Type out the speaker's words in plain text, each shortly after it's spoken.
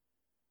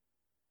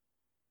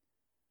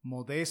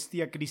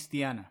Modestia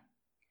cristiana,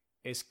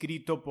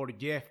 escrito por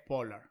Jeff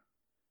Pollard,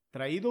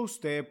 traído a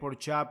usted por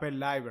Chapel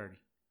Library,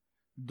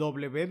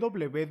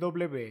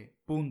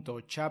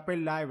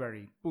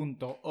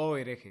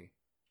 www.chapellibrary.org.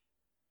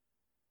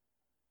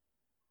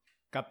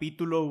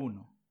 Capítulo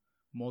 1.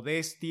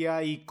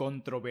 Modestia y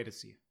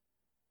controversia.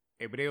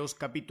 Hebreos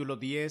capítulo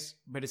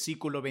 10,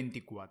 versículo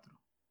 24.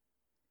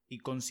 Y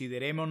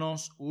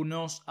considerémonos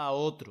unos a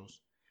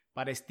otros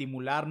para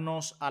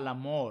estimularnos al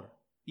amor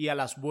y a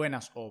las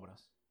buenas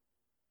obras.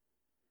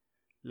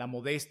 La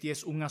modestia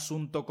es un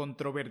asunto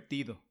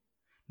controvertido.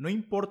 No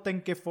importa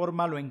en qué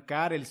forma lo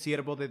encare el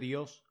siervo de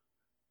Dios.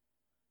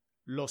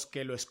 Los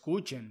que lo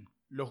escuchen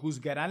lo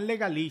juzgarán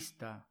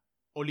legalista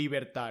o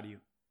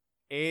libertario.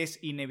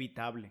 Es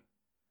inevitable.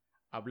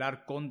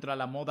 Hablar contra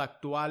la moda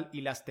actual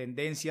y las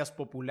tendencias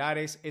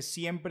populares es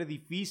siempre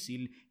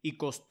difícil y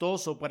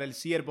costoso para el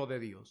siervo de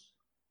Dios.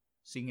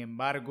 Sin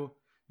embargo,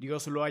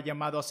 Dios lo ha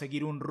llamado a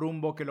seguir un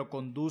rumbo que lo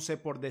conduce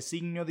por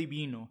designio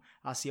divino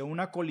hacia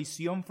una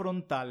colisión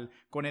frontal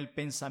con el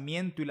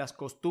pensamiento y las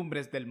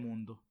costumbres del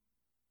mundo.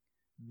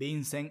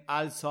 Vincent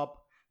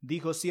Alsop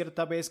dijo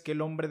cierta vez que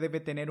el hombre debe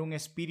tener un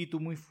espíritu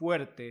muy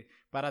fuerte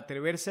para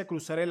atreverse a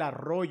cruzar el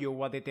arroyo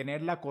o a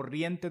detener la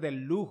corriente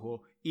del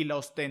lujo y la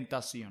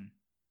ostentación.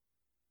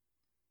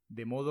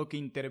 De modo que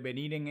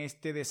intervenir en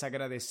este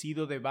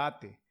desagradecido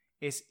debate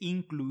es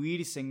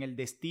incluirse en el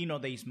destino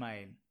de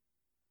Ismael.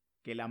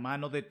 Que la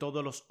mano de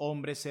todos los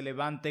hombres se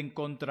levanten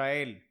contra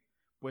él,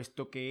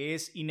 puesto que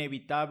es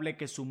inevitable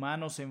que su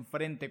mano se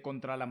enfrente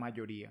contra la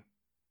mayoría.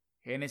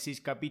 Génesis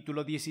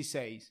capítulo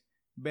 16,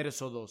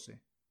 verso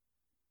 12.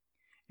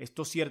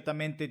 Esto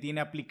ciertamente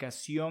tiene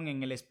aplicación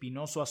en el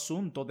espinoso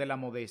asunto de la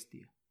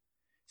modestia.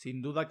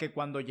 Sin duda que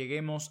cuando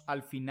lleguemos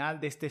al final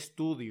de este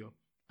estudio,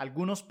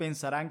 algunos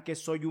pensarán que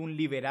soy un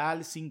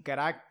liberal sin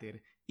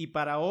carácter y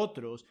para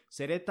otros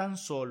seré tan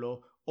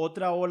solo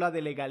otra ola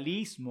de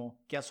legalismo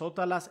que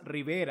azota las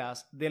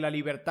riberas de la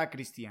libertad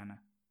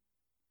cristiana.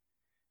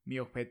 Mi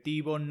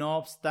objetivo, no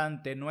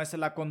obstante, no es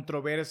la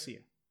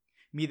controversia.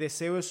 Mi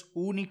deseo es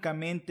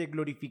únicamente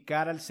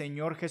glorificar al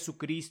Señor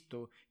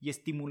Jesucristo y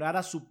estimular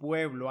a su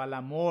pueblo al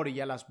amor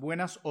y a las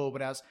buenas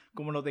obras,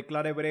 como lo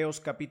declara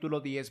Hebreos capítulo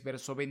 10,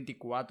 verso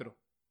 24.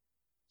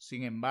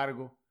 Sin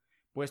embargo,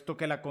 puesto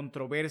que la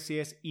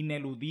controversia es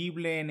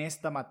ineludible en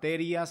esta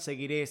materia,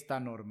 seguiré esta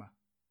norma.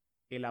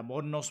 El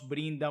amor nos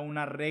brinda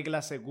una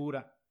regla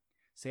segura.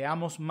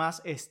 Seamos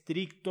más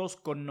estrictos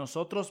con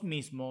nosotros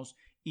mismos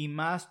y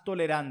más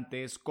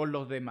tolerantes con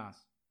los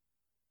demás.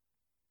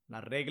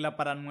 La regla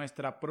para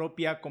nuestra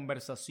propia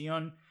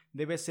conversación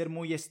debe ser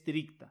muy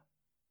estricta,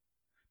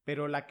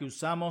 pero la que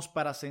usamos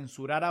para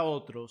censurar a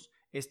otros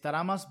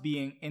estará más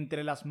bien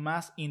entre las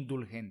más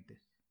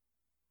indulgentes.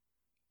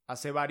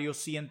 Hace varios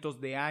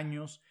cientos de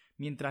años,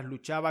 mientras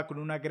luchaba con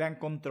una gran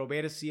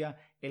controversia,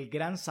 el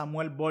gran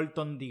Samuel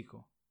Bolton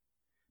dijo: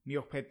 mi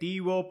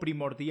objetivo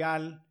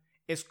primordial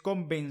es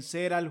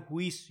convencer al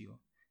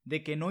juicio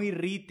de que no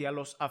irrite a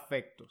los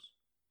afectos,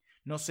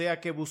 no sea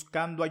que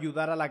buscando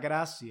ayudar a la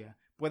gracia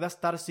pueda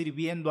estar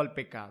sirviendo al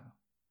pecado,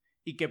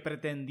 y que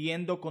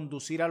pretendiendo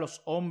conducir a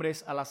los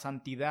hombres a la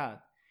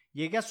santidad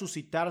llegue a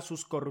suscitar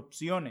sus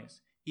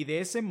corrupciones y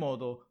de ese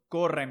modo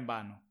corra en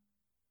vano.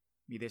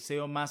 Mi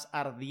deseo más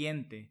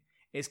ardiente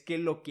es que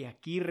lo que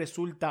aquí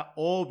resulta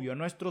obvio a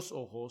nuestros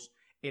ojos,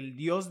 el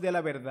Dios de la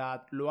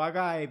verdad lo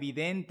haga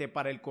evidente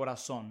para el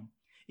corazón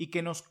y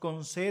que nos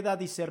conceda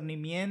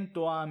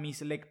discernimiento a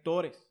mis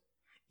lectores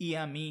y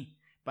a mí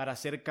para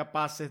ser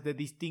capaces de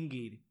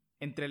distinguir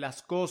entre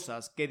las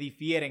cosas que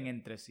difieren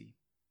entre sí.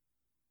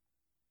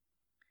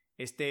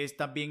 Este es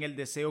también el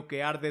deseo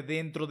que arde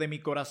dentro de mi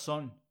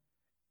corazón.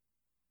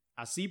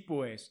 Así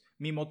pues,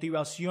 mi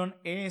motivación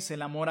es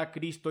el amor a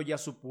Cristo y a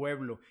su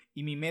pueblo,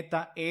 y mi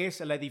meta es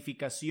la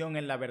edificación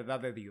en la verdad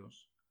de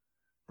Dios.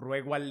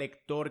 Ruego al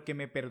lector que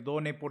me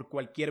perdone por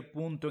cualquier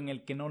punto en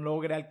el que no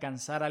logre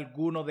alcanzar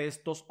alguno de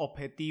estos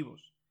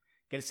objetivos.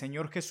 Que el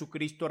Señor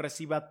Jesucristo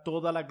reciba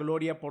toda la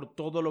gloria por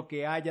todo lo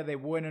que haya de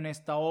bueno en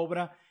esta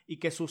obra y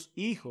que sus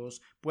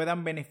hijos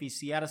puedan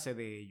beneficiarse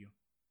de ello.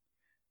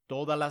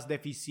 Todas las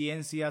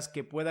deficiencias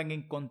que puedan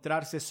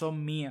encontrarse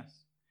son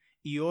mías,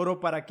 y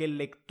oro para que el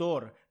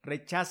lector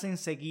rechace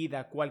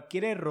enseguida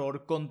cualquier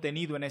error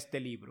contenido en este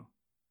libro.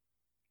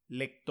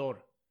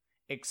 Lector,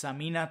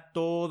 examina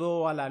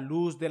todo a la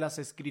luz de las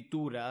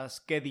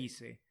Escrituras que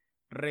dice: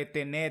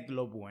 retened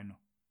lo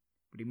bueno.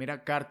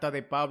 Primera carta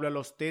de Pablo a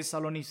los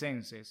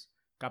Tesalonicenses,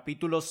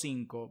 capítulo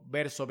 5,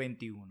 verso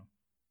 21.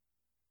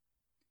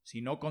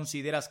 Si no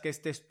consideras que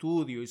este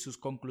estudio y sus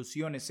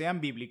conclusiones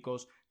sean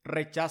bíblicos,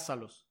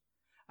 recházalos.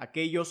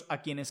 Aquellos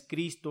a quienes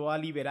Cristo ha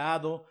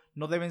liberado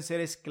no deben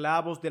ser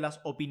esclavos de las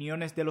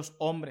opiniones de los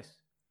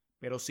hombres,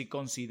 pero si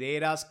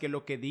consideras que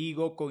lo que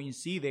digo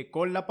coincide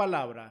con la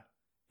palabra,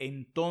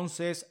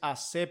 entonces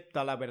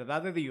acepta la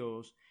verdad de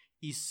Dios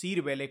y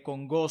sírvele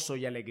con gozo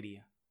y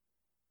alegría.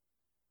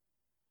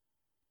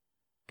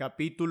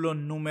 Capítulo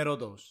número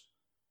 2.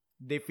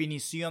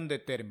 Definición de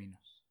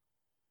términos.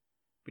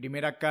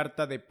 Primera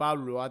carta de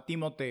Pablo a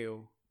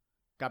Timoteo,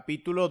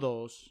 capítulo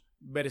 2,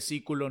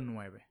 versículo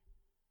 9.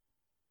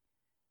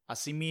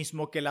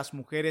 Asimismo que las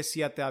mujeres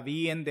se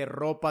atavíen de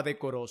ropa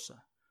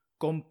decorosa,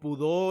 con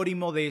pudor y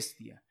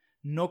modestia,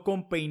 no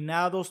con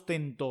peinado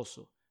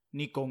ostentoso,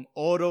 ni con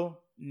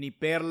oro, ni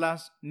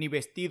perlas, ni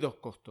vestidos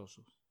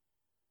costosos.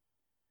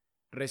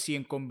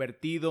 Recién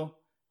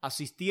convertido,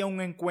 asistí a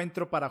un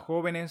encuentro para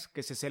jóvenes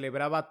que se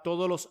celebraba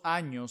todos los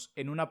años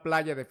en una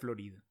playa de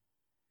Florida.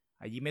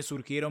 Allí me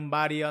surgieron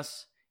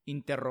varias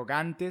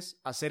interrogantes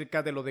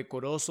acerca de lo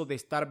decoroso de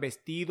estar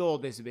vestido o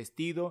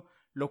desvestido,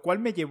 lo cual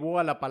me llevó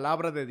a la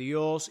palabra de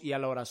Dios y a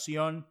la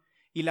oración,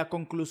 y la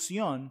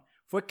conclusión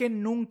fue que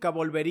nunca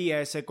volvería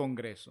a ese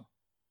congreso.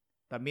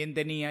 También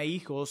tenía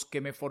hijos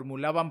que me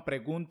formulaban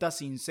preguntas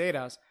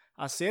sinceras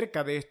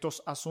acerca de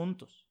estos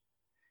asuntos.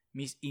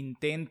 Mis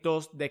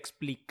intentos de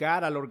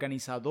explicar al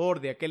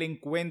organizador de aquel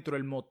encuentro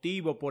el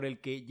motivo por el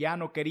que ya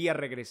no quería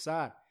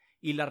regresar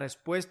y la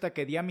respuesta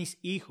que di a mis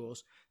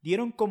hijos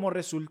dieron como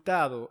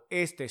resultado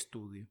este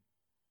estudio.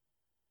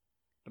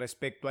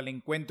 Respecto al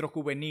encuentro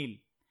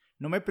juvenil,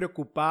 no me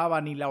preocupaba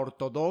ni la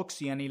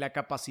ortodoxia ni la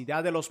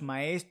capacidad de los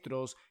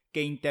maestros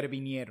que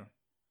intervinieron.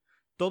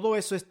 Todo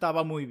eso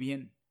estaba muy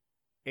bien.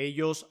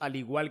 Ellos, al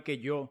igual que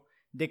yo,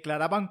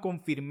 declaraban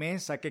con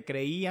firmeza que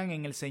creían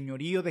en el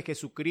señorío de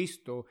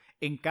Jesucristo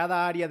en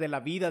cada área de la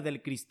vida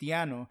del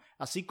cristiano,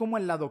 así como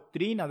en la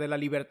doctrina de la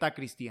libertad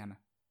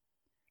cristiana.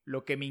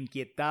 Lo que me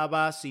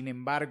inquietaba, sin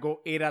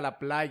embargo, era la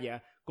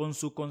playa, con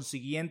su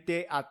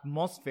consiguiente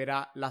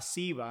atmósfera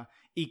lasciva,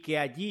 y que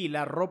allí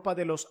la ropa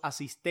de los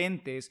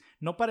asistentes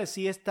no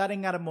parecía estar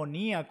en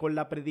armonía con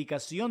la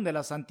predicación de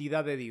la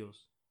santidad de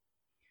Dios.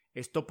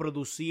 Esto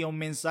producía un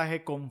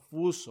mensaje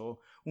confuso,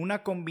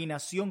 una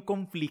combinación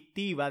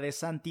conflictiva de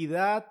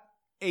santidad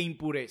e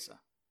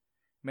impureza.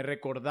 Me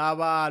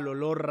recordaba al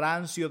olor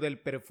rancio del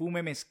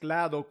perfume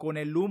mezclado con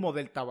el humo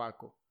del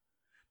tabaco.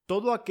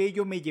 Todo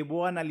aquello me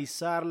llevó a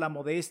analizar la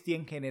modestia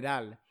en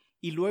general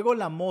y luego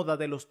la moda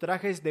de los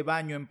trajes de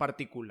baño en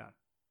particular.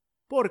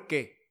 ¿Por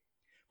qué?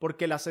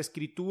 Porque las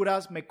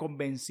escrituras me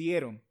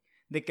convencieron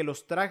de que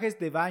los trajes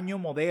de baño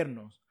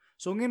modernos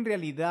son en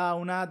realidad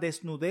una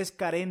desnudez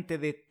carente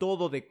de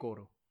todo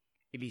decoro,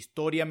 y la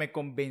historia me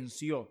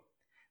convenció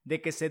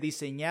de que se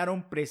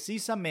diseñaron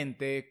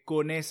precisamente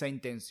con esa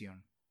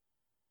intención.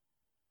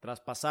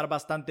 Tras pasar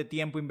bastante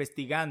tiempo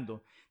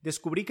investigando,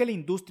 descubrí que la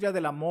industria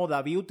de la moda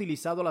había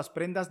utilizado las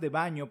prendas de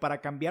baño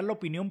para cambiar la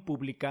opinión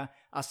pública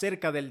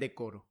acerca del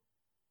decoro.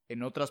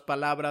 En otras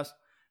palabras,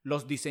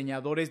 los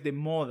diseñadores de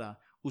moda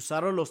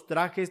usaron los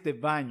trajes de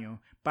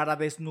baño para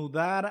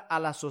desnudar a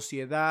la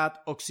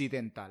sociedad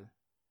occidental.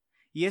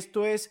 Y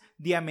esto es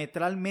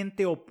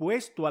diametralmente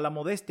opuesto a la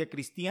modestia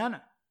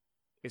cristiana.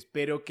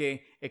 Espero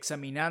que,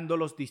 examinando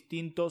los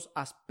distintos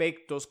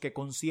aspectos que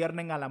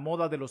conciernen a la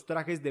moda de los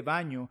trajes de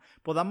baño,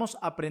 podamos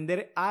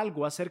aprender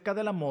algo acerca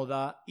de la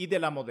moda y de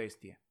la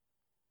modestia.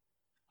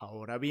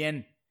 Ahora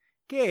bien,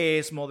 ¿qué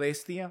es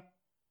modestia?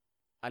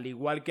 Al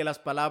igual que las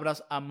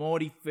palabras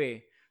amor y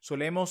fe,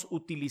 solemos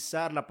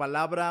utilizar la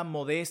palabra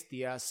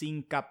modestia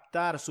sin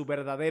captar su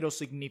verdadero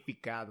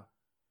significado.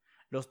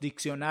 Los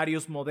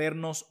diccionarios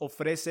modernos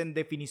ofrecen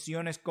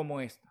definiciones como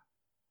esta: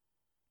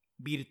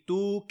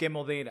 virtud que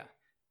modera,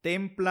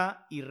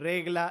 templa y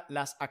regla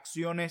las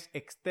acciones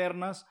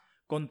externas,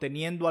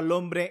 conteniendo al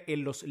hombre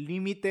en los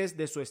límites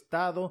de su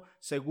estado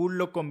según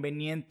lo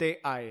conveniente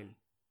a él.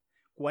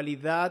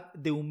 Cualidad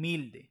de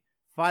humilde,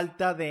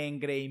 falta de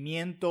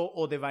engreimiento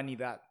o de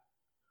vanidad.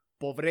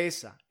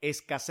 Pobreza,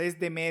 escasez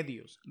de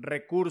medios,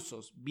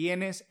 recursos,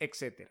 bienes,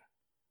 etc.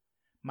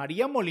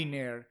 María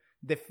Moliner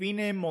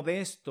define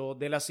modesto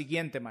de la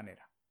siguiente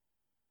manera: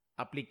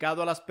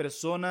 aplicado a las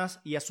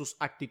personas y a sus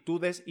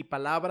actitudes y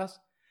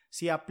palabras,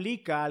 se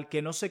aplica al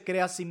que no se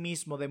cree a sí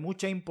mismo de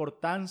mucha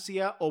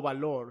importancia o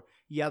valor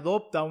y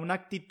adopta una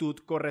actitud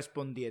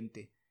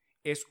correspondiente.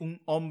 Es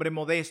un hombre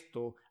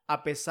modesto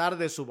a pesar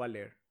de su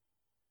valer.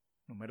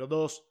 Número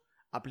 2.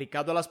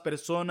 Aplicado a las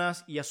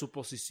personas y a su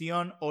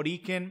posición,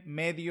 origen,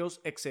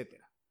 medios,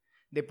 etc.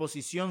 De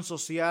posición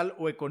social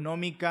o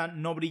económica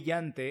no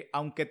brillante,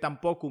 aunque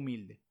tampoco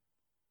humilde.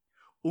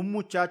 Un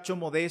muchacho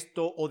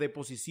modesto o de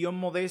posición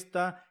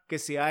modesta que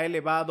se ha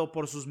elevado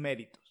por sus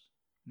méritos.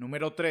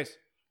 Número 3.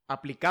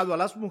 Aplicado a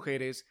las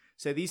mujeres,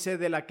 se dice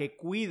de la que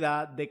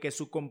cuida de que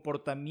su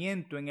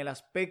comportamiento en el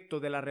aspecto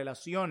de las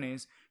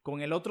relaciones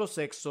con el otro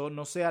sexo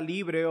no sea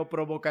libre o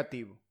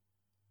provocativo.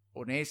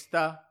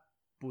 Honesta,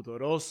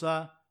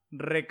 pudorosa,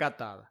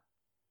 recatada.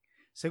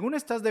 Según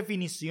estas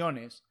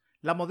definiciones,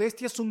 la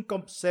modestia es un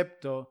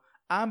concepto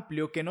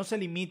amplio que no se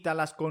limita a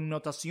las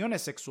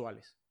connotaciones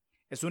sexuales.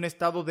 Es un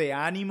estado de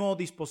ánimo o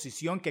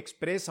disposición que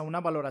expresa una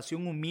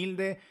valoración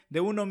humilde de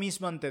uno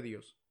mismo ante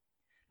Dios.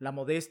 La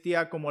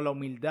modestia, como la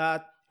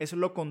humildad, es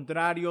lo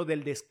contrario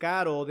del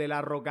descaro o de la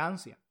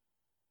arrogancia.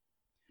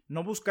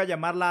 No busca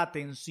llamar la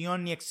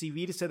atención ni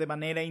exhibirse de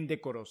manera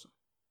indecorosa.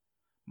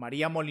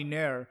 María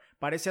Moliner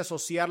parece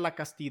asociar la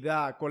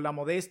castidad con la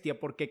modestia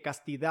porque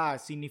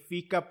castidad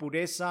significa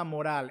pureza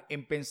moral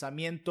en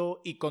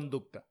pensamiento y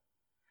conducta.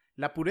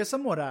 La pureza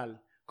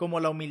moral, como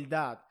la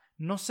humildad,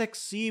 no se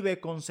exhibe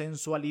con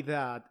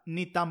sensualidad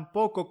ni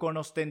tampoco con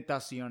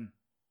ostentación.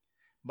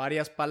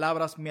 Varias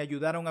palabras me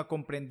ayudaron a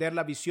comprender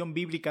la visión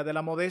bíblica de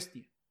la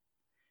modestia.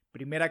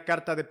 Primera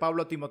carta de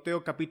Pablo a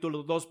Timoteo,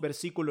 capítulo 2,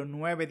 versículo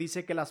 9,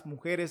 dice que las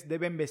mujeres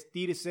deben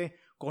vestirse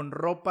con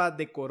ropa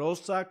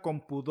decorosa,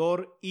 con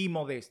pudor y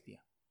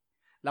modestia.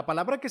 La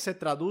palabra que se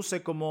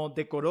traduce como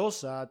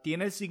decorosa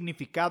tiene el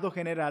significado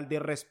general de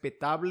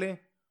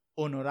respetable,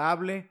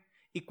 honorable,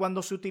 y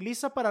cuando se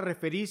utiliza para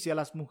referirse a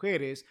las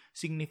mujeres,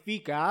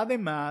 significa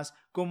además,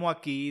 como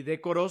aquí,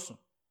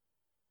 decoroso.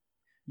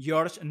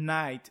 George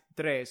Knight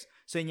III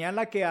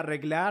señala que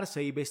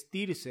arreglarse y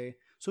vestirse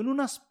son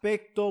un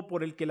aspecto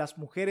por el que las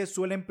mujeres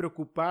suelen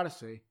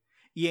preocuparse,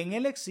 y en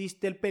él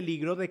existe el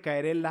peligro de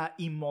caer en la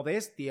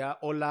inmodestia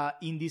o la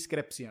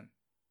indiscreción.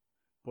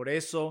 Por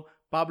eso,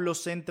 Pablo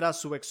centra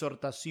su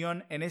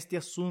exhortación en este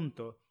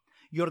asunto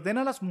y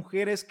ordena a las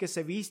mujeres que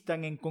se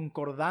vistan en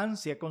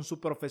concordancia con su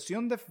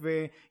profesión de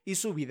fe y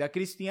su vida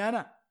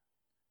cristiana.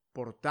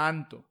 Por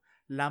tanto,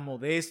 la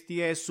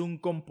modestia es un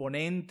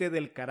componente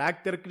del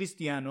carácter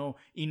cristiano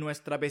y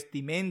nuestra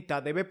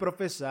vestimenta debe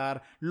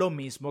profesar lo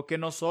mismo que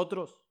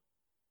nosotros.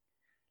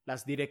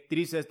 Las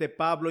directrices de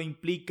Pablo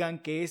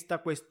implican que esta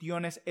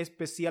cuestión es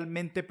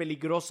especialmente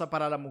peligrosa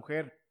para la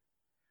mujer.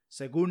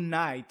 Según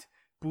Knight,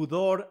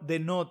 pudor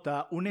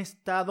denota un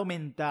estado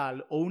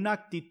mental o una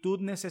actitud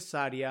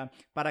necesaria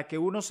para que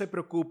uno se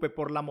preocupe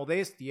por la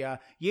modestia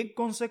y en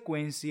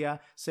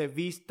consecuencia se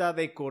vista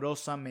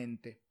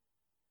decorosamente.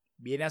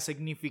 Viene a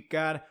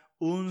significar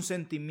un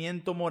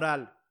sentimiento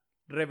moral,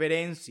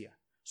 reverencia,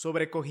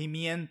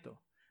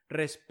 sobrecogimiento,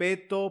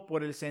 respeto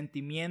por el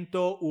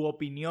sentimiento u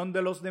opinión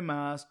de los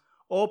demás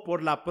o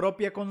por la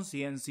propia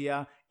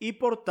conciencia y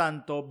por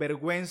tanto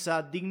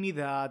vergüenza,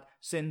 dignidad,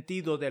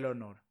 sentido del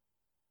honor.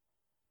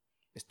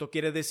 Esto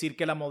quiere decir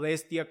que la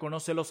modestia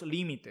conoce los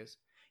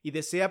límites y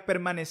desea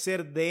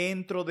permanecer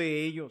dentro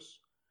de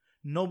ellos.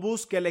 No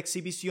busca el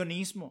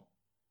exhibicionismo.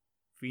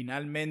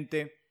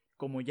 Finalmente,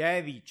 como ya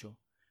he dicho,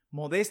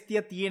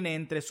 modestia tiene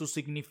entre sus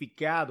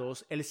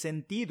significados el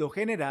sentido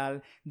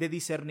general de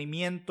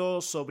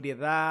discernimiento,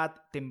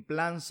 sobriedad,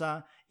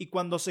 templanza, y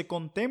cuando se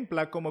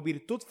contempla como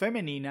virtud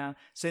femenina,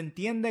 se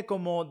entiende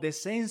como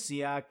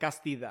decencia,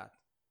 castidad.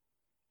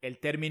 El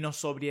término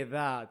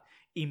sobriedad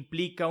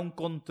implica un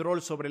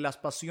control sobre las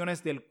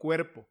pasiones del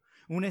cuerpo,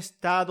 un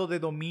estado de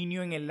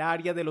dominio en el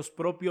área de los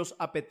propios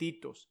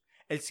apetitos.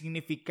 El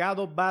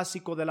significado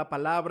básico de la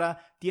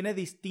palabra tiene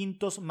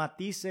distintos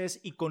matices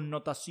y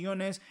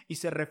connotaciones y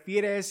se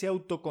refiere a ese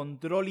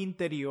autocontrol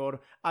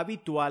interior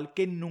habitual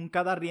que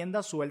nunca da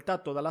rienda suelta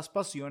a todas las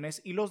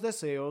pasiones y los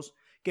deseos,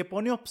 que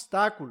pone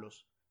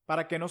obstáculos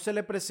para que no se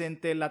le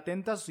presente la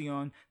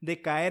tentación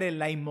de caer en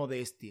la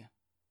inmodestia.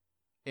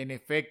 En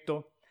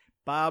efecto,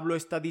 Pablo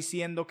está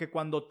diciendo que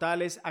cuando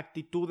tales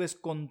actitudes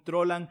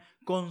controlan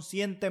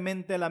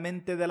conscientemente la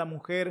mente de la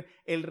mujer,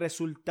 el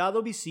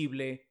resultado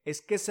visible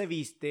es que se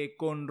viste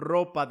con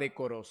ropa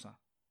decorosa.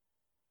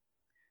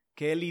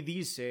 Kelly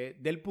dice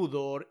del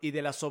pudor y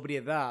de la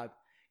sobriedad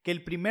que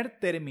el primer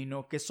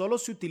término que solo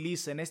se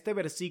utiliza en este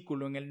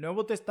versículo en el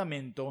Nuevo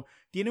Testamento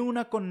tiene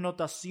una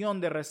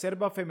connotación de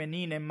reserva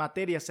femenina en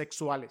materias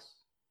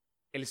sexuales.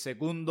 El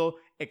segundo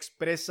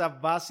expresa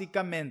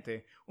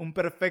básicamente un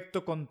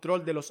perfecto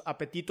control de los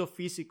apetitos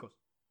físicos.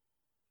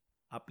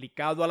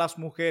 Aplicado a las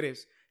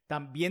mujeres,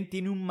 también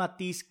tiene un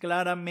matiz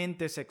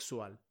claramente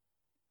sexual.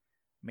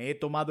 Me he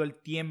tomado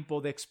el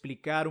tiempo de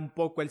explicar un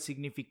poco el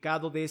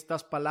significado de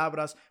estas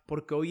palabras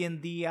porque hoy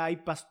en día hay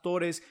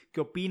pastores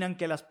que opinan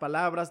que las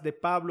palabras de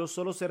Pablo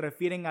solo se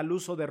refieren al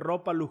uso de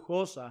ropa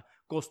lujosa,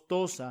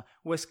 costosa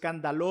o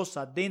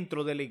escandalosa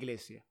dentro de la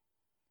iglesia.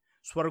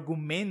 Su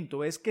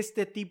argumento es que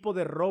este tipo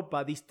de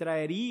ropa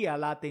distraería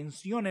la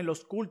atención en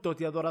los cultos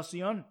de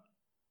adoración.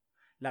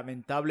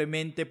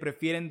 Lamentablemente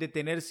prefieren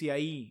detenerse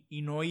ahí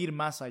y no ir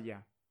más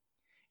allá.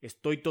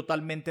 Estoy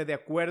totalmente de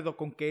acuerdo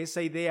con que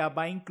esa idea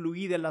va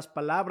incluida en las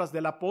palabras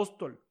del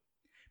apóstol,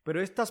 pero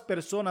estas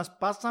personas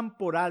pasan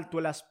por alto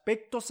el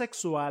aspecto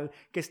sexual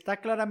que está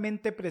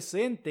claramente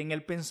presente en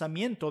el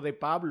pensamiento de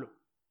Pablo.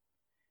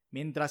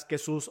 Mientras que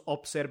sus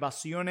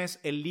observaciones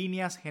en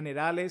líneas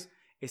generales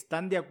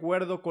están de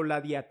acuerdo con la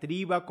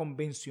diatriba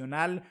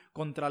convencional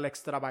contra la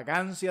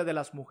extravagancia de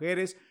las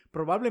mujeres,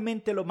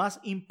 probablemente lo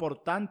más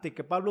importante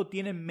que Pablo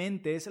tiene en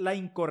mente es la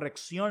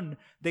incorrección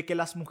de que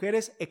las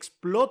mujeres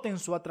exploten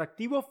su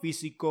atractivo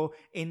físico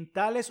en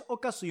tales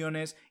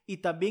ocasiones y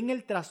también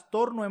el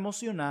trastorno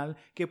emocional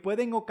que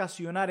pueden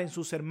ocasionar en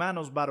sus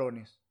hermanos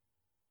varones.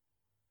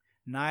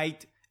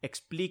 Knight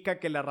explica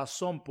que la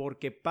razón por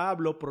que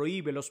Pablo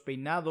prohíbe los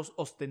peinados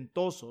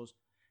ostentosos,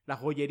 la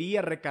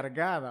joyería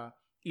recargada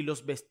y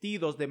los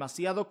vestidos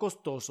demasiado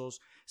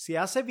costosos se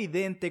hace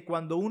evidente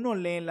cuando uno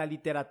lee en la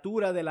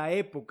literatura de la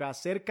época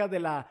acerca de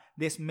la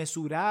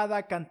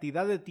desmesurada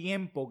cantidad de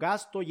tiempo,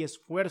 gasto y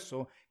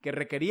esfuerzo que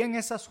requerían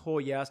esas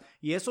joyas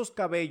y esos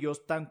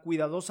cabellos tan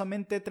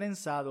cuidadosamente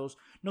trenzados.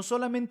 No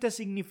solamente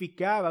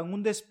significaban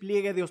un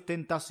despliegue de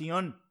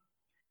ostentación,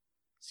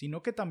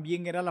 sino que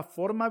también era la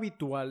forma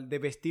habitual de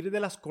vestir de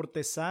las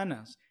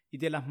cortesanas y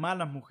de las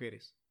malas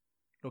mujeres.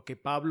 Lo que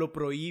Pablo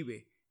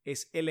prohíbe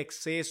es el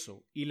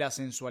exceso y la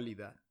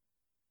sensualidad.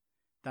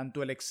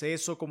 Tanto el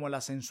exceso como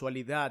la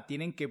sensualidad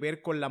tienen que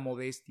ver con la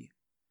modestia.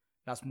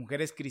 Las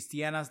mujeres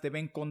cristianas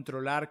deben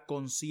controlar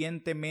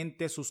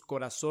conscientemente sus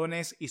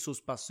corazones y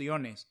sus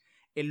pasiones,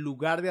 en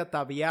lugar de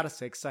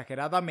ataviarse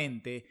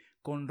exageradamente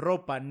con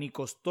ropa ni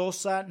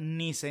costosa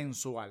ni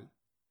sensual.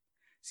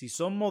 Si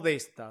son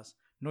modestas,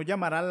 no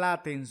llamarán la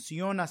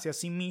atención hacia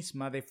sí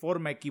misma de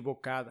forma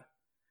equivocada.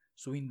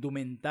 Su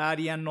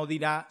indumentaria no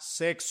dirá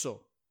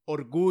sexo,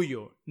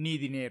 orgullo ni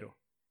dinero,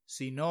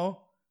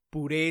 sino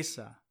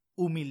pureza,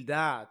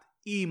 humildad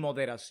y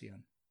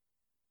moderación.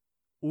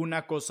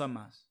 Una cosa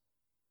más.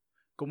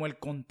 Como el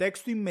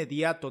contexto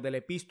inmediato de la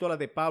epístola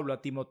de Pablo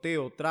a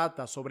Timoteo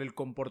trata sobre el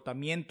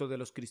comportamiento de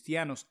los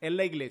cristianos en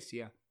la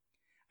iglesia,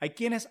 hay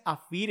quienes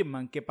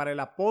afirman que para el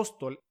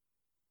apóstol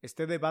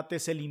este debate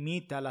se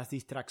limita a las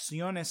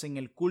distracciones en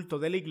el culto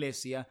de la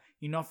iglesia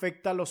y no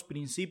afecta a los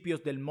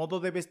principios del modo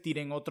de vestir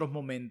en otros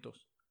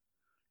momentos.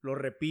 Lo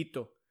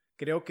repito,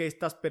 creo que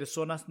estas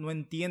personas no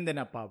entienden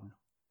a Pablo.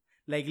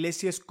 La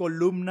iglesia es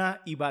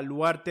columna y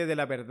baluarte de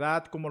la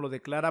verdad, como lo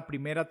declara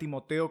 1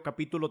 Timoteo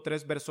capítulo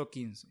 3, verso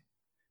 15.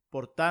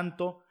 Por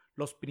tanto,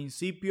 los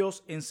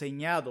principios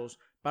enseñados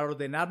para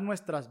ordenar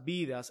nuestras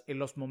vidas en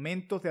los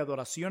momentos de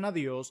adoración a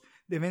Dios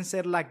deben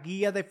ser la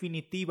guía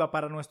definitiva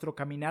para nuestro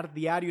caminar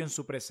diario en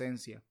su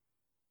presencia.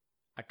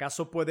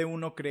 ¿Acaso puede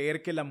uno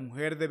creer que la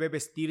mujer debe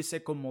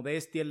vestirse con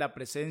modestia en la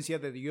presencia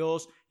de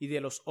Dios y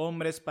de los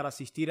hombres para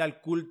asistir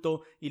al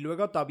culto y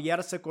luego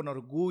ataviarse con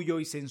orgullo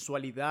y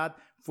sensualidad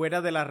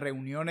fuera de las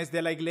reuniones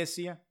de la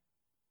iglesia?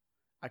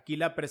 Aquí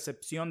la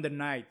percepción de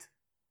Knight.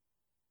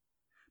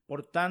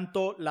 Por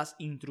tanto, las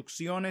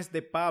instrucciones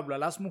de Pablo a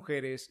las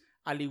mujeres,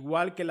 al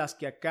igual que las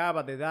que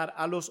acaba de dar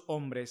a los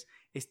hombres,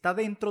 está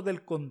dentro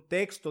del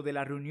contexto de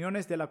las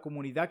reuniones de la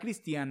comunidad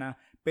cristiana,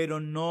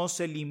 pero no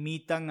se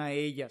limitan a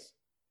ellas.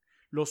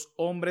 Los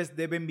hombres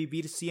deben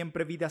vivir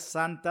siempre vidas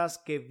santas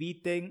que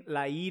eviten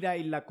la ira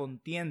y la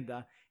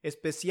contienda,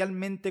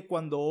 especialmente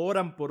cuando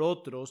oran por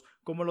otros,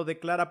 como lo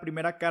declara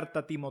primera carta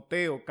a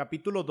Timoteo,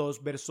 capítulo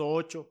 2, verso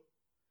 8.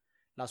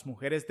 Las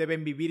mujeres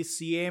deben vivir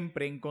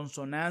siempre en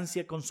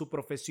consonancia con su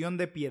profesión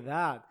de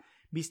piedad,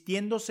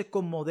 vistiéndose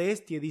con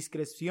modestia y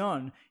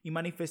discreción y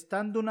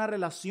manifestando una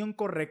relación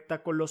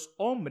correcta con los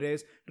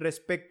hombres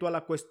respecto a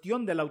la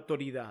cuestión de la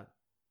autoridad.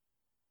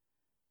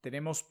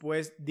 Tenemos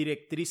pues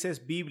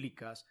directrices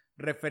bíblicas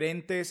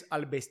referentes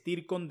al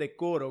vestir con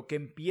decoro que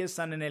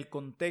empiezan en el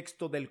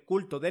contexto del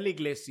culto de la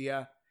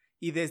iglesia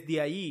y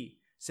desde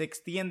ahí se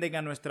extienden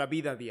a nuestra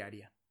vida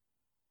diaria.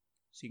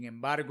 Sin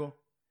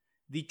embargo,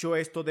 dicho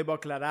esto, debo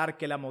aclarar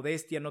que la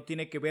modestia no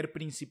tiene que ver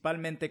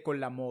principalmente con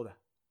la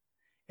moda.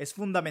 Es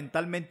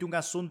fundamentalmente un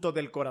asunto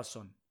del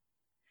corazón.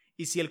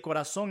 Y si el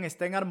corazón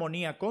está en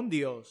armonía con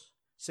Dios,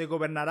 se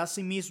gobernará a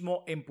sí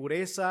mismo en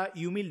pureza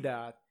y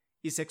humildad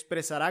y se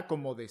expresará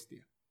con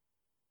modestia.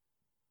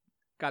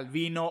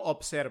 Calvino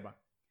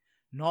observa: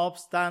 no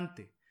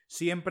obstante,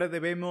 siempre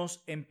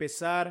debemos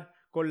empezar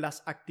con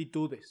las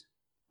actitudes,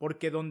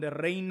 porque donde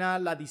reina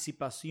la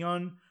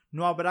disipación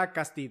no habrá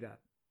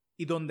castidad,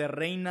 y donde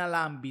reina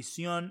la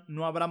ambición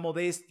no habrá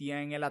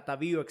modestia en el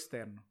atavío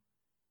externo.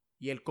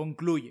 Y él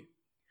concluye: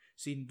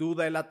 sin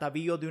duda el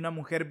atavío de una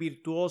mujer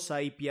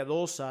virtuosa y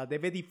piadosa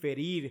debe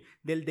diferir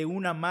del de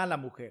una mala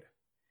mujer.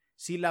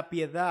 Si la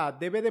piedad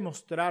debe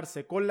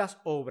demostrarse con las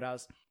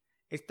obras,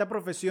 esta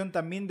profesión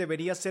también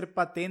debería ser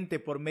patente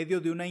por medio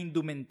de una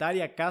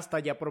indumentaria casta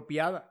y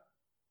apropiada.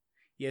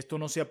 Y esto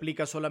no se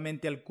aplica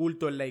solamente al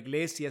culto en la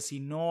iglesia,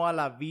 sino a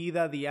la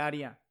vida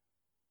diaria.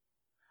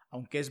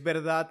 Aunque es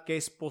verdad que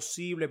es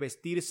posible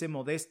vestirse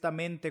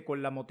modestamente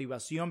con la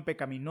motivación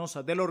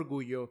pecaminosa del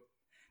orgullo,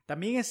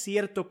 también es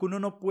cierto que uno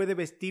no puede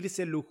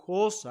vestirse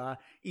lujosa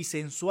y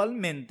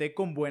sensualmente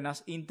con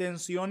buenas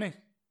intenciones.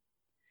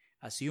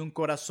 Así, un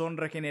corazón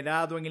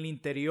regenerado en el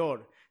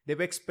interior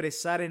debe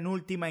expresar en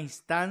última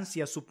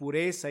instancia su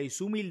pureza y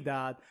su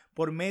humildad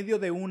por medio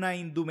de una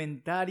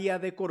indumentaria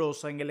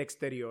decorosa en el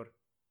exterior.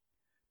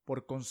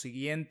 Por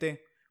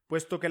consiguiente,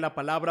 puesto que la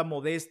palabra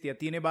modestia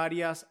tiene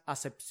varias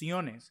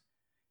acepciones,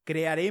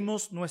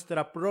 crearemos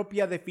nuestra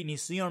propia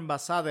definición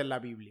basada en la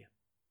Biblia.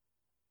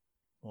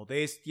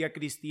 Modestia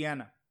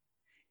cristiana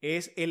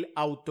es el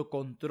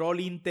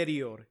autocontrol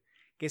interior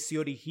que se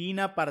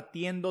origina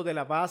partiendo de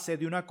la base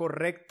de una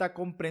correcta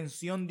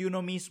comprensión de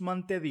uno mismo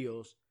ante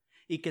Dios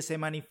y que se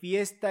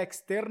manifiesta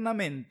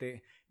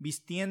externamente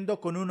vistiendo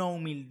con una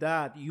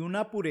humildad y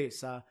una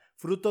pureza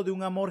fruto de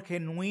un amor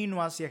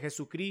genuino hacia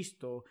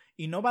Jesucristo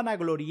y no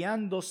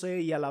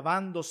vanagloriándose y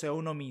alabándose a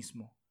uno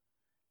mismo.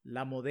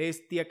 La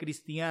modestia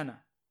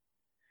cristiana,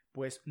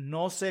 pues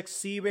no se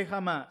exhibe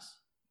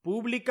jamás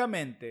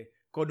públicamente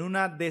con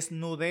una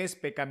desnudez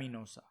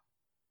pecaminosa.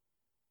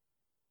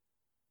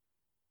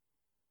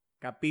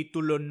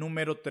 Capítulo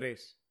número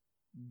 3.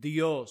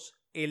 Dios,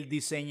 el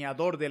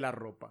diseñador de la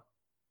ropa.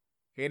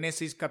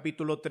 Génesis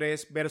capítulo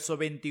 3, verso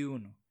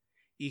 21.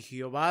 Y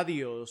Jehová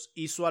Dios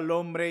hizo al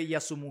hombre y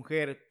a su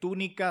mujer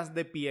túnicas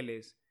de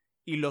pieles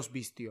y los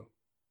vistió.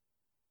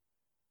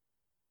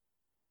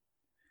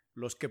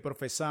 Los que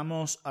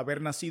profesamos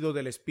haber nacido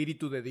del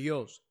Espíritu de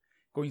Dios,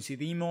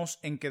 coincidimos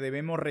en que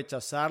debemos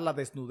rechazar la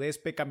desnudez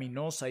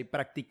pecaminosa y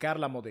practicar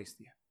la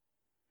modestia.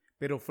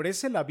 ¿Pero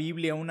ofrece la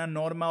Biblia una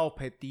norma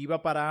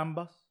objetiva para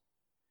ambas?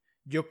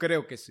 Yo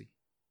creo que sí.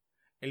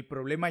 El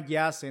problema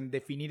yace en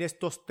definir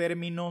estos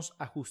términos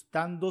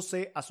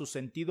ajustándose a su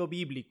sentido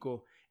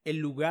bíblico en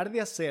lugar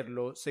de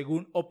hacerlo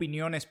según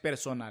opiniones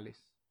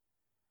personales.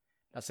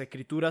 Las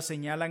Escrituras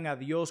señalan a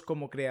Dios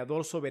como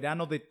creador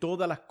soberano de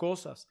todas las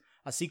cosas,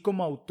 así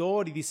como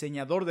autor y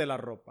diseñador de la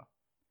ropa.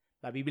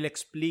 La Biblia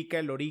explica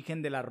el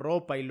origen de la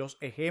ropa y los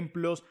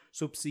ejemplos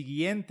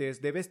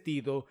subsiguientes de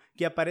vestido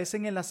que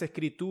aparecen en las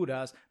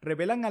Escrituras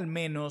revelan al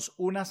menos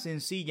una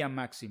sencilla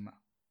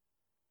máxima.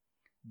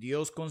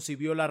 Dios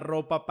concibió la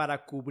ropa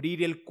para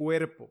cubrir el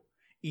cuerpo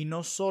y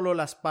no solo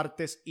las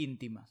partes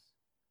íntimas.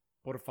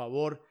 Por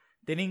favor,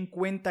 ten en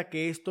cuenta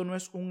que esto no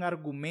es un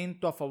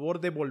argumento a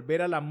favor de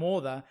volver a la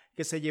moda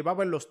que se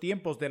llevaba en los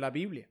tiempos de la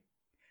Biblia.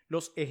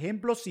 Los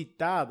ejemplos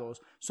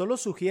citados solo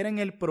sugieren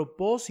el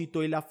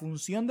propósito y la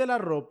función de la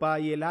ropa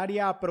y el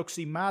área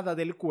aproximada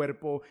del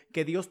cuerpo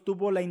que Dios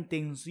tuvo la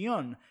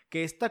intención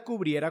que ésta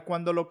cubriera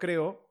cuando lo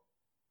creó.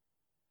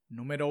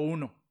 Número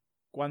 1.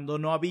 Cuando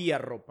no había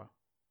ropa.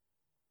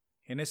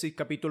 Génesis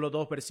capítulo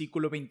 2,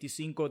 versículo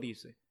 25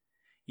 dice: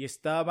 Y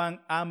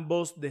estaban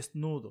ambos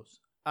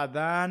desnudos,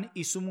 Adán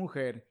y su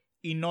mujer,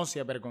 y no se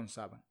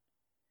avergonzaban.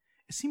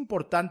 Es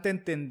importante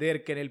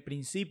entender que en el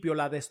principio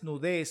la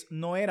desnudez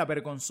no era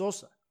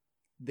vergonzosa.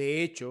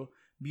 De hecho,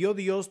 vio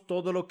Dios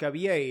todo lo que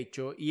había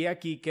hecho y he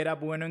aquí que era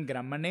bueno en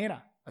gran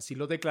manera. Así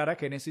lo declara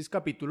Génesis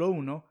capítulo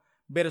 1,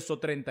 verso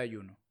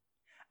 31.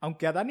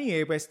 Aunque Adán y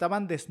Eva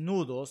estaban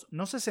desnudos,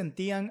 no se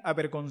sentían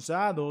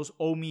avergonzados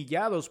o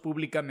humillados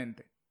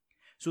públicamente.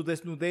 Su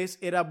desnudez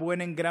era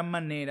buena en gran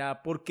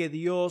manera porque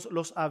Dios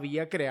los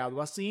había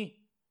creado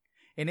así.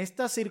 En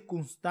estas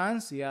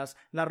circunstancias,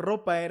 la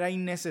ropa era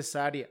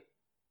innecesaria.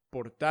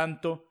 Por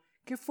tanto,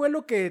 ¿qué fue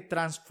lo que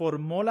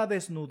transformó la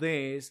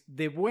desnudez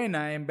de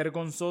buena en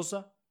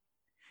vergonzosa?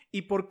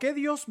 ¿Y por qué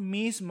Dios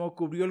mismo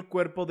cubrió el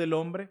cuerpo del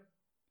hombre?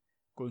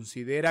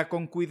 Considera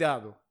con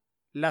cuidado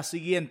las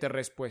siguientes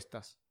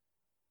respuestas.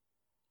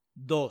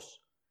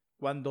 2.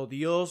 Cuando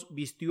Dios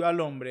vistió al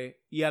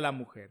hombre y a la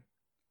mujer.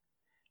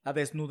 La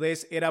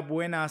desnudez era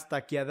buena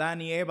hasta que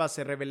Adán y Eva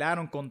se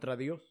rebelaron contra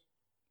Dios.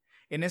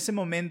 En ese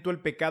momento el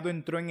pecado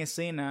entró en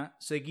escena,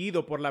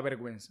 seguido por la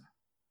vergüenza.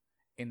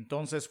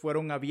 Entonces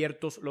fueron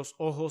abiertos los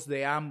ojos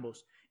de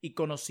ambos y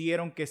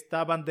conocieron que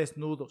estaban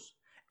desnudos.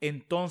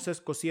 Entonces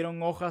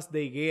cosieron hojas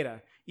de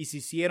higuera y se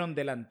hicieron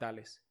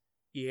delantales.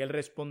 Y él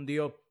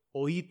respondió: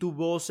 Oí tu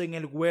voz en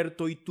el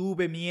huerto y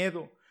tuve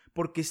miedo,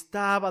 porque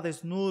estaba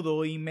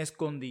desnudo y me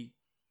escondí.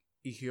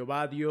 Y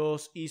Jehová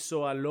Dios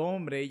hizo al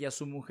hombre y a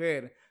su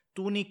mujer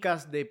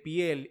túnicas de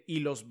piel y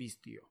los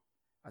vistió.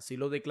 Así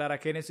lo declara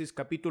Génesis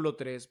capítulo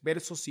 3,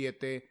 verso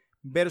 7,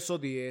 verso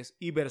 10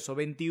 y verso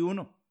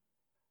 21.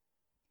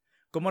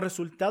 Como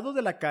resultado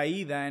de la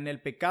caída en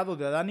el pecado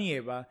de Adán y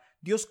Eva,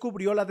 Dios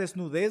cubrió la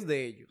desnudez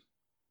de ellos.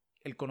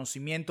 El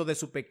conocimiento de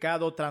su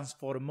pecado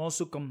transformó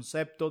su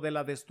concepto de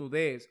la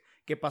desnudez,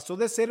 que pasó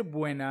de ser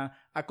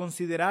buena a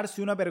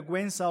considerarse una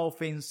vergüenza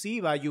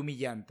ofensiva y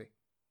humillante.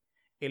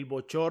 El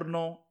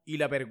bochorno y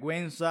la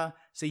vergüenza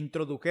se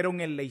introdujeron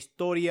en la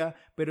historia,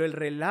 pero el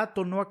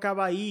relato no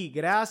acaba ahí,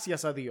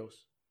 gracias a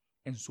Dios.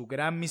 En su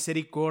gran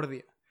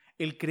misericordia,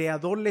 el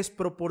Creador les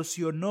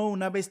proporcionó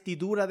una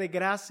vestidura de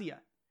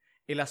gracia.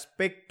 El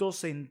aspecto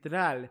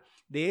central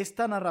de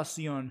esta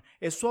narración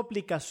es su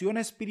aplicación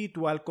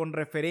espiritual con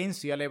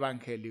referencia al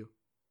Evangelio.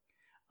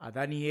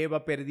 Adán y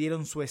Eva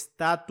perdieron su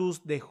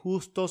estatus de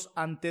justos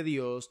ante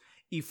Dios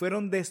y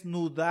fueron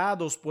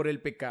desnudados por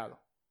el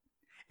pecado.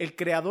 El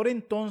Creador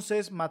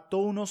entonces mató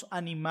unos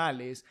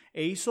animales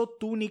e hizo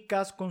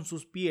túnicas con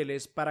sus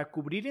pieles para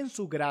cubrir en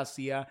su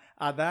gracia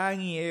a Adán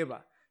y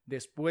Eva,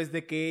 después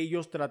de que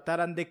ellos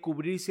trataran de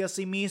cubrirse a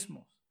sí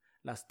mismos,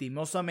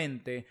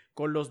 lastimosamente,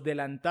 con los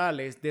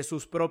delantales de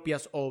sus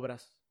propias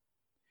obras.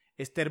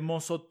 Este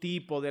hermoso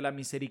tipo de la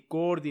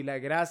misericordia y la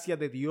gracia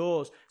de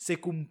Dios se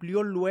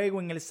cumplió luego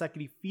en el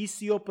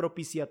sacrificio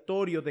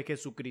propiciatorio de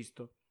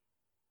Jesucristo.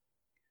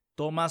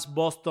 Thomas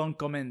Boston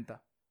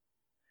comenta: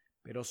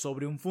 pero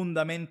sobre un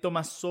fundamento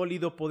más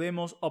sólido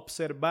podemos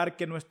observar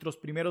que nuestros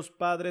primeros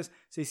padres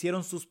se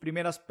hicieron sus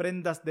primeras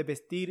prendas de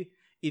vestir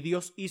y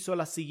Dios hizo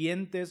las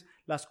siguientes,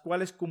 las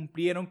cuales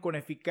cumplieron con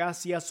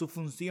eficacia su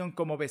función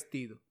como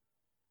vestido.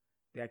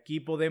 De aquí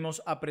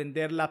podemos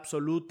aprender la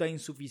absoluta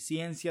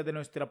insuficiencia de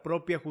nuestra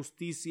propia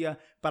justicia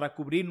para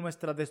cubrir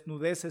nuestra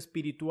desnudez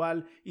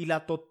espiritual y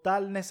la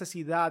total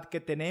necesidad que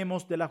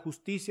tenemos de la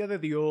justicia de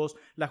Dios,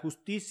 la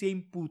justicia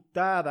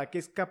imputada que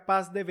es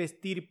capaz de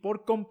vestir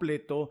por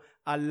completo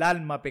al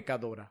alma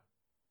pecadora.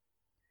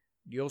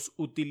 Dios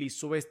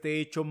utilizó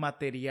este hecho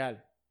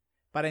material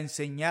para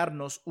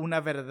enseñarnos una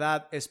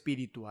verdad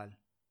espiritual.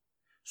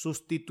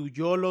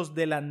 Sustituyó los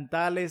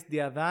delantales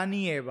de Adán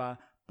y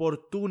Eva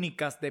por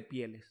túnicas de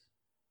pieles.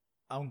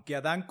 Aunque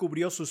Adán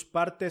cubrió sus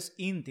partes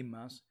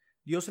íntimas,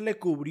 Dios le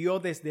cubrió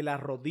desde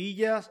las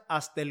rodillas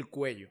hasta el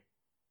cuello.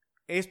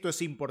 esto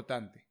es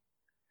importante.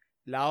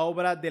 La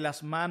obra de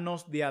las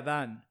manos de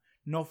Adán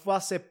no fue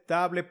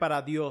aceptable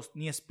para Dios,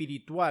 ni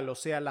espiritual, o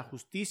sea, la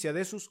justicia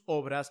de sus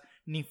obras,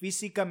 ni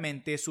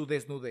físicamente su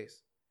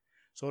desnudez.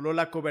 Solo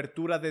la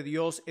cobertura de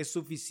Dios es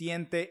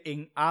suficiente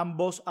en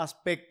ambos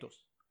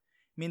aspectos.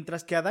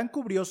 Mientras que Adán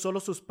cubrió solo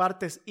sus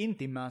partes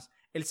íntimas,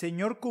 el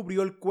Señor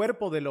cubrió el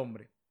cuerpo del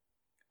hombre.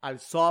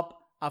 Alsop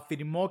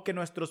afirmó que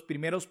nuestros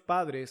primeros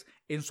padres,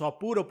 en su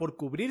apuro por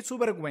cubrir su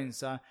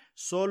vergüenza,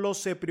 solo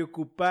se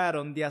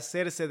preocuparon de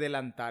hacerse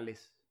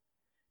delantales.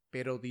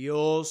 Pero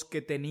Dios,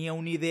 que tenía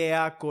una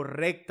idea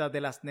correcta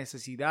de las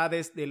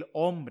necesidades del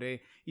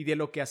hombre y de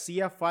lo que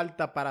hacía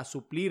falta para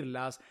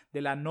suplirlas, de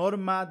la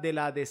norma de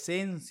la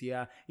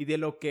decencia y de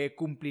lo que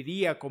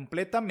cumpliría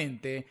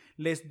completamente,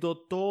 les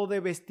dotó de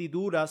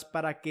vestiduras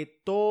para que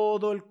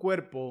todo el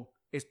cuerpo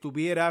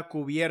estuviera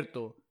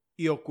cubierto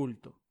y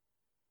oculto.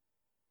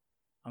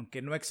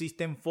 Aunque no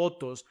existen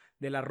fotos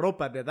de la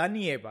ropa de Adán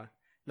y Eva,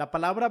 la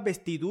palabra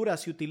vestidura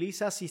se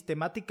utiliza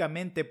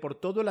sistemáticamente por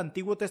todo el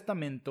Antiguo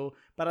Testamento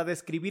para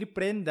describir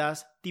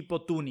prendas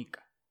tipo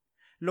túnica.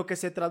 Lo que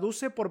se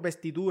traduce por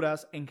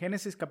vestiduras en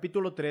Génesis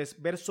capítulo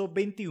 3, verso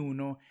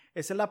 21,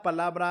 es la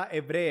palabra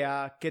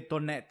hebrea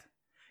ketonet,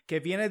 que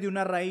viene de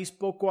una raíz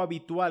poco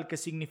habitual que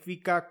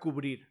significa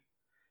cubrir.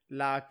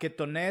 La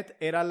ketonet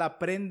era la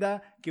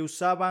prenda que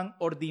usaban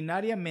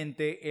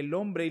ordinariamente el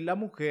hombre y la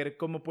mujer,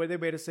 como puede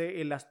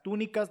verse en las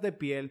túnicas de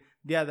piel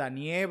de Adán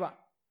y Eva.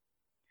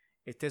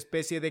 Esta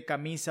especie de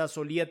camisa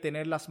solía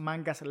tener las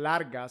mangas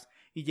largas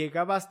y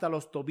llegaba hasta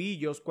los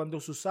tobillos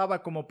cuando se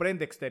usaba como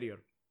prenda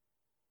exterior.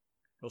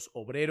 Los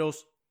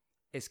obreros,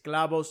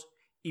 esclavos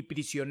y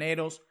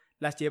prisioneros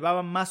las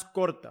llevaban más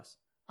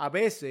cortas, a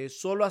veces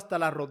solo hasta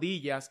las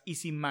rodillas y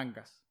sin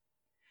mangas.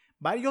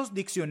 Varios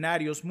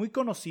diccionarios muy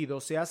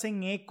conocidos se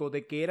hacen eco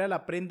de que era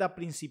la prenda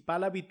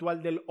principal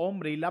habitual del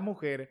hombre y la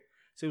mujer.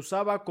 Se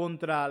usaba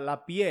contra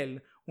la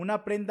piel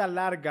una prenda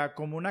larga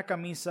como una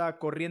camisa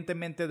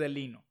corrientemente de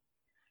lino.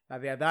 La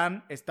de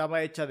Adán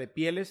estaba hecha de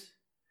pieles.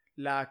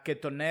 La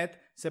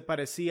ketonet se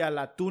parecía a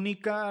la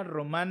túnica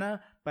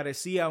romana,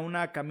 parecía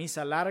una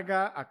camisa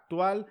larga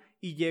actual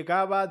y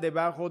llegaba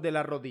debajo de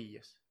las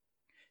rodillas.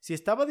 Si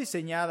estaba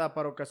diseñada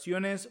para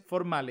ocasiones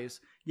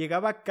formales,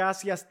 llegaba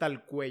casi hasta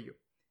el cuello,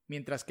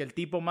 mientras que el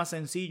tipo más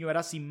sencillo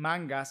era sin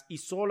mangas y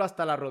solo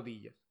hasta las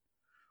rodillas.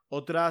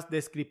 Otras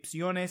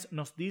descripciones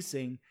nos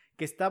dicen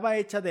que estaba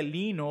hecha de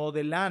lino o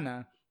de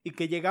lana y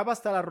que llegaba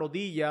hasta las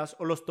rodillas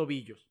o los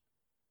tobillos.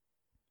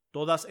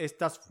 Todas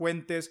estas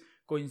fuentes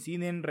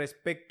coinciden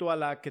respecto a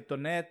la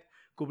ketonet.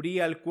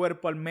 Cubría el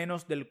cuerpo al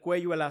menos del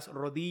cuello a las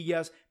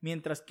rodillas,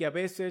 mientras que a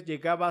veces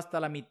llegaba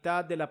hasta la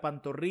mitad de la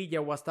pantorrilla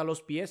o hasta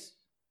los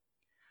pies.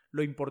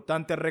 Lo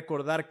importante es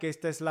recordar que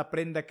esta es la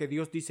prenda que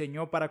Dios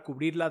diseñó para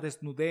cubrir la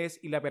desnudez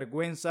y la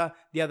vergüenza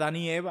de Adán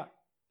y Eva.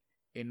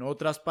 En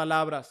otras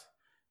palabras,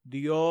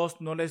 Dios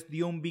no les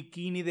dio un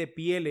bikini de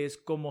pieles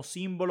como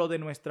símbolo de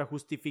nuestra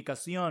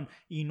justificación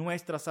y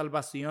nuestra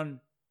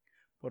salvación.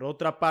 Por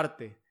otra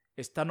parte,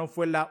 esta no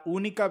fue la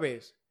única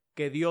vez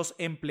que Dios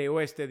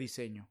empleó este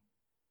diseño.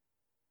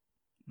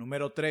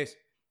 Número 3.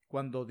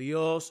 Cuando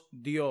Dios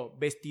dio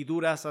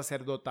vestiduras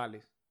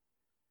sacerdotales.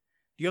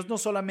 Dios no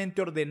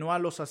solamente ordenó a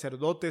los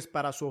sacerdotes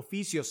para su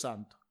oficio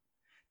santo,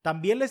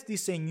 también les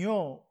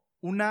diseñó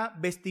una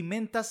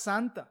vestimenta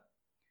santa.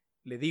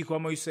 Le dijo a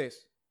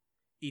Moisés: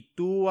 «Y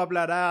tú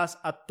hablarás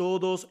a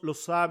todos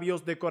los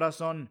sabios de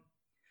corazón,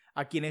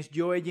 a quienes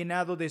yo he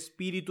llenado de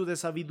espíritu de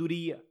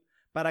sabiduría,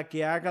 para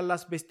que hagan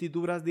las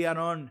vestiduras de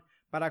Aarón,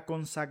 para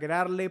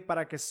consagrarle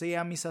para que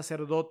sea mi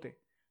sacerdote.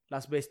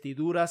 Las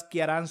vestiduras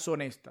que harán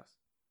son estas: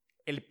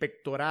 el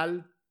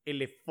pectoral,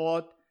 el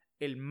efod,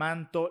 el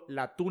manto,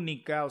 la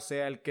túnica, o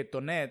sea, el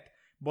ketonet,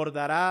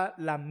 bordará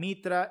la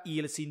mitra y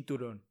el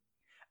cinturón.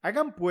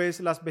 Hagan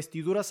pues las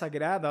vestiduras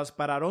sagradas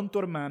para Aarón tu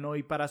hermano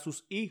y para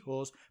sus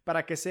hijos,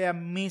 para que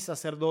sean mis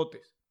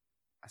sacerdotes».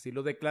 Así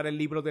lo declara el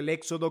libro del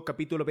Éxodo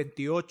capítulo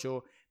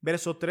 28,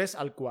 verso 3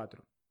 al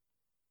 4.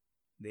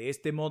 De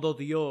este modo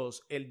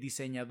Dios, el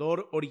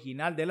diseñador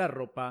original de la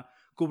ropa,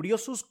 cubrió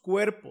sus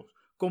cuerpos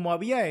como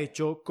había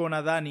hecho con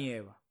Adán y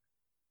Eva.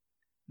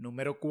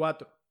 Número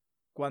 4.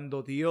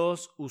 Cuando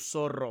Dios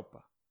usó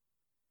ropa.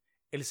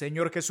 El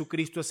Señor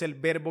Jesucristo es el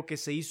Verbo que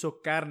se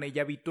hizo carne y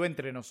habitó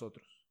entre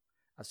nosotros.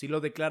 Así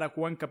lo declara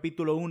Juan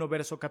capítulo 1,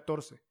 verso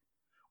 14.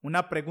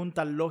 Una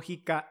pregunta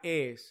lógica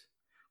es: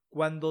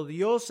 cuando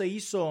Dios se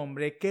hizo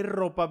hombre, ¿qué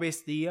ropa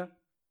vestía?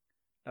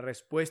 La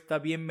respuesta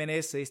bien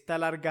merece esta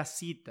larga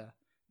cita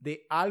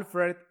de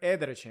Alfred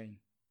Edersheim,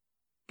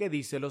 que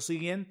dice lo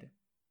siguiente: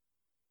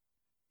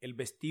 el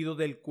vestido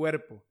del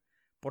cuerpo,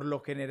 por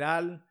lo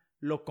general,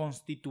 lo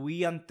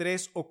constituían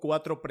 3 o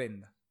 4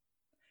 prendas.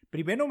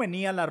 Primero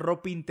venía la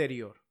ropa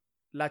interior,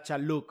 la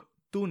chaluk,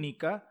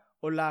 túnica,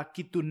 o la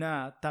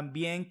kituná,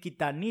 también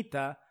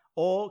kitanita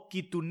o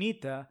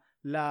kitunita,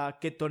 la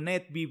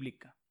ketonet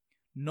bíblica,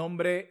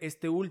 nombre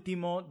este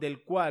último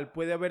del cual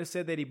puede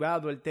haberse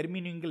derivado el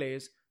término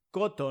inglés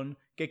cotton,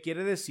 que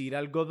quiere decir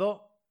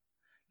algodón.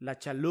 La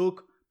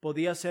chaluk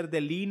podía ser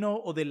de lino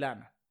o de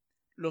lana.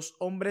 los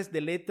hombres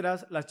de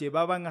letras las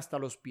llevaban hasta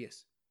los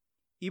pies.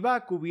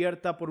 Iba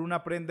cubierta por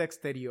una prenda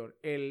exterior,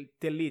 el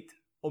telit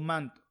o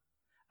manto,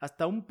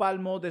 hasta un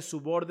palmo de su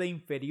borde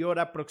inferior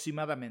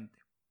aproximadamente.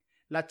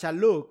 La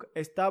chaluk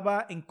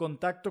estaba en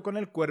contacto con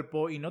el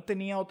cuerpo y no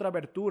tenía otra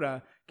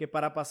abertura que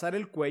para pasar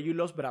el cuello y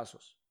los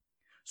brazos.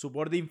 Su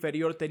borde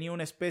inferior tenía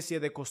una especie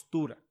de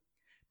costura.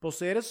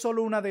 Poseer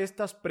solo una de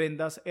estas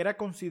prendas era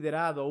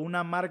considerado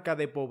una marca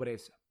de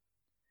pobreza.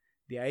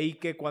 De ahí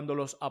que cuando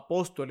los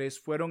apóstoles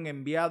fueron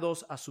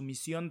enviados a su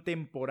misión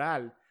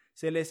temporal,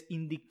 se les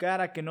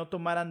indicara que no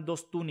tomaran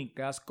 2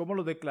 túnicas, como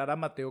lo declara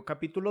Mateo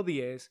capítulo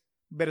 10,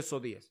 verso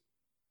 10.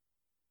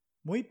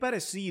 Muy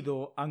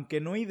parecido,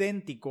 aunque no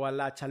idéntico a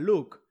la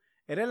chaluk,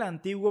 era el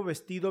antiguo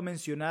vestido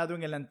mencionado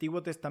en el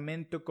Antiguo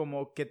Testamento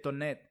como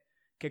ketonet,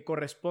 que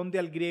corresponde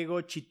al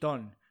griego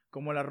chitón,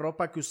 como la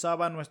ropa que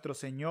usaba nuestro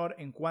Señor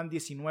en Juan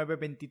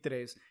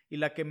 19:23 y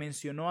la que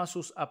mencionó a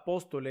sus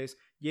apóstoles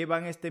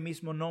llevan este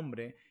mismo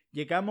nombre.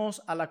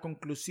 Llegamos a la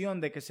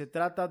conclusión de que se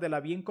trata de la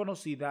bien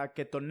conocida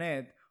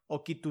ketonet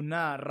o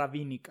kituná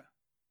rabínica.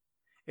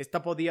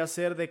 Esta podía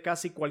ser de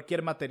casi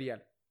cualquier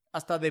material,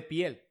 hasta de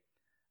piel,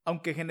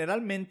 aunque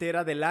generalmente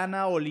era de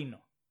lana o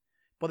lino.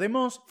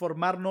 Podemos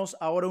formarnos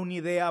ahora una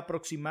idea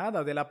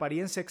aproximada de la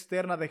apariencia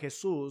externa de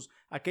Jesús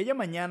aquella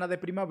mañana de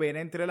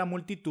primavera entre la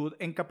multitud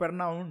en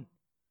Capernaum.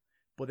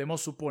 Podemos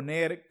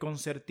suponer con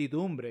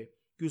certidumbre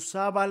que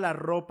usaba la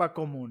ropa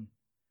común,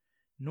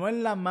 no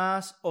en la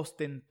más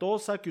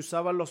ostentosa que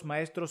usaban los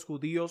maestros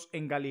judíos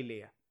en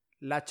Galilea,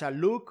 la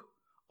chaluk,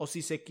 o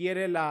si se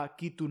quiere la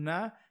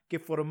kituná, que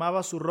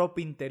formaba su ropa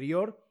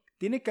interior,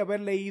 tiene que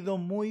haberle ido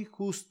muy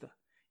justa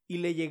y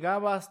le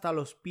llegaba hasta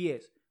los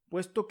pies,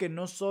 puesto que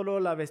no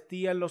solo la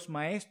vestían los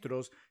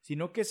maestros,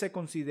 sino que se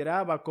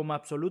consideraba como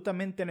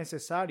absolutamente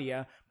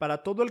necesaria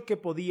para todo el que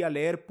podía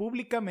leer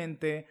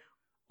públicamente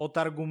o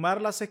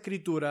targumar las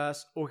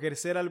escrituras o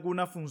ejercer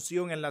alguna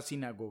función en la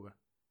sinagoga.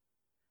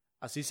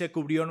 Así se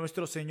cubrió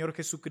nuestro Señor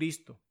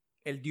Jesucristo,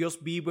 el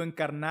Dios vivo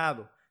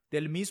encarnado,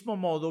 del mismo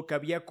modo que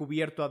había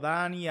cubierto a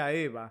Adán y a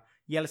Eva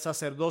y al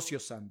sacerdocio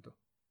santo.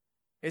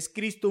 ¿Es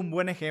Cristo un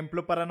buen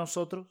ejemplo para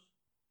nosotros?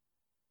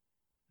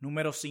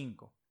 Número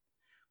 5.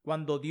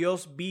 Cuando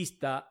Dios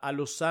vista a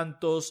los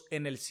santos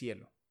en el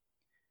cielo.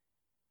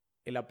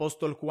 El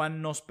apóstol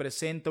Juan nos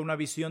presenta una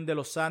visión de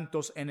los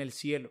santos en el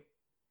cielo.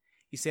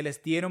 Y se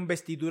les dieron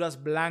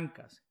vestiduras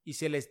blancas, y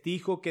se les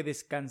dijo que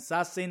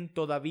descansasen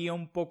todavía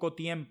un poco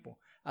tiempo,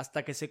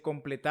 hasta que se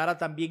completara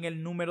también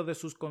el número de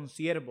sus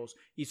consiervos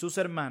y sus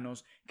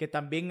hermanos, que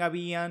también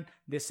habían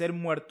de ser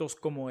muertos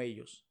como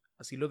ellos.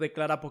 Así lo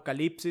declara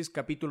Apocalipsis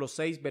capítulo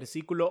 6,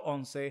 versículo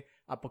 11,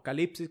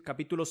 Apocalipsis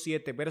capítulo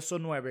 7, verso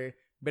 9,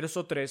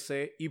 verso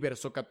 13 y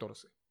verso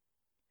 14.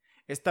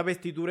 Esta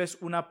vestidura es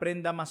una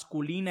prenda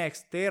masculina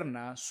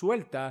externa,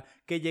 suelta,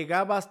 que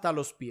llegaba hasta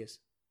los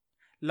pies.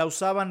 La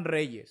usaban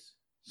reyes,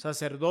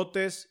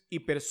 sacerdotes y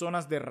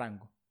personas de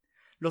rango.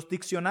 Los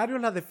diccionarios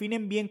la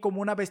definen bien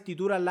como una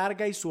vestidura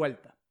larga y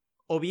suelta,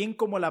 o bien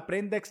como la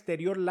prenda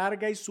exterior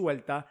larga y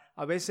suelta,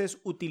 a veces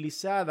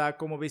utilizada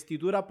como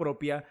vestidura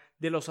propia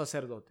de los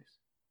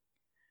sacerdotes.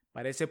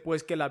 Parece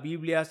pues que la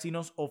Biblia sí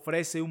nos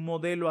ofrece un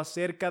modelo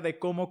acerca de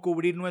cómo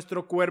cubrir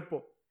nuestro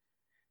cuerpo,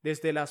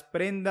 desde las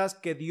prendas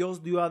que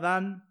Dios dio a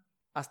Adán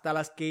hasta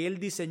las que Él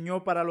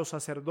diseñó para los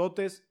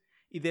sacerdotes,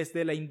 y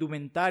desde la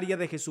indumentaria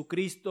de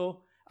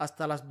Jesucristo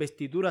hasta las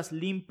vestiduras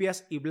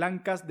limpias y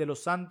blancas de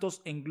los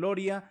santos en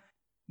gloria,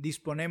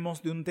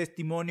 disponemos de un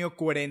testimonio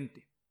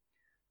coherente.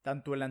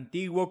 Tanto el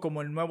Antiguo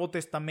como el Nuevo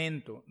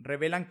Testamento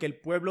revelan que el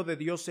pueblo de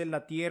Dios en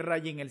la tierra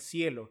y en el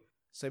cielo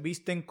se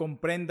visten con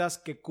prendas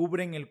que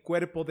cubren el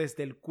cuerpo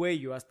desde el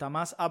cuello hasta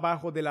más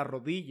abajo de las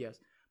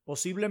rodillas,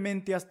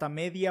 posiblemente hasta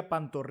media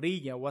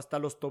pantorrilla o hasta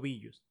los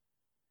tobillos.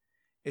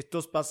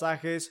 Estos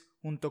pasajes,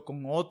 junto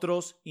con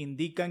otros,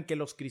 indican que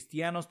los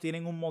cristianos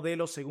tienen un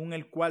modelo según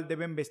el cual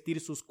deben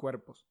vestir sus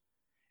cuerpos,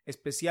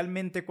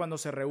 especialmente cuando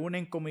se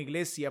reúnen como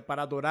iglesia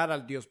para adorar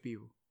al Dios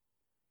vivo.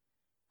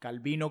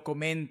 Calvino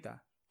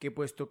comenta que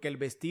puesto que el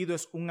vestido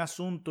es un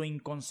asunto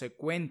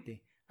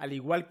inconsecuente, al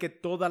igual que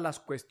todas las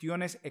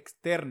cuestiones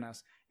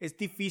externas, es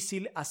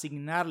difícil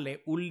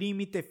asignarle un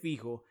límite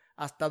fijo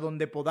hasta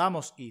donde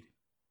podamos ir.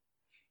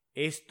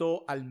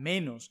 Esto, al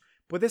menos,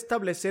 puede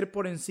establecer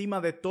por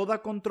encima de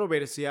toda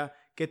controversia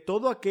que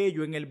todo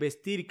aquello en el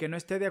vestir que no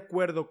esté de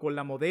acuerdo con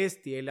la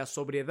modestia y la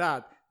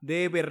sobriedad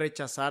debe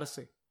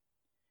rechazarse.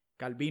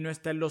 Calvino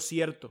está en lo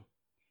cierto.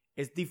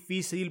 Es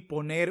difícil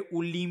poner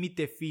un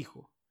límite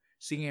fijo.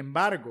 Sin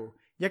embargo,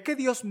 ya que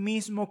Dios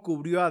mismo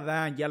cubrió a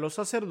Adán y a los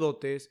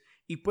sacerdotes,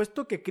 y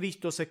puesto que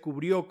Cristo se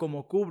cubrió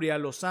como cubre a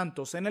los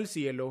santos en el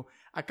cielo,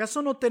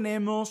 ¿acaso no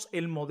tenemos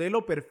el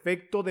modelo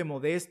perfecto de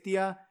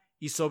modestia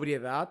y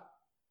sobriedad?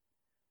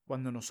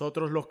 Cuando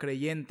nosotros los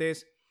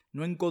creyentes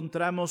no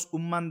encontramos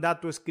un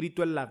mandato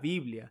escrito en la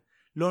Biblia,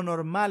 lo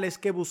normal es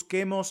que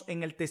busquemos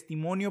en el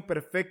testimonio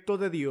perfecto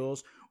de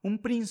Dios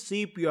un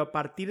principio a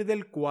partir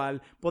del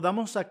cual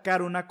podamos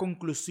sacar una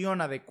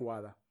conclusión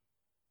adecuada.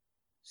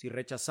 Si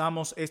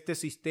rechazamos este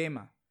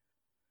sistema,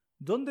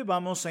 ¿Dónde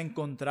vamos a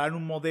encontrar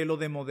un modelo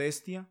de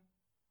modestia?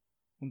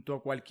 Junto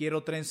a cualquier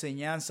otra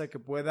enseñanza que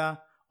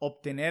pueda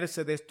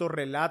obtenerse de estos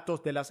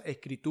relatos de las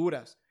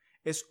Escrituras,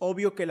 es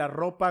obvio que la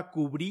ropa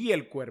cubría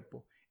el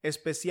cuerpo,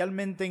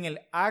 especialmente en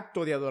el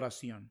acto de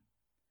adoración.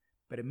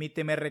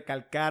 Permíteme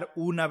recalcar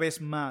una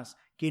vez más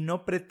que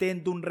no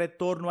pretendo un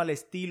retorno al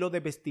estilo de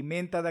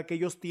vestimenta de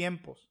aquellos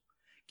tiempos.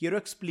 Quiero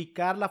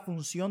explicar la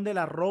función de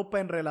la ropa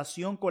en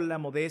relación con la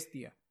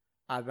modestia.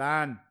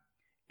 Adán,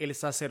 el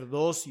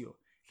sacerdocio,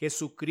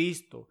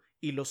 Jesucristo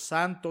y los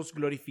santos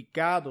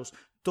glorificados,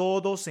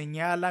 todos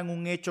señalan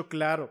un hecho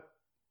claro.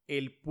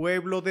 El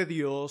pueblo de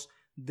Dios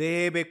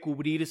debe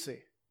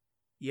cubrirse.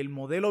 Y el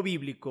modelo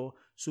bíblico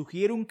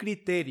sugiere un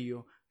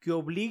criterio que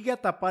obligue a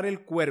tapar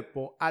el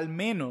cuerpo al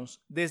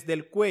menos desde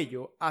el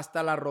cuello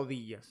hasta las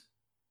rodillas.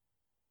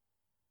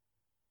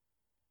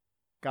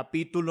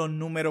 Capítulo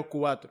número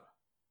 4.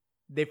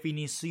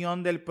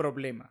 Definición del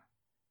problema: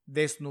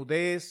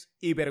 desnudez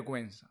y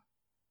vergüenza.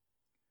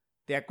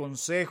 Te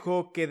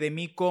aconsejo que de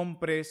mí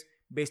compres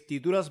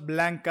vestiduras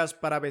blancas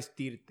para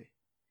vestirte,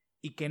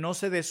 y que no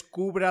se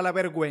descubra la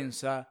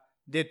vergüenza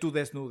de tu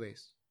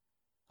desnudez.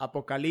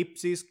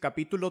 Apocalipsis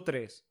capítulo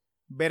 3,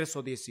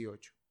 verso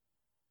 18.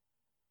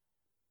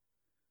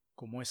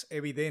 Como es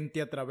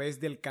evidente a través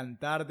del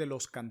Cantar de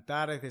los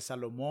Cantares de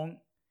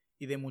Salomón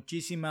y de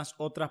muchísimas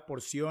otras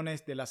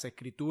porciones de las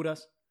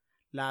Escrituras,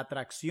 la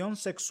atracción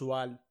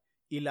sexual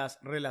y las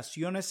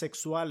relaciones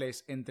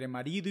sexuales entre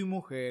marido y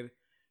mujer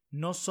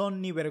no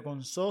son ni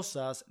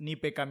vergonzosas ni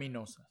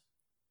pecaminosas.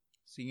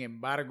 Sin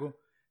embargo,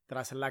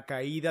 tras la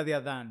caída de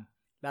Adán,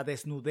 la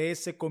desnudez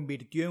se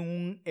convirtió en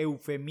un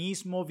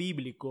eufemismo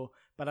bíblico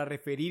para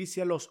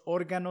referirse a los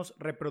órganos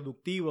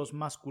reproductivos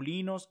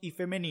masculinos y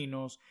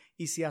femeninos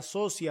y se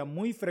asocia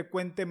muy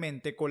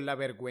frecuentemente con la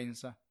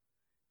vergüenza.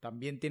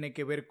 También tiene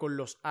que ver con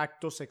los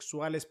actos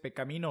sexuales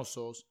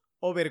pecaminosos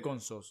o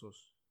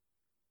vergonzosos.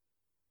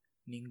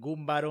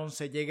 Ningún varón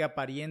se llega a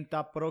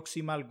parienta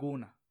próxima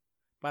alguna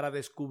para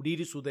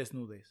descubrir su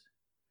desnudez.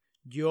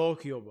 Yo,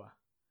 Jehová,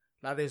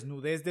 la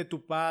desnudez de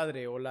tu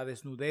padre o la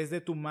desnudez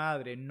de tu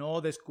madre no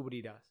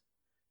descubrirás.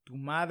 Tu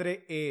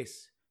madre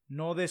es,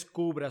 no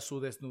descubra su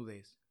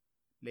desnudez.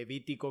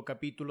 Levítico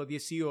capítulo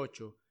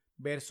 18,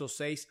 versos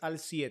 6 al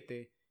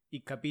 7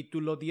 y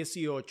capítulo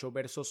 18,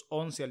 versos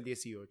 11 al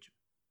 18.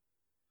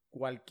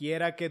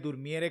 Cualquiera que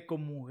durmiere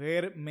con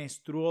mujer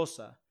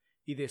menstruosa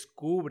y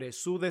descubre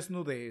su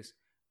desnudez,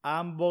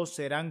 ambos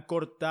serán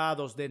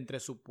cortados de entre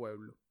su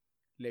pueblo.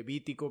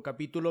 Levítico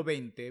capítulo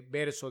 20,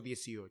 verso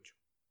 18.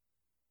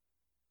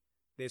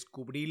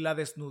 Descubrir la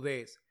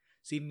desnudez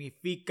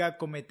significa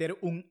cometer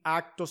un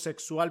acto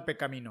sexual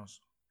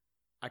pecaminoso.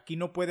 Aquí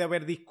no puede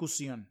haber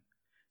discusión.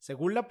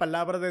 Según la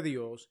palabra de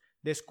Dios,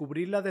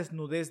 descubrir la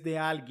desnudez de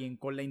alguien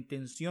con la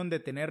intención de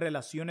tener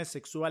relaciones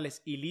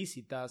sexuales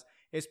ilícitas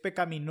es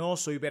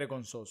pecaminoso y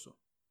vergonzoso.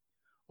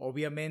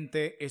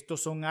 Obviamente,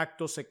 estos son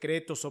actos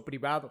secretos o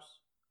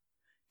privados.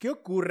 ¿Qué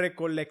ocurre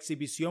con la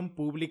exhibición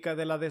pública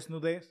de la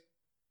desnudez?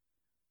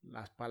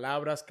 Las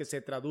palabras que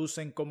se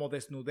traducen como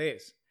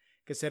desnudez,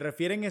 que se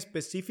refieren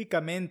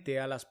específicamente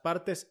a las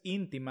partes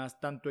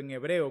íntimas tanto en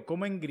hebreo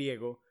como en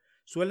griego,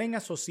 suelen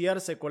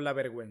asociarse con la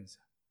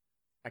vergüenza.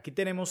 Aquí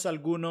tenemos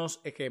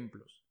algunos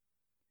ejemplos.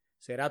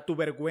 Será tu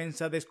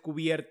vergüenza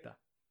descubierta,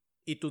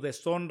 y tu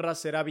deshonra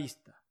será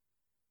vista.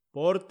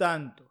 Por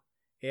tanto,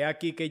 he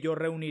aquí que yo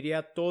reuniré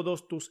a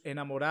todos tus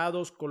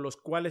enamorados con los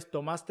cuales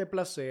tomaste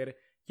placer,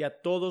 y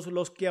a todos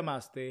los que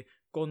amaste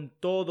con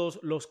todos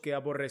los que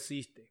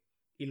aborreciste,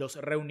 y los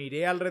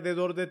reuniré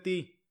alrededor de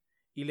ti,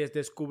 y les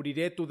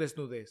descubriré tu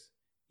desnudez,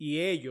 y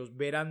ellos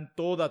verán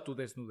toda tu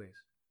desnudez.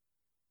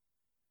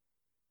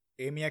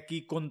 Heme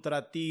aquí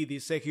contra ti,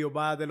 dice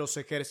Jehová de los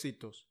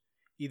ejércitos,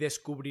 y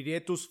descubriré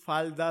tus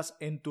faldas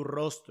en tu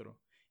rostro,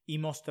 y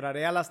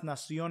mostraré a las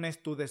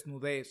naciones tu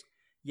desnudez,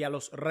 y a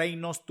los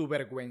reinos tu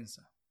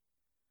vergüenza.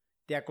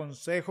 Te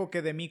aconsejo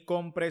que de mí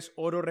compres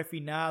oro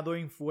refinado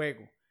en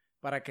fuego,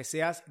 para que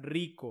seas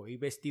rico, y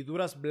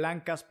vestiduras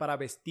blancas para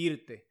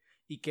vestirte,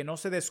 y que no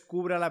se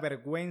descubra la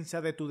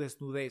vergüenza de tu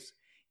desnudez,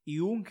 y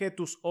unge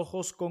tus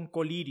ojos con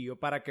colirio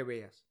para que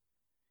veas.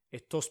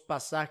 Estos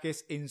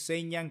pasajes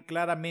enseñan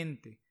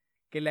claramente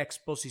que la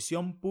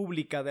exposición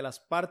pública de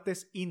las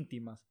partes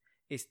íntimas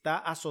está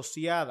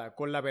asociada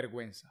con la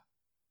vergüenza.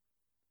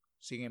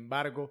 Sin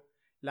embargo,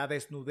 la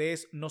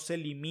desnudez no se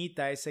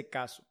limita a ese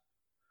caso.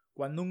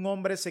 Cuando un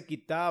hombre se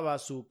quitaba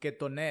su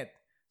ketonet,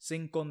 se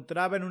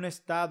encontraba en un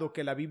estado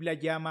que la Biblia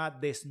llama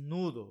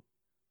desnudo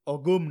o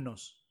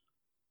gumnos.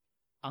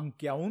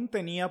 Aunque aún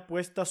tenía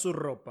puesta su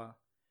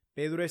ropa,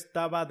 Pedro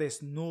estaba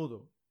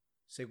desnudo,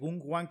 según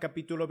Juan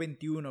capítulo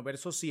 21,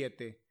 verso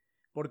 7,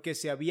 porque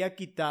se había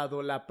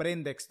quitado la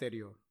prenda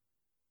exterior.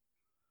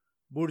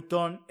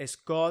 Burton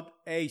Scott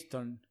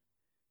Easton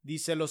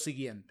dice lo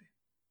siguiente: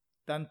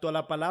 tanto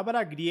la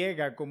palabra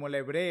griega como la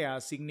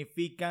hebrea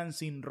significan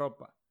sin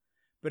ropa,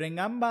 pero en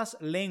ambas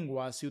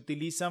lenguas se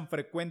utilizan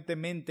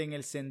frecuentemente en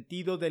el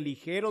sentido de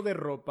ligero de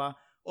ropa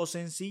o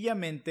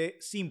sencillamente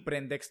sin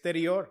prenda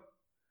exterior.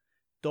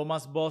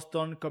 Thomas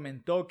Boston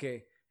comentó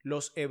que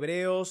Los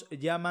hebreos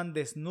llaman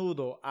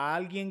desnudo a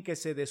alguien que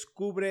se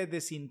descubre de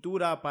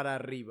cintura para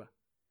arriba.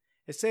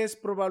 Ese es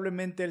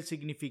probablemente el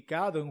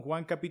significado en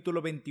Juan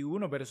capítulo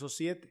 21, verso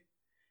 7.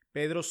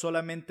 Pedro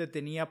solamente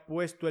tenía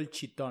puesto el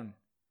chitón.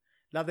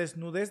 La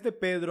desnudez de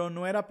Pedro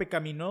no era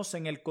pecaminosa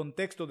en el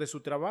contexto de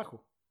su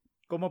trabajo.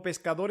 Como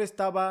pescador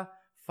estaba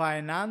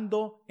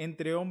faenando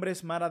entre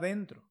hombres mar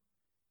adentro,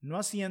 no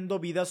haciendo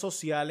vida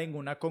social en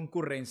una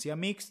concurrencia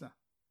mixta.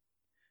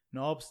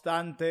 No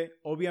obstante,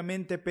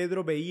 obviamente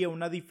Pedro veía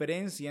una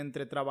diferencia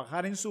entre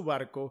trabajar en su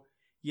barco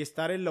y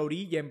estar en la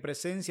orilla en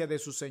presencia de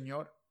su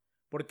Señor,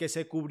 porque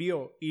se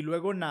cubrió y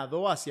luego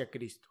nadó hacia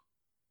Cristo.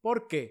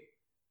 ¿Por qué?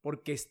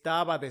 Porque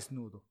estaba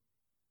desnudo.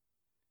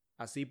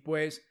 Así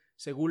pues,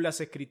 según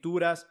las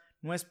Escrituras,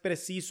 no es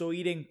preciso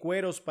ir en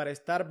cueros para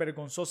estar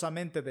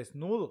vergonzosamente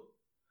desnudo.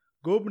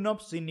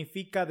 Gubnov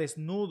significa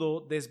desnudo,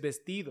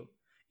 desvestido,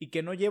 y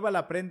que no lleva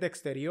la prenda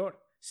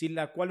exterior, sin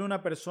la cual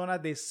una persona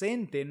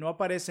decente no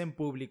aparece en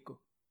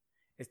público.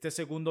 Este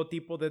segundo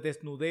tipo de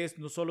desnudez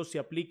no solo se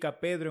aplica a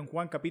Pedro en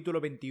Juan capítulo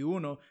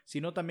 21,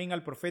 sino también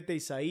al profeta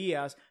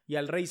Isaías y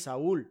al rey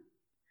Saúl.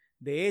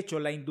 De hecho,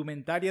 la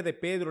indumentaria de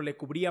Pedro le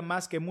cubría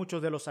más que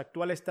muchos de los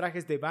actuales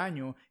trajes de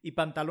baño y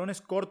pantalones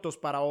cortos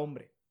para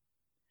hombre.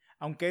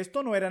 Aunque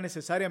esto no era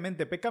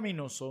necesariamente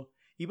pecaminoso,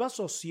 iba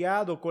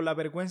asociado con la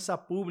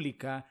vergüenza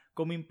pública,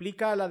 como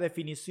implica la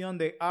definición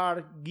de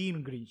R.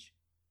 Gingrich.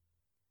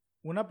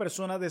 Una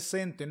persona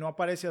decente no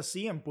aparece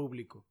así en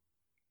público.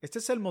 Este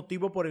es el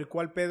motivo por el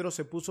cual Pedro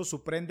se puso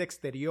su prenda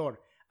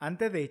exterior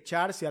antes de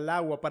echarse al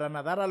agua para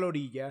nadar a la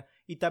orilla,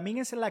 y también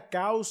es la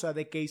causa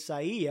de que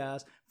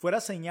Isaías fuera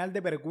señal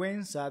de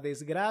vergüenza,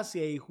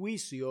 desgracia y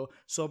juicio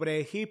sobre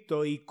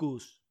Egipto y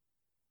Cus.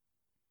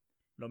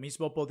 Lo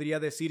mismo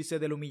podría decirse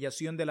de la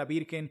humillación de la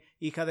Virgen,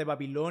 hija de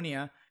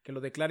Babilonia, que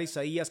lo declara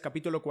Isaías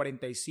capítulo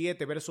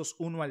 47, versos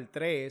 1 al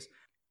 3,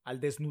 al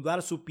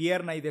desnudar su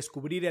pierna y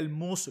descubrir el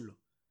muslo.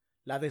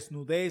 La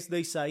desnudez de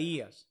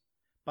Isaías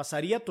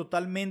pasaría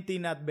totalmente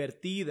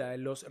inadvertida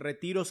en los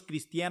retiros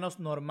cristianos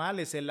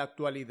normales en la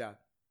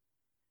actualidad.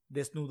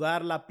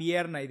 Desnudar la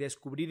pierna y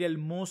descubrir el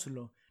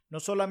muslo no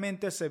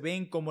solamente se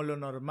ven como lo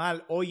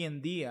normal hoy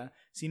en día,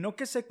 sino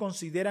que se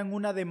consideran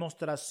una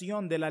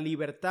demostración de la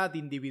libertad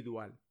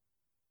individual.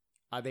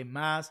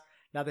 Además,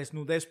 la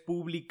desnudez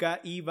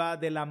pública iba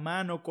de la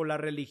mano con la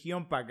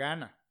religión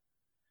pagana.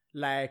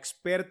 La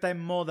experta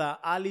en moda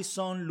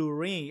Alison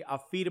Lurie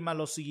afirma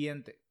lo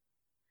siguiente: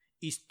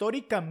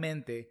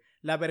 históricamente,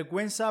 la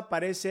vergüenza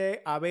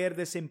parece haber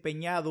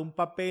desempeñado un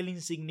papel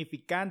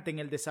insignificante en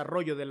el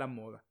desarrollo de la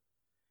moda.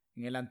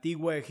 En el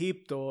antiguo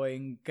Egipto,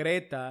 en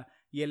Creta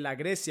y en la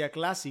Grecia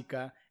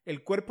clásica,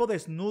 el cuerpo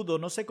desnudo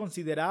no se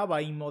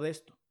consideraba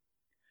inmodesto.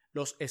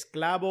 Los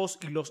esclavos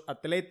y los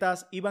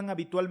atletas iban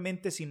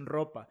habitualmente sin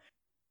ropa,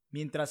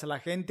 mientras la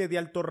gente de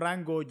alto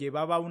rango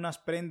llevaba unas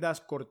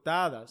prendas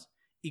cortadas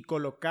y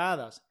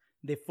colocadas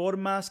de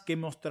formas que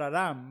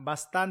mostrarán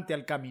bastante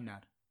al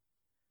caminar.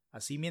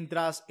 Así,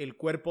 mientras el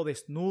cuerpo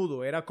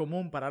desnudo era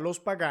común para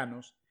los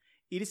paganos,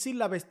 ir sin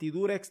la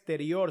vestidura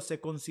exterior se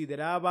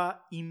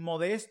consideraba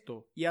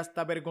inmodesto y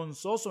hasta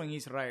vergonzoso en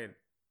Israel.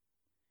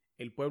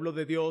 El pueblo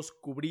de Dios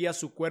cubría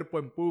su cuerpo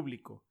en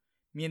público,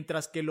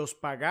 mientras que los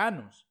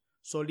paganos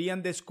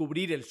solían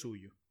descubrir el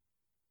suyo.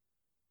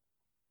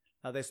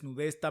 La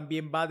desnudez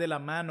también va de la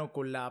mano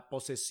con la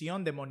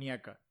posesión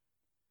demoníaca.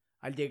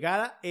 Al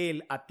llegar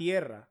él a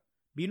tierra,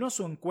 vino a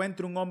su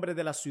encuentro un hombre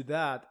de la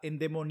ciudad,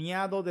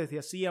 endemoniado desde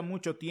hacía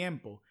mucho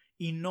tiempo,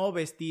 y no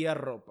vestía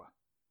ropa.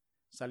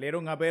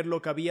 Salieron a ver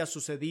lo que había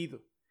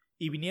sucedido,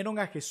 y vinieron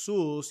a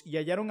Jesús y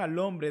hallaron al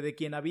hombre de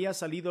quien había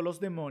salido los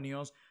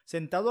demonios,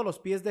 sentado a los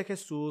pies de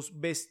Jesús,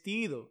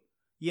 vestido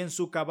y en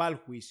su cabal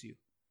juicio.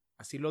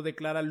 Así lo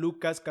declara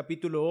Lucas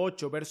capítulo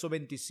 8, verso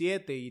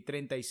 27 y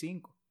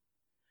 35.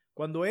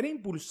 Cuando era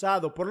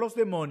impulsado por los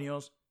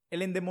demonios,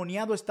 el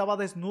endemoniado estaba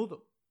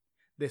desnudo.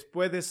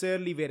 Después de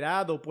ser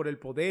liberado por el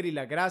poder y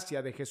la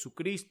gracia de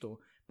Jesucristo,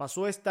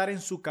 pasó a estar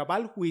en su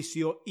cabal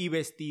juicio y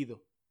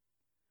vestido.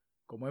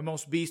 Como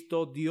hemos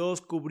visto,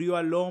 Dios cubrió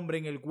al hombre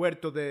en el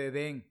huerto de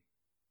Edén.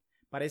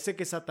 Parece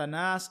que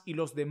Satanás y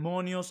los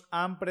demonios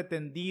han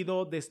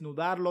pretendido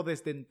desnudarlo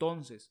desde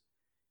entonces,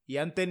 y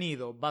han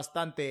tenido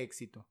bastante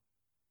éxito.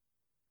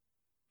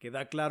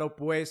 Queda claro,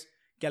 pues,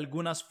 que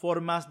algunas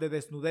formas de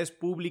desnudez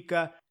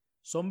pública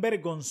son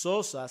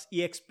vergonzosas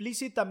y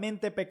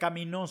explícitamente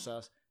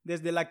pecaminosas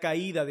desde la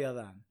caída de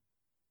Adán.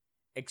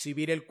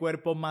 Exhibir el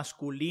cuerpo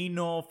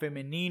masculino o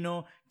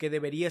femenino que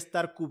debería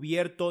estar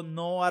cubierto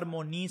no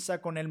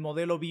armoniza con el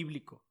modelo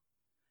bíblico.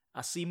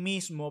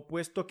 Asimismo,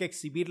 puesto que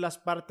exhibir las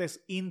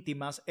partes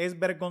íntimas es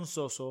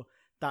vergonzoso,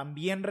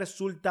 también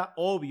resulta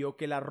obvio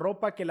que la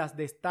ropa que las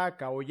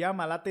destaca o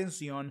llama la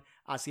atención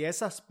hacia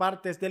esas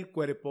partes del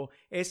cuerpo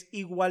es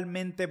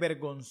igualmente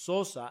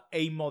vergonzosa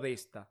e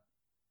inmodesta.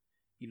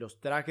 Y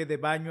los trajes de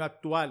baño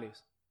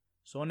actuales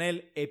son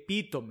el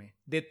epítome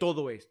de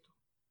todo esto.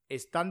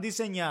 Están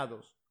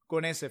diseñados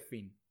con ese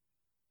fin.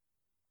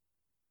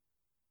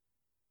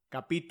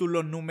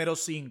 Capítulo número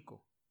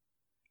 5.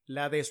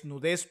 La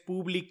desnudez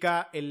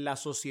pública en la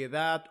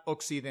sociedad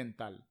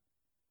occidental.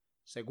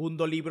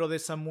 Segundo libro de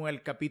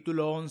Samuel,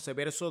 capítulo 11,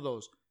 verso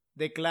 2,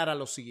 declara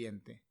lo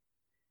siguiente: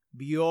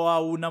 vio a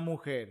una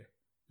mujer,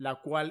 la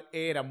cual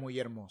era muy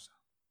hermosa.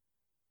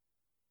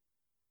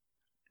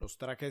 Los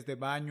trajes de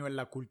baño en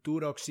la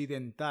cultura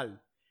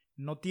occidental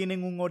no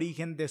tienen un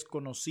origen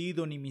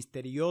desconocido ni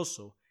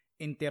misterioso,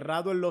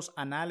 enterrado en los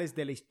anales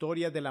de la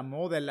historia de la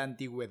moda en la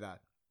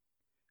antigüedad.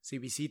 Si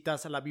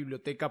visitas la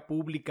biblioteca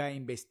pública e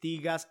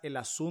investigas el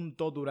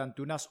asunto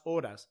durante unas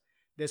horas,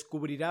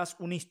 descubrirás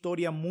una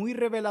historia muy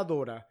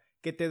reveladora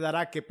que te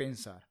dará que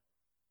pensar.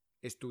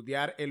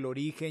 Estudiar el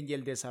origen y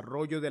el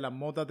desarrollo de la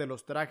moda de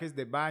los trajes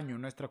de baño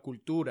en nuestra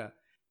cultura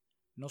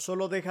no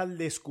solo deja al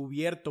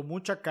descubierto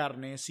mucha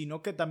carne,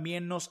 sino que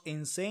también nos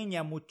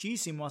enseña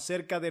muchísimo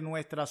acerca de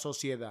nuestra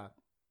sociedad.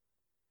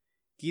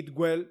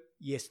 Kidwell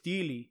y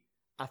Steele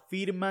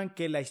afirman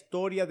que la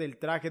historia del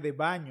traje de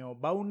baño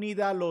va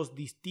unida a los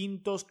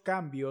distintos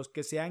cambios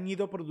que se han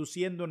ido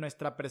produciendo en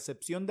nuestra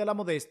percepción de la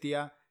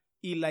modestia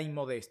y la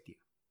inmodestia.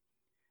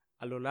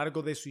 A lo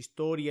largo de su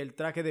historia, el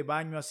traje de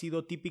baño ha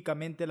sido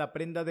típicamente la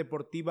prenda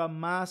deportiva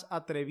más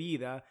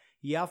atrevida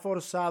y ha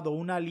forzado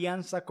una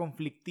alianza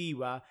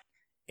conflictiva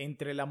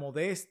entre la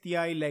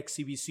modestia y la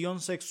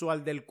exhibición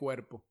sexual del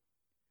cuerpo.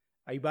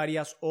 Hay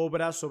varias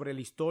obras sobre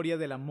la historia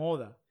de la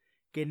moda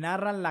que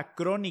narran la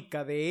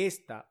crónica de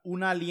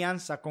una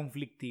alianza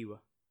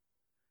conflictiva.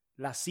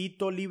 La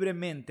cito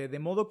libremente, de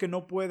modo que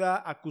no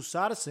pueda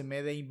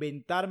acusárseme de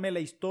inventarme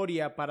la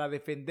historia para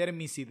defender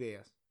mis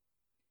ideas.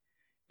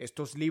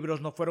 Estos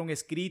libros no fueron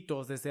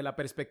escritos desde la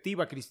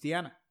perspectiva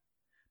cristiana.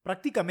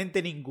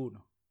 Prácticamente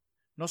ninguno.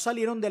 No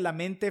salieron de la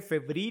mente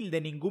febril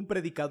de ningún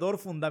predicador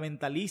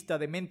fundamentalista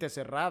de mente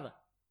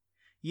cerrada.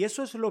 Y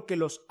eso es lo que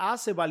los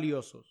hace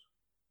valiosos.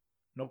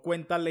 No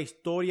cuentan la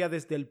historia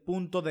desde el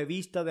punto de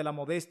vista de la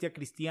modestia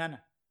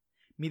cristiana.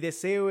 Mi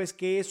deseo es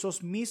que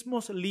esos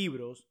mismos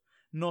libros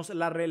nos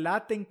la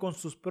relaten con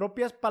sus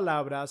propias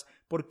palabras,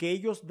 porque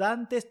ellos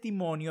dan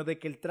testimonio de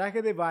que el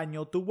traje de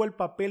baño tuvo el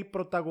papel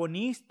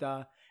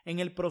protagonista en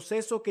el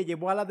proceso que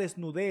llevó a la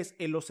desnudez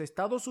en los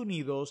Estados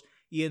Unidos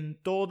y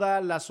en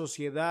toda la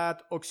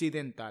sociedad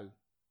occidental.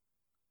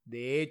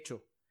 De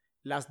hecho,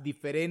 las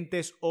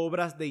diferentes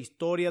obras de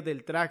historia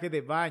del traje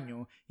de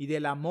baño y de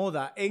la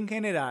moda en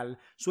general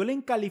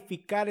suelen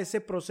calificar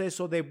ese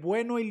proceso de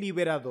bueno y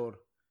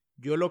liberador.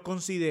 Yo lo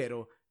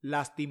considero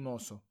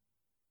lastimoso.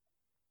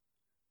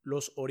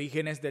 Los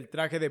orígenes del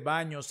traje de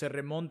baño se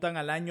remontan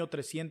al año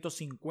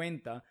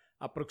 350,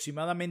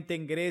 aproximadamente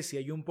en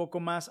Grecia y un poco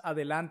más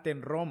adelante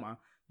en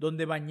Roma,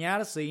 donde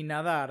bañarse y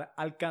nadar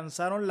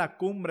alcanzaron la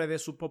cumbre de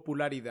su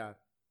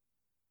popularidad.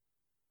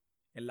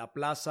 En la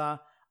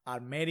plaza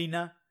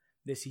Armerina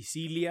de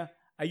Sicilia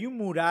hay un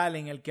mural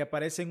en el que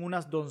aparecen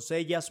unas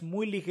doncellas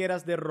muy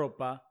ligeras de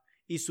ropa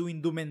y su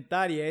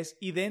indumentaria es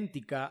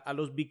idéntica a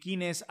los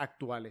bikinis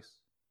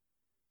actuales.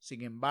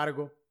 Sin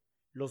embargo,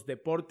 los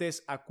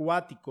deportes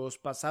acuáticos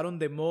pasaron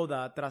de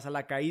moda tras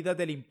la caída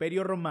del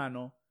Imperio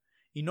Romano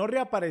y no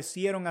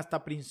reaparecieron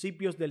hasta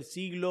principios del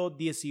siglo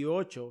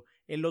XVIII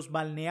en los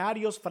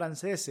balnearios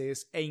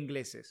franceses e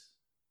ingleses.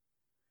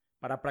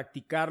 Para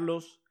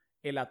practicarlos,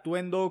 el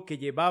atuendo que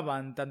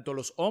llevaban tanto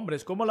los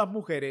hombres como las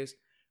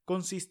mujeres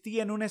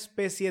consistía en una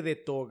especie de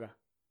toga.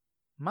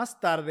 Más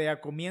tarde,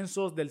 a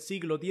comienzos del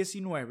siglo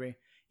XIX,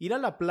 ir a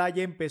la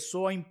playa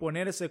empezó a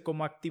imponerse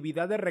como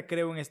actividad de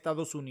recreo en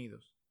Estados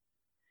Unidos.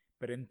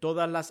 Pero en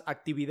todas las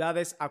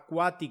actividades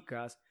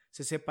acuáticas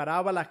se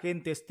separaba a la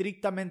gente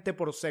estrictamente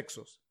por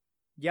sexos,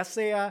 ya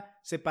sea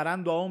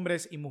separando a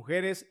hombres y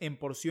mujeres en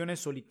porciones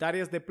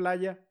solitarias de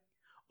playa,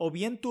 o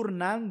bien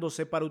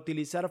turnándose para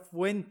utilizar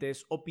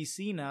fuentes o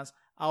piscinas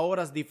a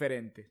horas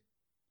diferentes.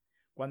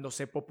 Cuando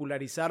se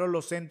popularizaron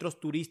los centros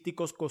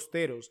turísticos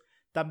costeros,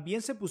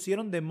 también se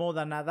pusieron de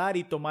moda nadar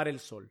y tomar el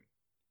sol.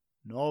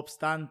 No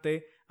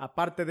obstante,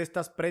 aparte de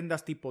estas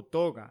prendas tipo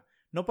toga,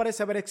 no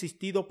parece haber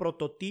existido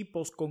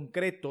prototipos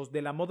concretos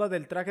de la moda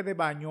del traje de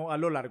baño a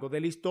lo largo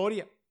de la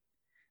historia.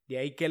 De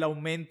ahí que el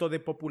aumento de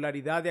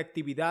popularidad de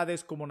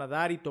actividades como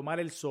nadar y tomar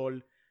el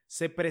sol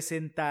se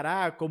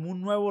presentará como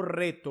un nuevo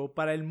reto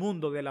para el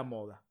mundo de la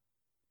moda.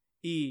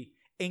 ¿Y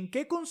en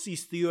qué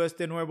consistió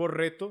este nuevo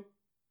reto?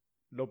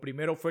 Lo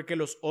primero fue que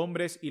los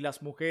hombres y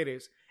las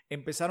mujeres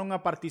empezaron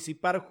a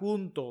participar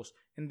juntos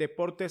en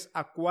deportes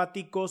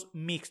acuáticos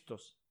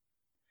mixtos.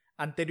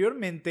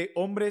 Anteriormente,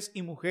 hombres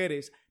y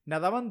mujeres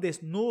nadaban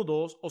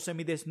desnudos o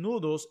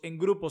semidesnudos en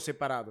grupos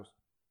separados.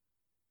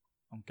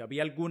 Aunque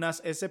había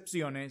algunas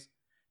excepciones,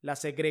 la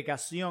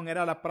segregación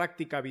era la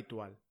práctica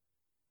habitual.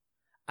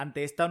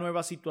 Ante esta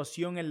nueva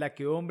situación en la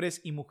que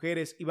hombres y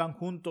mujeres iban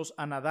juntos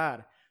a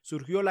nadar,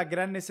 surgió la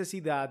gran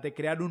necesidad de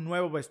crear un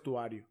nuevo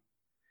vestuario.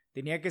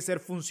 Tenía que ser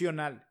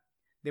funcional,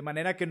 de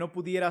manera que no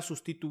pudiera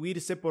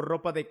sustituirse por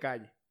ropa de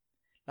calle.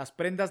 Las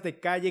prendas de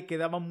calle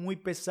quedaban muy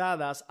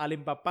pesadas al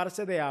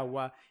empaparse de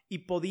agua y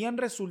podían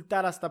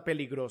resultar hasta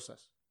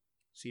peligrosas.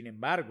 Sin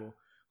embargo,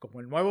 como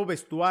el nuevo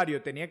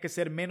vestuario tenía que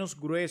ser menos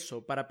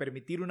grueso para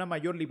permitir una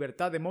mayor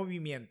libertad de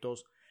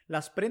movimientos,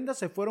 las prendas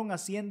se fueron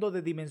haciendo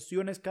de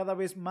dimensiones cada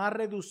vez más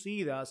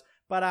reducidas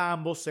para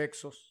ambos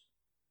sexos.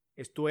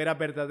 Esto era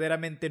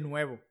verdaderamente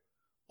nuevo.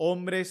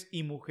 Hombres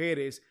y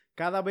mujeres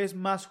cada vez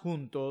más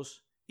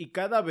juntos y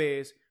cada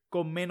vez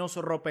con menos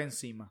ropa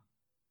encima.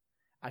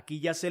 Aquí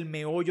yace el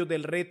meollo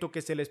del reto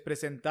que se les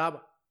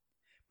presentaba.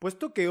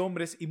 Puesto que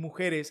hombres y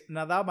mujeres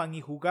nadaban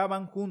y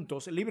jugaban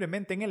juntos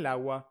libremente en el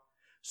agua,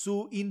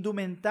 su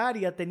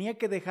indumentaria tenía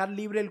que dejar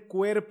libre el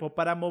cuerpo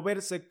para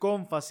moverse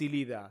con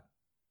facilidad.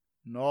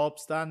 No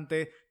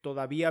obstante,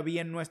 todavía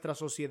había en nuestra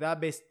sociedad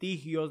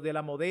vestigios de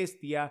la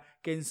modestia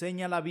que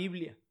enseña la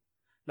Biblia.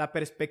 La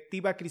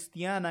perspectiva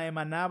cristiana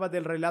emanaba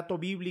del relato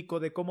bíblico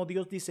de cómo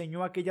Dios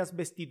diseñó aquellas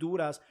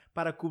vestiduras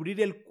para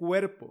cubrir el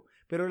cuerpo,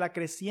 pero la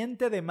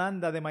creciente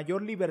demanda de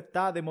mayor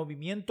libertad de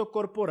movimiento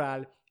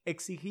corporal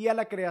exigía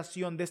la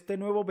creación de este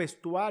nuevo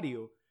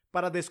vestuario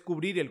para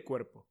descubrir el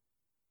cuerpo.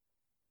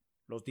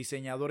 Los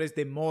diseñadores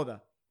de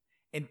moda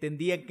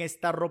entendían que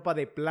esta ropa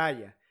de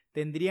playa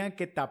tendrían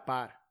que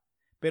tapar,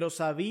 pero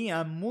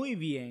sabían muy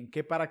bien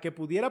que para que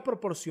pudiera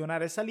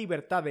proporcionar esa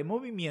libertad de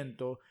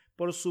movimiento,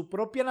 por su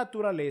propia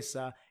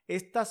naturaleza,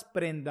 estas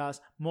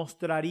prendas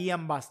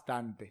mostrarían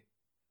bastante.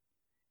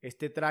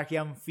 Este traje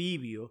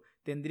anfibio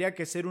tendría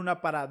que ser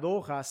una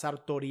paradoja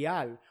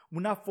sartorial,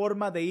 una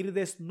forma de ir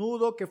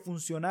desnudo que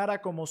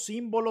funcionara como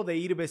símbolo de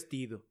ir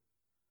vestido.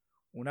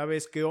 Una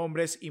vez que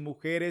hombres y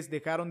mujeres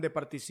dejaron de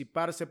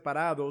participar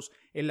separados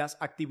en las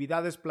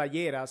actividades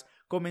playeras,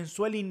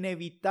 comenzó el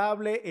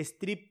inevitable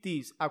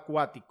striptease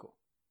acuático.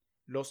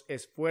 Los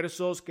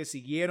esfuerzos que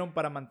siguieron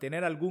para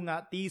mantener algún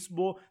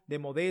atisbo de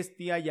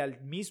modestia y al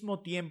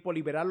mismo tiempo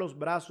liberar los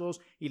brazos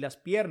y las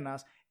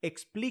piernas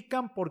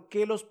explican por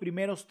qué los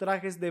primeros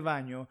trajes de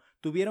baño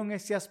tuvieron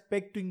ese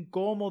aspecto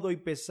incómodo y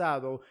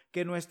pesado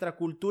que nuestra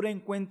cultura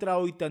encuentra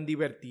hoy tan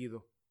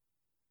divertido.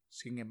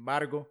 Sin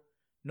embargo,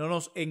 no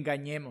nos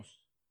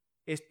engañemos.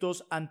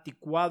 Estos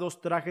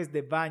anticuados trajes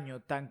de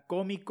baño tan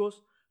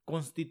cómicos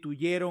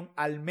constituyeron,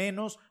 al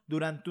menos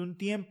durante un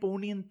tiempo,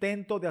 un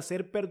intento de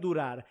hacer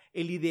perdurar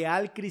el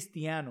ideal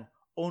cristiano,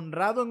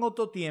 honrado en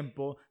otro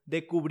tiempo,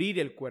 de cubrir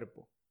el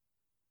cuerpo.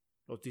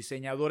 Los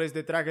diseñadores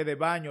de traje de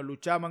baño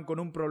luchaban con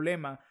un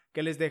problema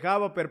que les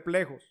dejaba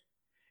perplejos.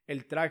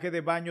 El traje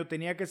de baño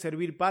tenía que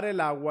servir para el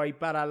agua y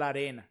para la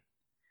arena,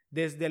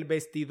 desde el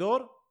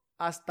vestidor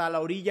hasta la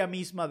orilla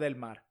misma del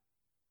mar.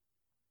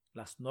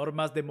 Las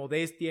normas de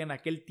modestia en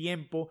aquel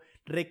tiempo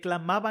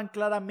reclamaban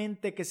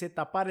claramente que se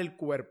tapara el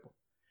cuerpo,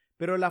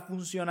 pero la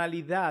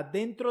funcionalidad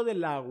dentro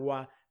del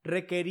agua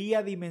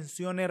requería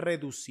dimensiones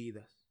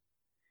reducidas.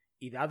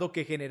 Y dado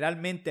que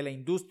generalmente la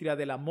industria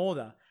de la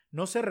moda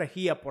no se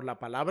regía por la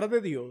palabra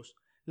de Dios,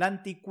 la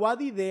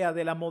anticuada idea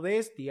de la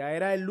modestia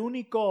era el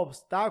único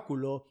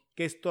obstáculo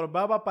que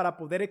estorbaba para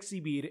poder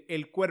exhibir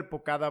el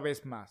cuerpo cada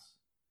vez más.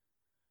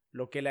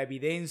 Lo que la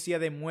evidencia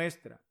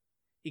demuestra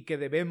y que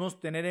debemos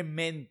tener en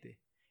mente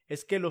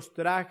es que los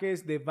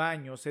trajes de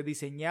baño se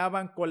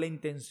diseñaban con la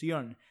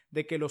intención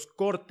de que los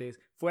cortes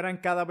fueran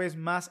cada vez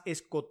más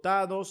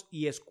escotados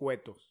y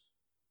escuetos.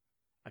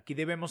 Aquí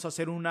debemos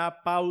hacer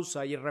una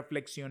pausa y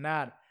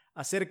reflexionar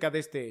acerca de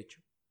este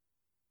hecho.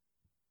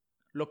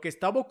 Lo que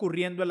estaba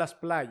ocurriendo en las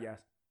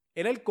playas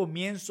era el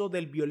comienzo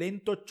del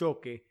violento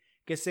choque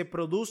que se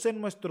produce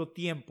en nuestro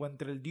tiempo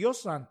entre el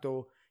Dios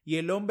Santo y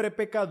el hombre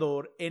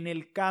pecador en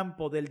el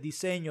campo del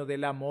diseño de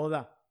la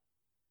moda.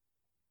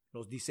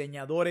 Los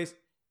diseñadores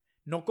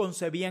no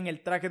concebían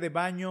el traje de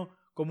baño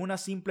como una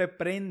simple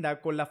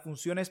prenda con la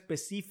función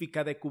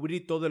específica de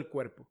cubrir todo el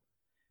cuerpo.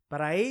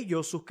 Para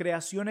ellos, sus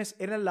creaciones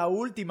eran la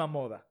última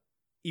moda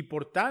y,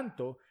 por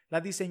tanto,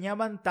 la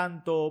diseñaban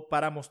tanto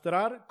para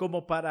mostrar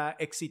como para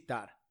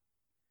excitar.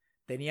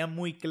 Tenían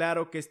muy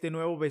claro que este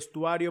nuevo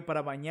vestuario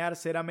para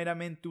bañarse era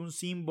meramente un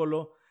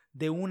símbolo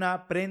de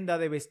una prenda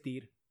de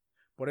vestir.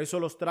 Por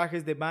eso los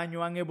trajes de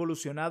baño han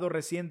evolucionado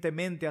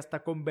recientemente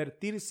hasta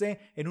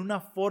convertirse en una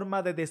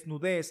forma de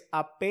desnudez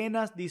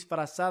apenas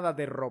disfrazada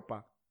de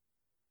ropa.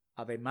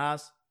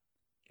 Además,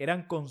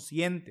 eran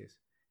conscientes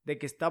de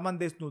que estaban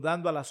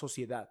desnudando a la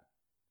sociedad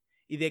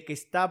y de que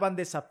estaban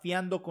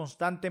desafiando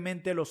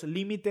constantemente los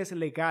límites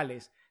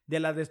legales de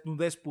la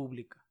desnudez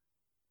pública.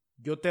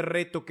 Yo te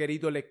reto,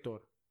 querido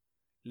lector,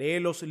 lee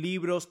los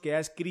libros que ha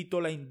escrito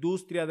la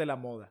industria de la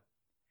moda.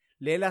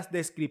 Lee las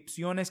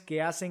descripciones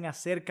que hacen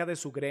acerca de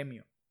su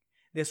gremio.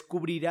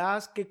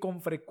 Descubrirás que con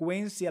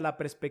frecuencia la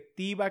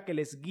perspectiva que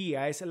les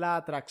guía es la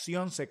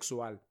atracción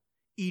sexual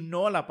y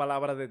no la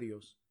palabra de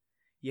Dios.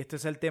 Y este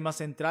es el tema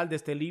central de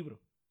este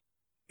libro.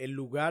 En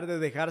lugar de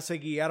dejarse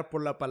guiar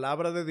por la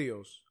palabra de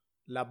Dios,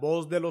 la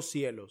voz de los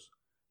cielos,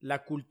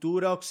 la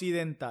cultura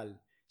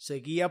occidental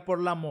se guía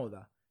por la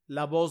moda,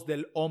 la voz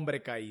del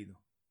hombre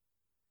caído.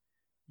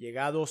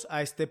 Llegados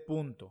a este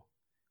punto,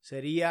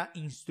 sería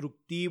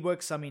instructivo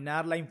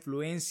examinar la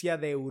influencia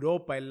de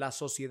Europa en la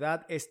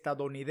sociedad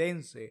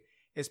estadounidense,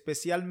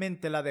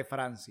 especialmente la de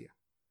Francia.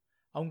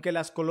 Aunque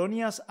las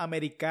colonias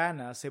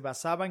americanas se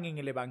basaban en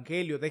el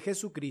Evangelio de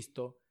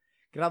Jesucristo,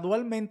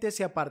 gradualmente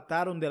se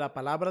apartaron de la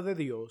palabra de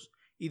Dios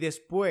y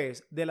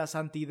después de la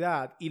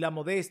santidad y la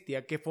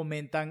modestia que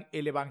fomentan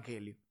el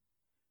Evangelio.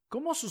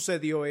 ¿Cómo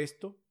sucedió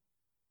esto?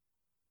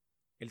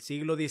 El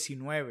siglo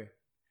XIX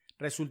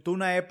resultó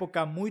una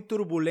época muy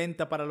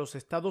turbulenta para los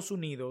Estados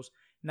Unidos,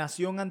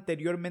 nación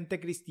anteriormente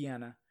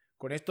cristiana.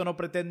 Con esto no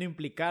pretendo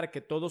implicar que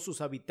todos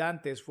sus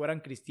habitantes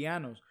fueran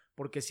cristianos,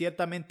 porque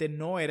ciertamente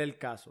no era el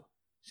caso.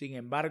 Sin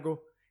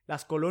embargo,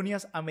 las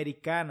colonias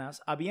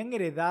americanas habían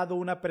heredado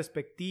una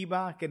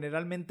perspectiva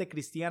generalmente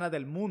cristiana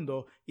del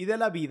mundo y de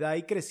la vida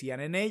y crecían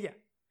en ella.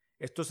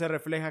 Esto se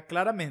refleja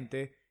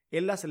claramente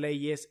en las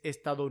leyes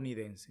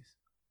estadounidenses.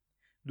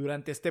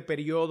 Durante este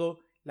periodo,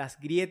 las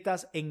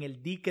grietas en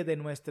el dique de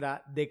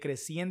nuestra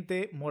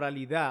decreciente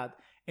moralidad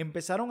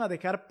empezaron a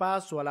dejar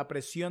paso a la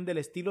presión del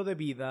estilo de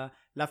vida,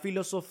 la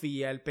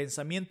filosofía, el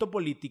pensamiento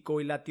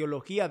político y la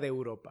teología de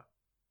Europa.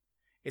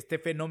 Este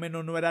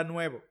fenómeno no era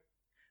nuevo.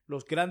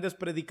 Los grandes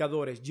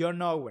predicadores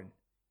John Owen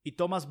y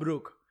Thomas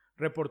Brooke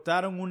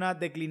reportaron una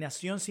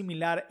declinación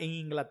similar en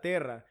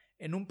Inglaterra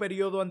en un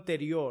periodo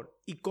anterior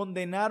y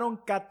condenaron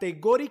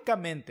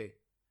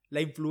categóricamente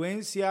la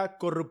influencia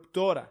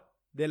corruptora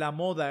de la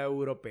moda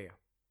europea.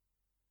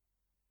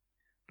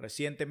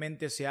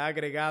 Recientemente se ha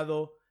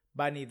agregado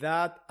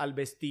vanidad al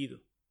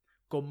vestido,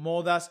 con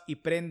modas y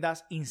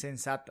prendas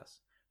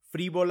insensatas,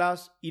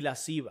 frívolas y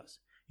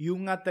lascivas, y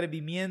un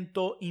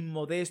atrevimiento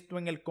inmodesto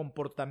en el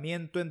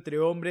comportamiento entre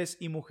hombres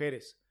y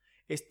mujeres.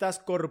 Estas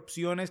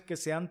corrupciones que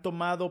se han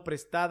tomado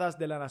prestadas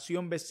de la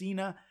nación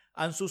vecina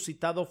han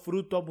suscitado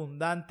fruto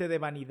abundante de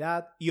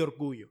vanidad y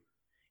orgullo,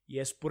 y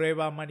es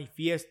prueba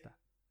manifiesta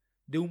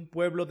de un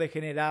pueblo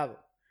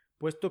degenerado,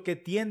 puesto que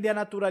tiende a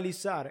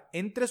naturalizar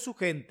entre su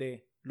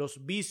gente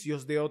los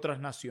vicios de otras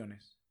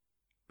naciones.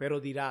 Pero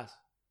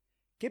dirás,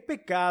 ¿qué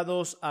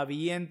pecados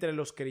había entre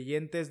los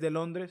creyentes de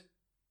Londres?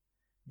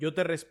 Yo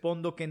te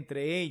respondo que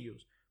entre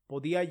ellos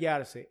podía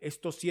hallarse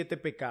estos 7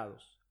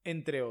 pecados,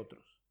 entre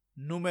otros.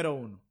 Número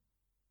 1.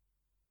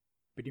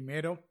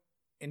 Primero,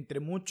 entre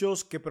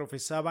muchos que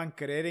profesaban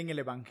creer en el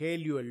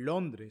Evangelio en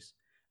Londres,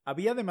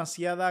 había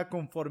demasiada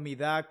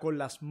conformidad con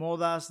las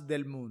modas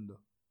del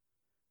mundo.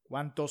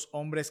 ¿Cuántos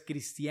hombres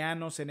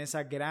cristianos en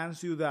esa gran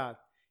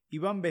ciudad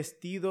iban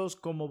vestidos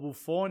como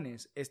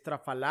bufones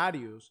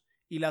estrafalarios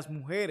y las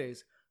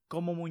mujeres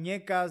como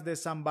muñecas de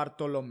San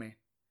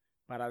Bartolomé,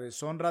 para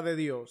deshonra de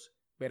Dios,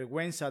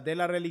 vergüenza de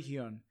la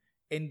religión,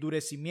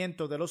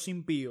 endurecimiento de los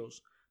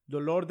impíos,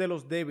 dolor de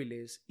los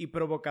débiles y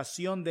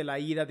provocación de la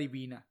ira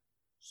divina?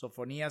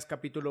 Sofonías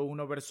capítulo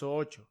 1 verso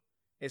 8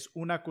 es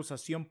una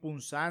acusación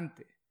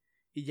punzante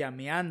y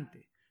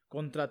llameante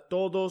contra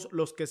todos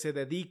los que se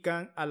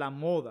dedican a la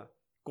moda,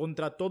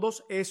 contra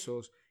todos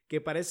esos que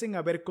parecen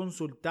haber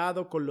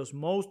consultado con los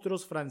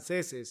monstruos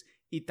franceses,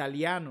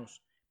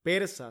 italianos,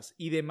 persas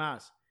y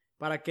demás,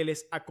 para que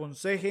les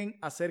aconsejen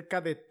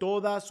acerca de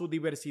toda su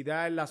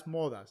diversidad en las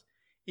modas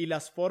y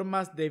las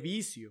formas de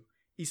vicio,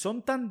 y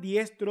son tan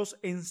diestros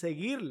en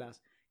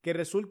seguirlas que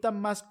resultan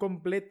más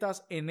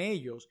completas en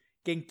ellos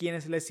que en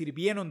quienes les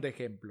sirvieron de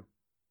ejemplo.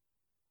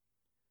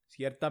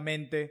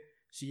 Ciertamente,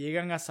 si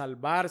llegan a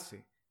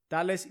salvarse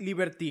tales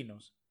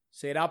libertinos,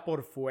 será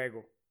por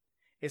fuego.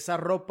 Esa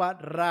ropa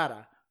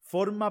rara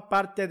forma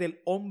parte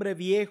del hombre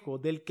viejo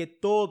del que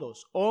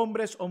todos,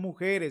 hombres o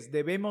mujeres,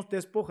 debemos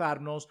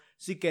despojarnos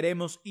si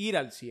queremos ir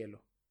al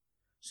cielo.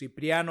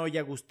 Cipriano y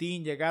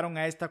Agustín llegaron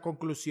a esta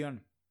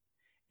conclusión.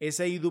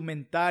 Esa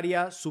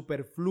indumentaria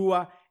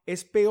superflua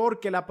es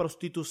peor que la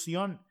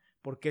prostitución,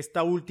 porque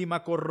esta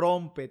última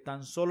corrompe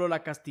tan solo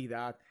la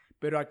castidad,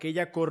 pero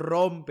aquella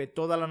corrompe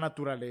toda la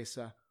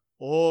naturaleza.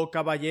 Oh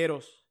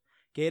caballeros,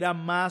 que era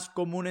más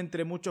común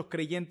entre muchos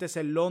creyentes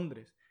en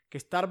Londres que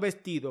estar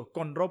vestidos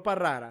con ropa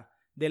rara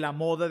de la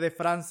moda de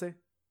Francia.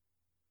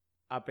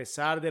 A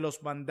pesar de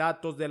los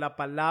mandatos de la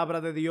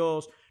palabra de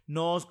Dios,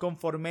 no os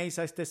conforméis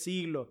a este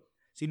siglo,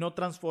 sino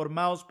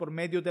transformaos por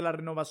medio de la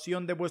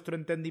renovación de vuestro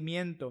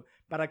entendimiento,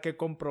 para que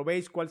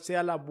comprobéis cuál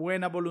sea la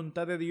buena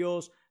voluntad de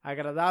Dios,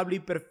 agradable y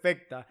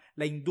perfecta.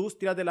 La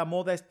industria de la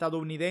moda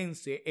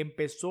estadounidense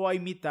empezó a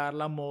imitar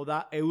la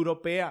moda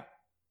europea.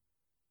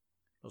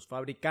 Los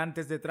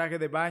fabricantes de traje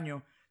de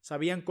baño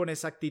sabían con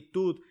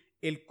exactitud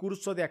el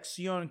curso de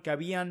acción que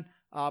habían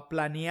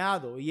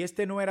planeado, y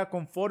este no era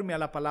conforme a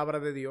la palabra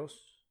de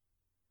Dios.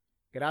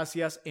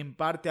 Gracias en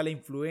parte a la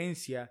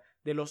influencia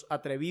de los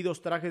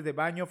atrevidos trajes de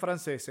baño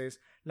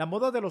franceses, la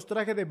moda de los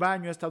trajes de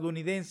baño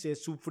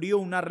estadounidenses sufrió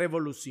una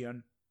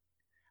revolución.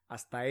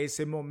 Hasta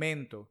ese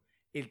momento,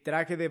 el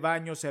traje de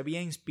baño se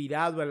había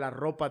inspirado en la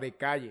ropa de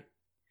calle.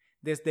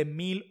 Desde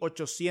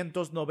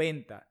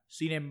 1890,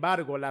 sin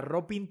embargo, la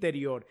ropa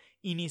interior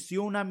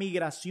inició una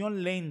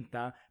migración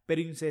lenta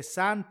pero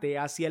incesante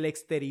hacia el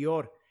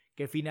exterior,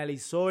 que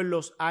finalizó en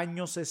los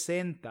años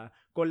 60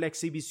 con la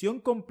exhibición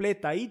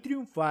completa y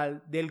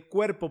triunfal del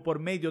cuerpo por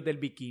medio del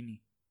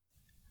bikini.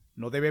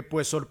 No debe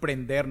pues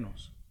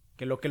sorprendernos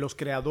que lo que los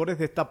creadores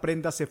de esta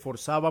prenda se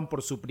esforzaban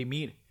por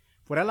suprimir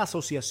fuera la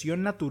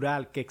asociación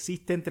natural que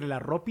existe entre la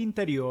ropa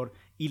interior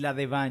y la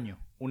de baño,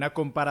 una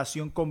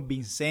comparación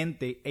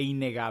convincente e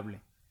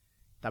innegable.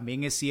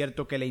 También es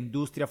cierto que la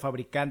industria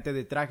fabricante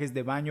de trajes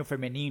de baño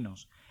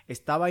femeninos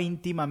estaba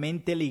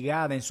íntimamente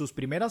ligada en sus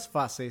primeras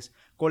fases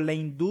con la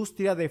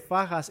industria de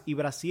fajas y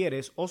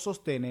brasieres o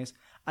sostenes,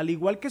 al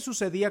igual que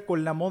sucedía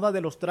con la moda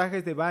de los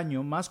trajes de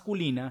baño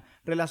masculina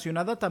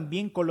relacionada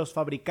también con los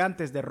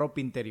fabricantes de ropa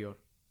interior.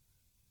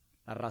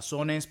 Las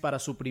razones para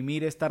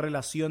suprimir esta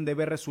relación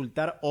deben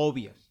resultar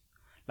obvias.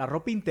 La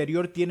ropa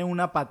interior tiene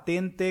una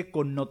patente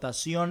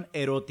connotación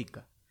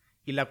erótica,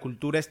 y la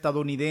cultura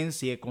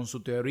estadounidense, con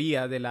su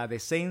teoría de la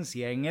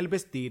decencia en el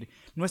vestir,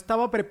 no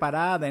estaba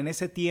preparada en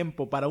ese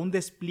tiempo para un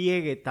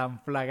despliegue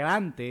tan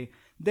flagrante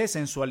de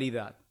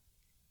sensualidad.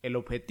 El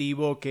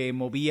objetivo que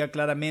movía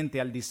claramente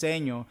al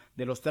diseño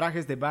de los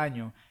trajes de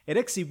baño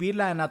era exhibir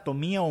la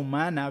anatomía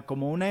humana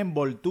como una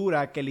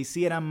envoltura que le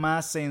hiciera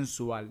más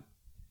sensual.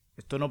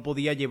 Esto no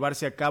podía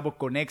llevarse a cabo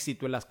con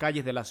éxito en las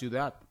calles de la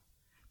ciudad,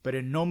 pero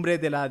en nombre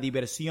de la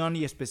diversión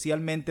y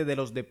especialmente de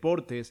los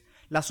deportes,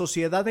 la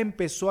sociedad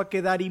empezó a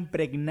quedar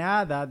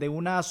impregnada de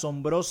una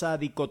asombrosa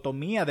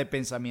dicotomía de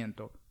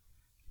pensamiento.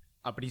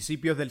 A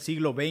principios del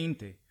siglo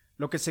XX,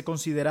 lo que se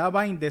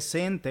consideraba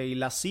indecente y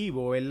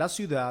lascivo en la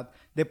ciudad,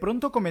 de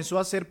pronto comenzó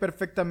a ser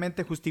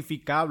perfectamente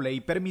justificable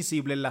y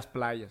permisible en las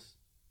playas.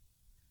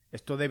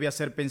 Esto debe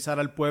hacer pensar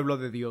al pueblo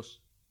de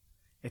Dios.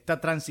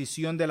 Esta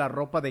transición de la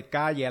ropa de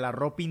calle a la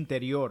ropa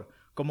interior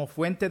como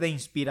fuente de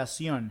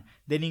inspiración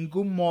de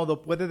ningún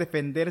modo puede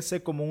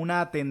defenderse como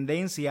una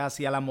tendencia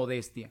hacia la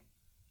modestia.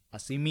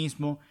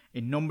 Asimismo,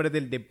 en nombre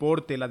del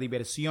deporte, la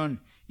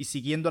diversión y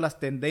siguiendo las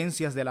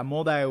tendencias de la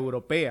moda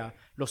europea,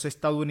 los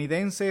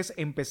estadounidenses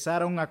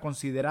empezaron a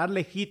considerar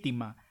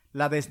legítima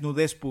la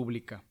desnudez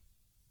pública.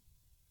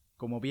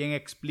 Como bien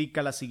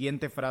explica la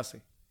siguiente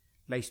frase,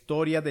 la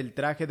historia del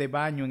traje de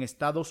baño en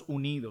Estados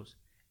Unidos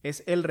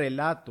es el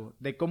relato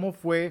de cómo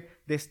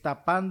fue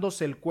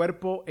destapándose el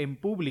cuerpo en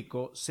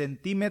público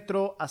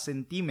centímetro a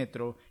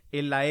centímetro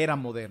en la era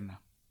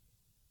moderna.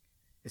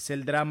 Es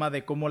el drama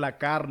de cómo la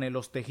carne,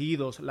 los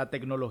tejidos, la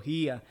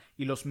tecnología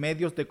y los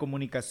medios de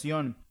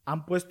comunicación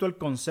han puesto el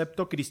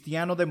concepto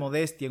cristiano de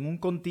modestia en un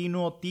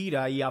continuo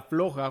tira y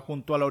afloja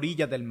junto a la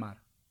orilla del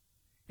mar.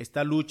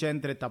 Esta lucha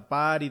entre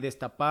tapar y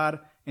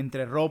destapar,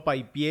 entre ropa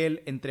y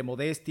piel, entre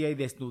modestia y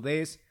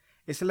desnudez,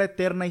 es la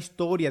eterna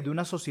historia de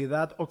una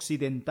sociedad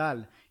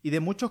occidental y de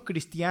muchos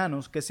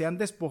cristianos que se han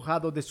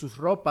despojado de sus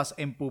ropas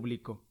en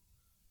público.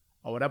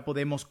 Ahora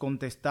podemos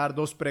contestar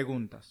dos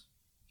preguntas.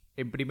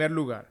 En primer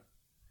lugar,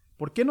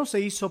 ¿por qué no se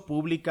hizo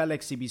pública la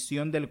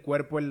exhibición del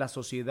cuerpo en la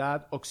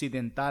sociedad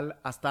occidental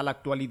hasta la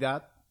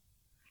actualidad?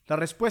 La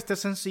respuesta es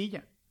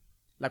sencilla.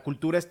 La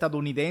cultura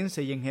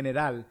estadounidense y en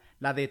general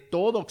la de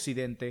todo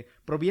Occidente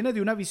proviene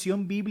de una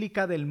visión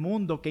bíblica del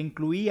mundo que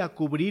incluía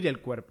cubrir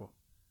el cuerpo.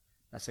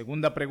 La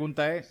segunda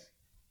pregunta es,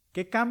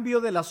 ¿qué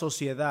cambio de la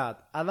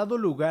sociedad ha dado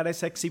lugar a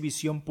esa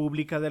exhibición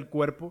pública del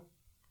cuerpo?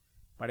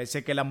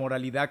 Parece que la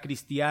moralidad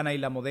cristiana y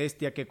la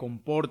modestia que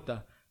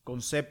comporta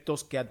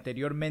conceptos que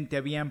anteriormente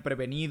habían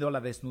prevenido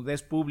la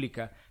desnudez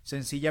pública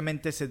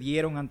sencillamente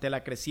cedieron ante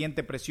la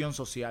creciente presión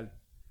social.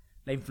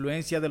 La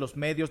influencia de los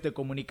medios de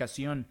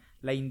comunicación,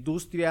 la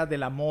industria de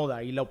la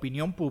moda y la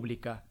opinión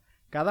pública,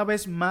 cada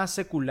vez más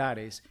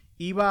seculares,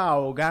 iba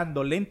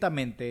ahogando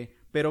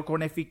lentamente pero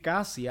con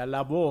eficacia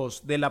la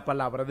voz de la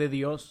palabra de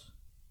Dios.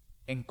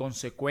 En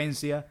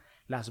consecuencia,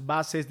 las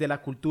bases de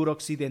la cultura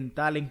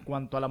occidental en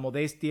cuanto a la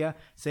modestia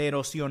se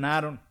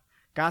erosionaron,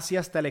 casi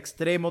hasta el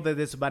extremo de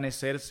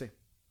desvanecerse.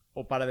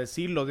 O para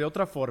decirlo de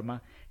otra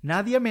forma,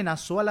 nadie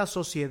amenazó a la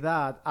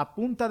sociedad a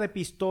punta de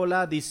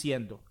pistola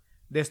diciendo,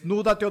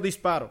 «Desnúdate o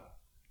disparo».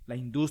 La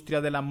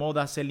industria de la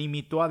moda se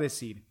limitó a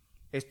decir,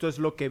 «Esto es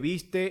lo que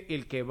viste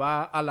el que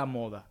va a la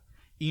moda».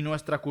 Y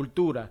nuestra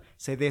cultura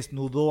se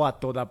desnudó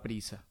a toda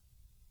prisa.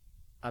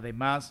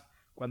 Además,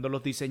 cuando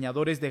los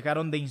diseñadores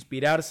dejaron de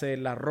inspirarse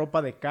en la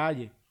ropa de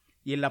calle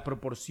y en la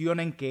proporción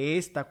en que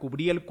ésta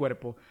cubría el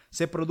cuerpo,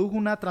 se produjo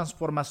una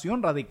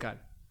transformación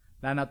radical.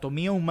 La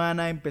anatomía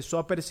humana empezó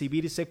a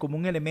percibirse como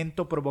un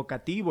elemento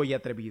provocativo y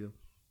atrevido.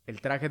 El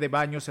traje de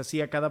baño se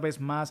hacía cada vez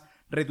más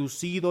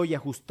reducido y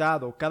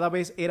ajustado, cada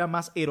vez era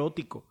más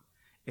erótico.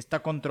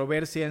 Esta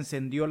controversia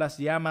encendió las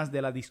llamas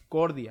de la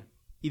discordia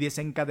y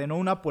desencadenó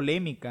una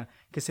polémica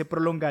que se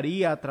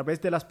prolongaría a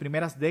través de las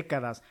primeras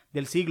décadas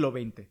del siglo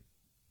XX.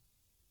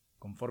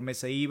 Conforme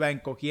se iba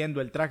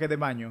encogiendo el traje de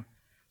baño,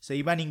 se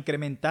iban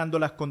incrementando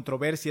las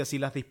controversias y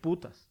las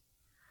disputas.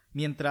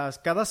 Mientras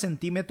cada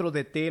centímetro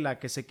de tela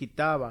que se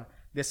quitaba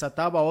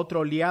desataba otra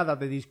oleada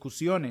de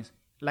discusiones,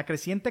 la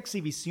creciente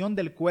exhibición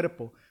del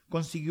cuerpo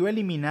consiguió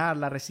eliminar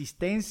la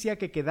resistencia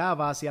que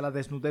quedaba hacia la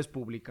desnudez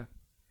pública.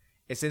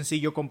 Es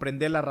sencillo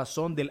comprender la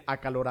razón del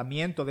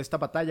acaloramiento de esta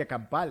batalla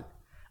campal.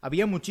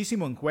 Había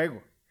muchísimo en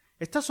juego.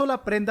 Esta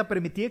sola prenda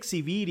permitía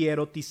exhibir y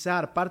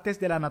erotizar partes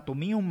de la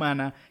anatomía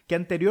humana que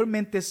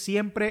anteriormente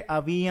siempre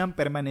habían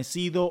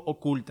permanecido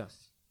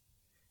ocultas.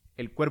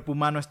 El cuerpo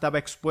humano estaba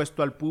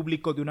expuesto al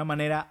público de una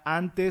manera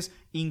antes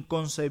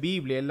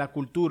inconcebible en la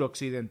cultura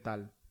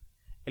occidental.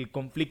 El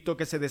conflicto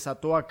que se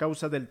desató a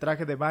causa del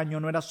traje de baño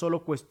no era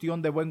solo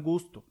cuestión de buen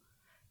gusto.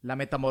 La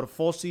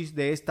metamorfosis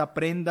de esta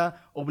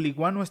prenda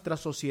obligó a nuestra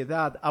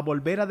sociedad a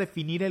volver a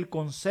definir el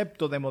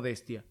concepto de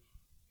modestia.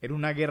 Era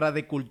una guerra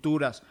de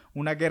culturas,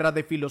 una guerra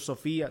de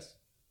filosofías.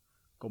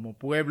 Como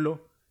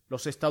pueblo,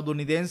 los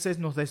estadounidenses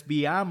nos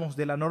desviamos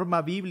de la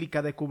norma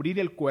bíblica de cubrir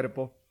el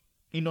cuerpo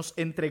y nos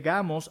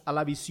entregamos a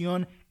la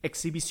visión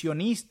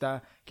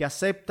exhibicionista que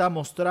acepta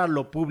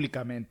mostrarlo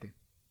públicamente.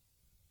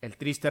 El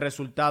triste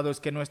resultado es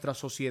que nuestra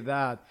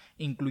sociedad,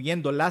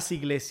 incluyendo las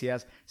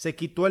iglesias, se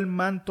quitó el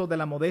manto de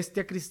la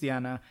modestia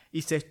cristiana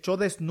y se echó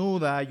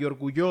desnuda y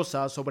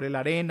orgullosa sobre la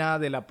arena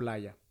de la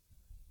playa.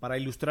 Para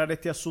ilustrar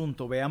este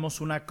asunto,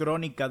 veamos una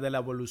crónica de la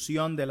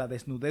evolución de la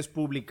desnudez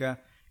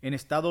pública en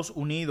Estados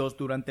Unidos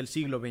durante el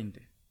siglo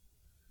XX.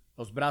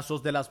 Los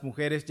brazos de las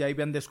mujeres ya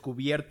iban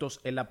descubiertos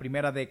en la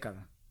primera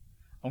década.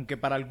 Aunque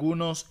para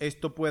algunos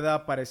esto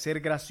pueda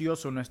parecer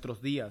gracioso en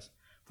nuestros días,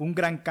 fue un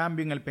gran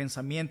cambio en el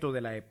pensamiento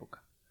de la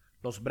época.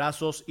 Los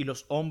brazos y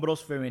los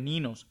hombros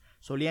femeninos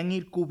solían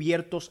ir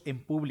cubiertos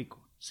en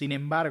público. Sin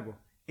embargo,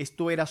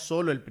 esto era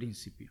solo el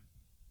principio.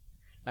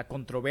 La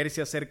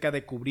controversia acerca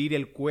de cubrir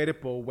el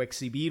cuerpo o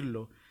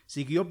exhibirlo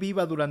siguió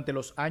viva durante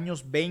los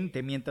años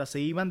 20 mientras se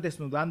iban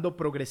desnudando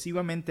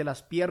progresivamente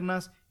las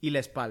piernas y la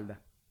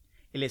espalda.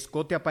 El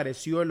escote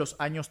apareció en los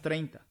años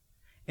 30.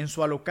 En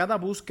su alocada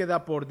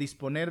búsqueda por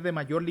disponer de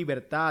mayor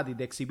libertad y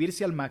de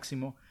exhibirse al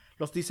máximo,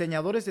 los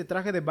diseñadores de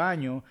traje de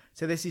baño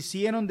se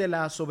deshicieron de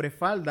la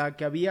sobrefalda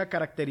que había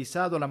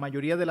caracterizado la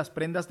mayoría de las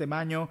prendas de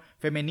baño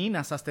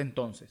femeninas hasta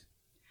entonces.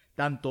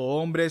 Tanto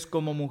hombres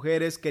como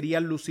mujeres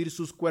querían lucir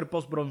sus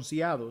cuerpos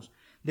bronceados,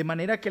 de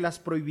manera que las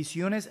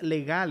prohibiciones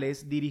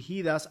legales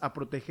dirigidas a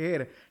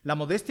proteger la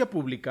modestia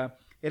pública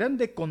eran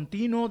de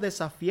continuo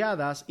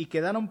desafiadas y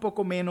quedaron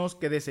poco menos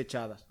que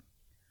desechadas.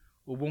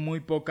 Hubo muy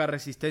poca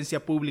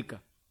resistencia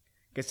pública,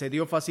 que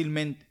cedió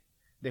fácilmente,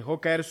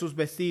 dejó caer sus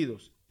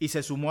vestidos y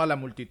se sumó a la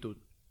multitud.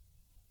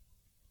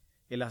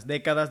 En las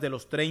décadas de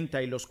los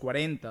 30 y los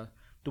 40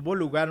 tuvo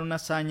lugar una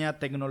hazaña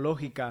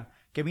tecnológica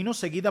que vino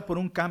seguida por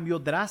un cambio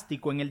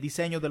drástico en el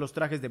diseño de los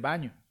trajes de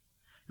baño.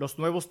 Los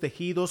nuevos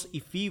tejidos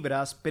y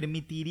fibras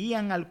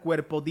permitirían al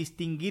cuerpo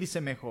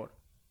distinguirse mejor.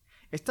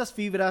 Estas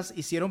fibras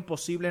hicieron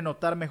posible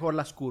notar mejor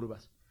las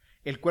curvas.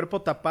 El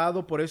cuerpo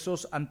tapado por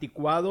esos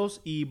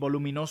anticuados y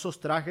voluminosos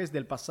trajes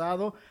del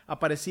pasado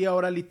aparecía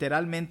ahora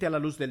literalmente a la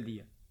luz del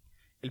día.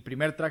 El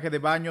primer traje de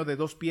baño de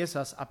 2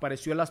 piezas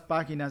apareció en las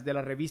páginas de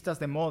las revistas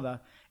de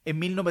moda en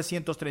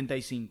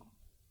 1935.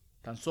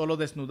 Tan solo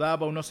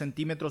desnudaba unos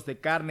centímetros de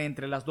carne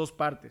entre las 2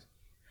 partes.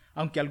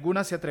 Aunque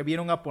algunas se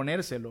atrevieron a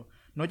ponérselo,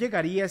 no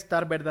llegaría a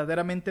estar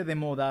verdaderamente de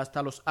moda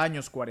hasta los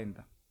años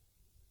 40.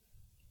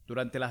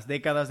 Durante las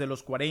décadas de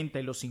los 40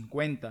 y los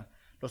 50,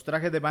 los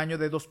trajes de baño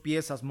de 2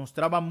 piezas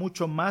mostraban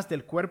mucho más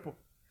del cuerpo.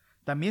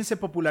 También se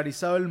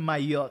popularizó el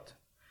maillot,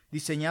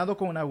 diseñado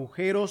con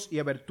agujeros y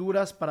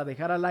aberturas para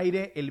dejar al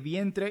aire el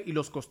vientre y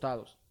los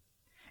costados.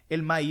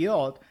 El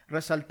maillot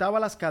resaltaba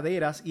las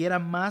caderas y era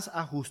más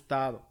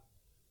ajustado.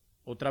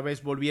 Otra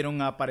vez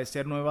volvieron a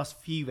aparecer nuevas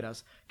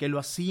fibras que lo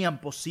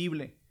hacían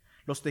posible.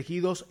 Los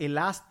tejidos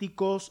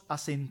elásticos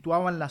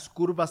acentuaban las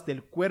curvas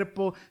del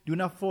cuerpo de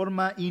una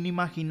forma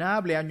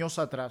inimaginable años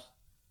atrás.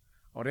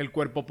 Ahora el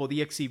cuerpo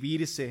podía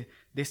exhibirse,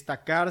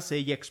 destacarse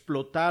y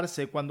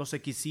explotarse cuando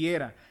se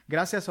quisiera,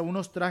 gracias a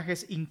unos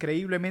trajes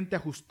increíblemente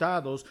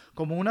ajustados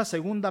como una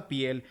segunda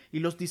piel, y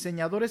los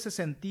diseñadores se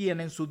sentían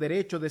en su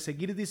derecho de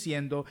seguir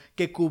diciendo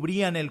que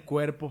cubrían el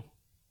cuerpo.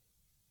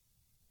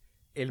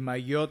 El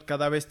maillot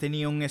cada vez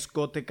tenía un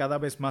escote cada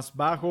vez más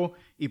bajo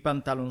y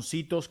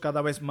pantaloncitos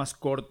cada vez más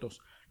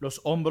cortos.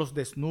 Los hombros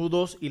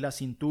desnudos y las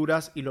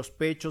cinturas y los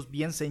pechos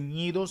bien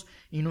ceñidos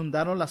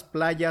inundaron las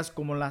playas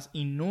como las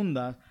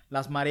inundan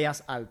las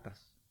mareas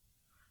altas.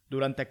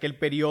 Durante aquel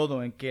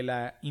periodo en que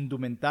la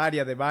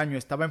indumentaria de baño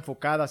estaba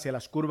enfocada hacia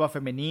las curvas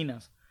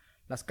femeninas,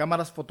 las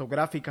cámaras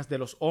fotográficas de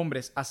los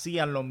hombres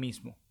hacían lo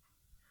mismo.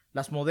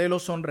 Las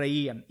modelos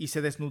sonreían y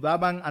se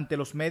desnudaban ante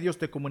los medios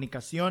de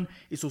comunicación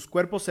y sus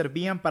cuerpos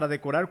servían para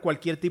decorar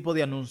cualquier tipo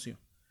de anuncio.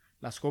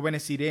 Las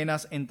jóvenes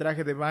sirenas en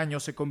traje de baño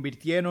se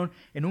convirtieron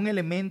en un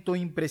elemento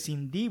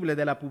imprescindible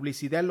de la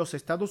publicidad en los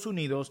Estados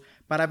Unidos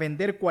para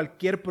vender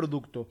cualquier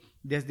producto,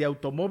 desde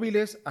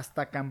automóviles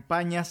hasta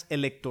campañas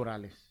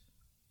electorales.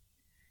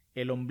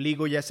 El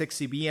ombligo ya se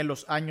exhibía en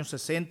los años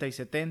 60 y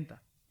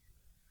 70.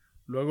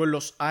 Luego en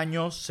los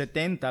años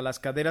 70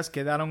 las caderas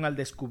quedaron al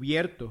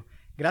descubierto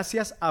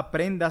gracias a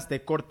prendas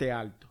de corte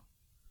alto.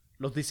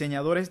 Los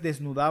diseñadores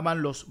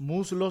desnudaban los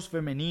muslos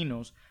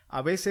femeninos,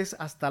 a veces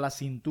hasta la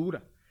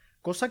cintura,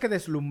 cosa que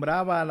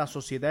deslumbraba a la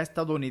sociedad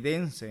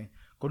estadounidense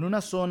con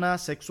una zona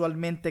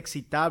sexualmente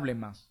excitable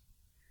más.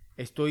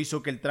 Esto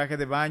hizo que el traje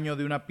de baño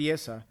de una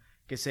pieza,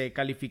 que se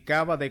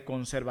calificaba de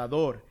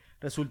conservador,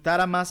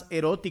 resultara más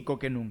erótico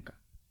que nunca.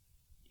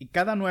 Y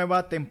cada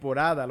nueva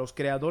temporada los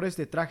creadores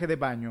de traje de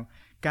baño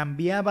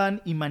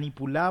cambiaban y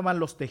manipulaban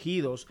los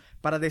tejidos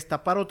para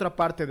destapar otra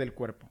parte del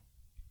cuerpo.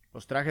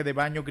 Los trajes de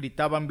baño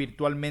gritaban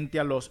virtualmente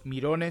a los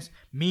mirones: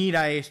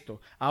 «¡Mira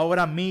esto!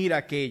 ¡Ahora mira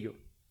aquello!».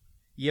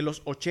 Y en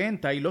los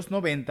 80 y los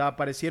 90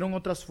 aparecieron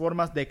otras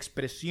formas de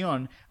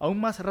expresión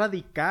aún más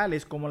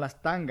radicales como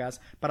las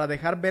tangas para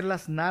dejar ver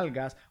las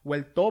nalgas o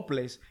el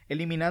topless,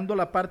 eliminando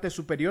la parte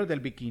superior del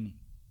bikini.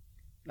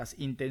 Las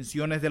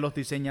intenciones de los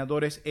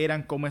diseñadores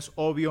eran, como es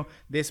obvio,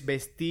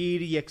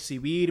 desvestir y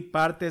exhibir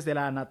partes de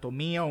la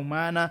anatomía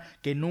humana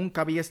que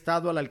nunca había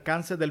estado al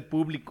alcance del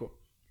público.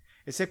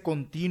 Ese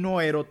continuo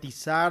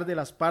erotizar de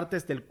las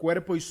partes del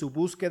cuerpo y su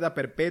búsqueda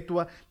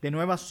perpetua de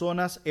nuevas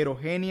zonas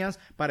erogéneas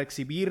para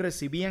exhibir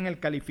recibían el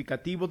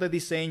calificativo de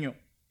diseño.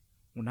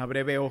 Una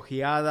breve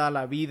ojeada a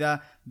la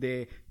vida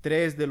de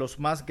tres de los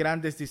más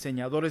grandes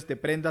diseñadores de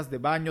prendas de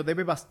baño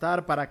debe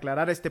bastar para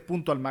aclarar este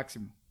punto al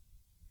máximo.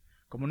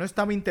 Como no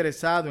estaba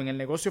interesado en el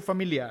negocio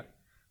familiar,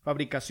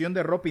 fabricación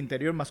de ropa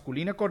interior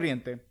masculina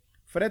corriente,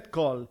 Fred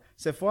Cole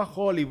se fue a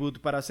Hollywood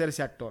para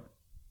hacerse actor.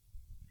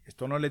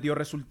 Esto no le dio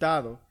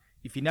resultado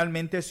y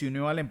finalmente se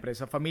unió a la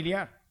empresa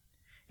familiar.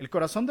 El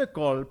corazón de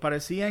Cole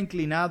parecía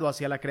inclinado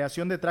hacia la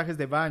creación de trajes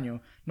de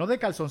baño, no de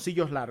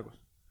calzoncillos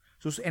largos.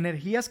 Sus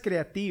energías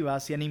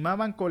creativas se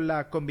animaban con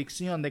la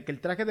convicción de que el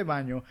traje de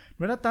baño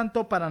no era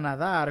tanto para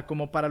nadar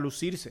como para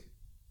lucirse.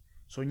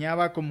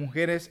 Soñaba con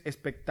mujeres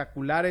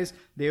espectaculares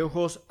de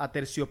ojos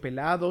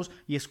aterciopelados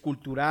y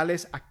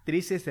esculturales,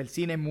 actrices del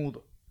cine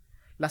mudo.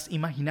 Las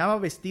imaginaba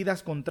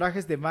vestidas con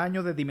trajes de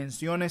baño de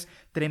dimensiones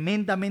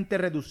tremendamente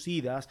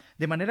reducidas,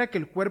 de manera que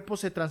el cuerpo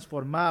se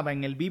transformaba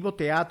en el vivo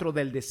teatro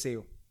del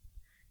deseo.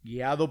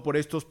 Guiado por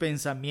estos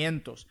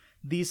pensamientos,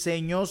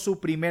 diseñó su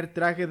primer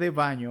traje de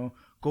baño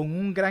con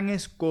un gran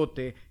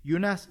escote y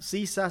unas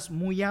sisas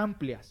muy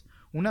amplias,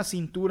 una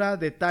cintura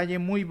de talle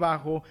muy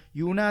bajo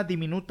y una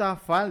diminuta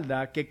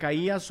falda que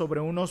caía sobre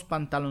unos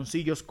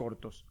pantaloncillos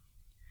cortos.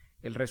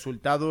 El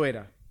resultado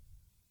era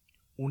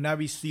una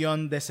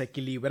visión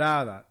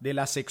desequilibrada de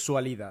la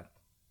sexualidad.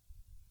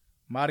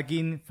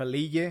 Margin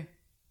Feliye,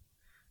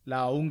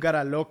 la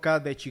húngara loca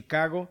de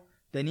Chicago,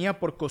 tenía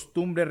por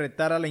costumbre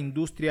retar a la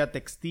industria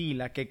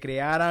textil a que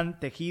crearan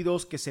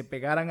tejidos que se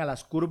pegaran a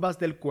las curvas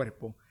del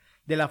cuerpo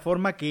de la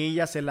forma que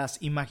ella se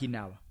las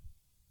imaginaba.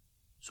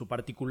 Su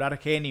particular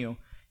genio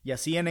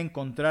yacía en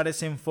encontrar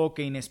ese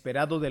enfoque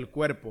inesperado del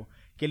cuerpo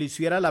que lo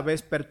hiciera a la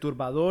vez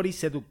perturbador y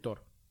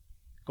seductor.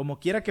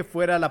 Como quiera que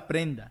fuera la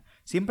prenda,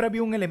 siempre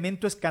había un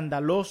elemento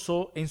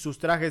escandaloso en sus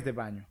trajes de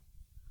baño.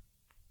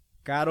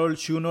 Carol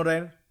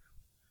Schunerer,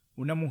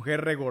 una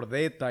mujer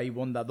regordeta y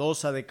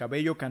bondadosa de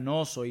cabello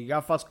canoso y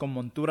gafas con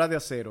montura de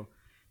acero,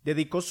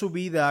 dedicó su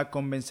vida a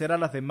convencer a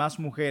las demás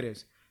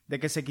mujeres de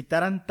que se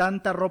quitaran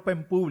tanta ropa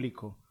en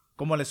público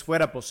como les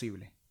fuera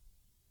posible.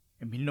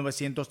 En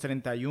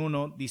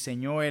 1931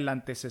 diseñó el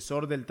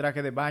antecesor del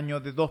traje de baño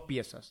de 2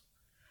 piezas.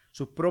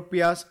 Sus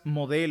propias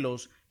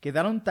modelos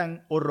quedaron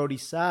tan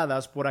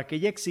horrorizadas por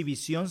aquella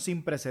exhibición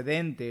sin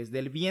precedentes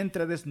del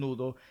vientre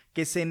desnudo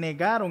que se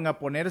negaron a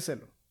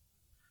ponérselo.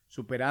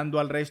 Superando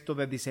al resto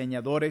de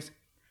diseñadores,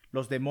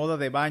 los de moda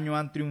de baño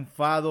han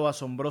triunfado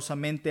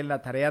asombrosamente en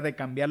la tarea de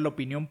cambiar la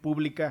opinión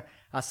pública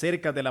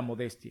acerca de la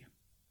modestia.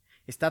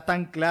 Está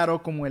tan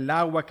claro como el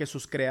agua que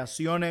sus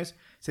creaciones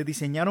se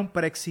diseñaron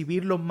para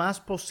exhibir lo más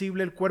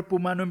posible el cuerpo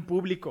humano en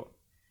público.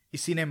 Y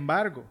sin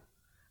embargo,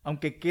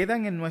 aunque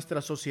quedan en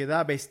nuestra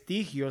sociedad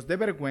vestigios de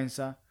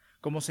vergüenza,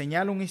 como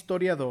señala un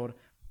historiador,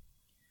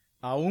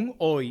 aún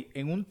hoy,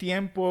 en un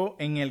tiempo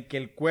en el que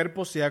el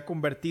cuerpo se ha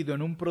convertido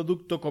en un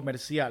producto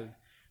comercial,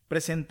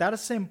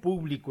 presentarse en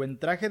público en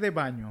traje de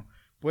baño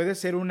puede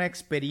ser una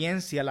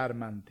experiencia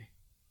alarmante.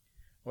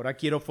 Ahora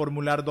quiero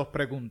formular 2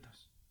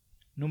 preguntas.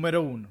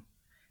 Número 1.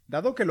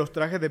 Dado que los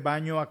trajes de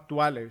baño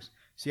actuales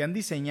se han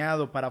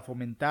diseñado para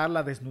fomentar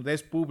la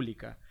desnudez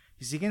pública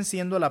y siguen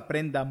siendo la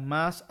prenda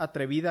más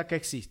atrevida que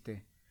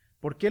existe,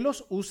 ¿por qué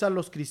los usan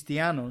los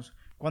cristianos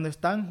cuando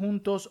están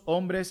juntos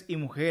hombres y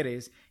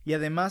mujeres y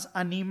además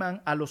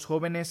animan a los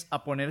jóvenes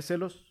a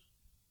ponérselos?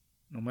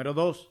 Número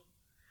 2.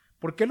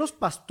 ¿Por qué los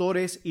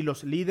pastores y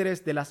los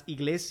líderes de las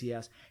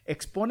iglesias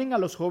exponen a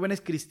los jóvenes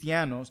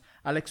cristianos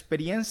a la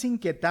experiencia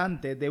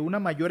inquietante de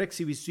una mayor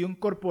exhibición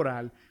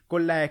corporal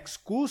con la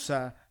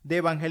excusa de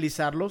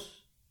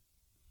evangelizarlos?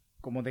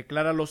 Como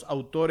declaran los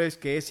autores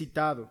que he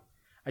citado,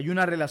 hay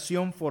una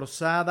relación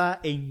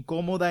forzada e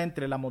incómoda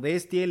entre la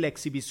modestia y la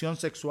exhibición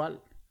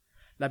sexual.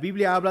 La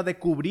Biblia habla de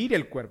cubrir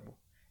el cuerpo.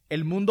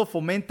 El mundo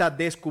fomenta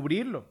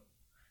descubrirlo.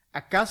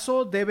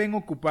 ¿Acaso deben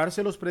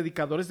ocuparse los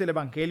predicadores del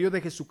Evangelio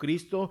de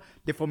Jesucristo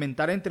de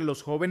fomentar entre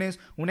los jóvenes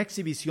una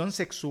exhibición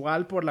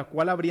sexual por la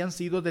cual habrían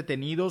sido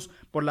detenidos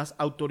por las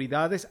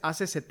autoridades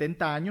hace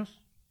 70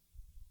 años?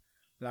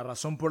 La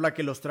razón por la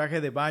que los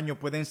trajes de baño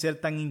pueden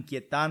ser tan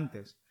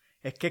inquietantes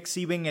es que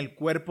exhiben el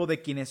cuerpo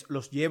de quienes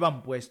los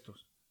llevan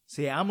puestos.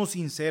 Seamos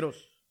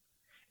sinceros.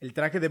 El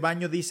traje de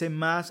baño dice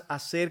más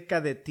acerca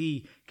de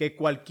ti que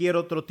cualquier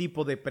otro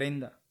tipo de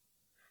prenda.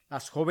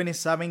 Las jóvenes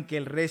saben que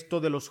el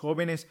resto de los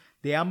jóvenes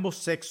de ambos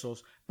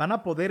sexos van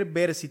a poder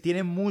ver si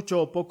tienen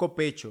mucho o poco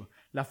pecho,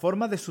 la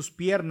forma de sus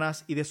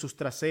piernas y de sus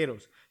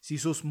traseros, si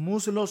sus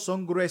muslos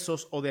son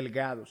gruesos o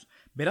delgados.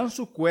 Verán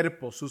su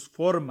cuerpo, sus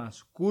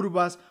formas,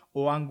 curvas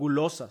o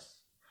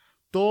angulosas.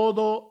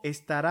 Todo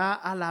estará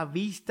a la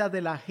vista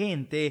de la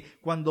gente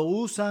cuando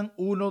usan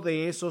uno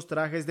de esos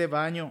trajes de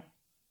baño.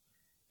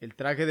 El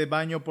traje de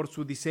baño por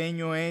su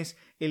diseño es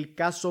el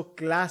caso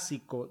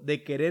clásico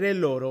de querer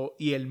el oro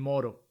y el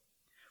moro.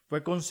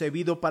 Fue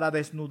concebido para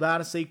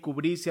desnudarse y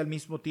cubrirse al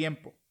mismo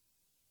tiempo.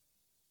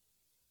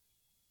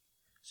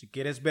 Si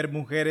quieres ver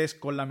mujeres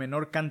con la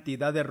menor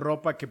cantidad de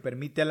ropa que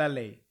permite la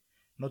ley,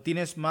 no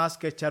tienes más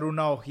que echar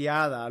una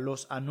ojeada a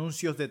los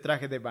anuncios de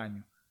traje de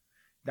baño.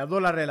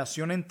 Dado la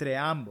relación entre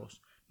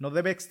ambos, no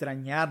debe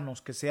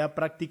extrañarnos que sea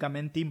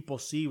prácticamente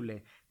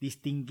imposible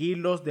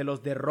distinguirlos de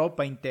los de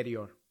ropa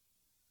interior.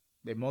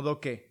 De modo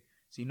que,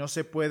 si no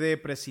se puede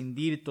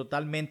prescindir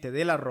totalmente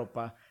de la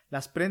ropa,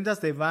 las prendas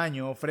de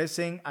baño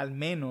ofrecen al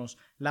menos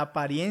la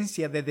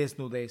apariencia de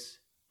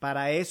desnudez.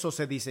 Para eso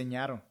se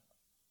diseñaron.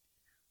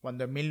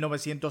 Cuando en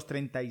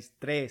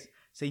 1933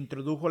 se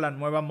introdujo la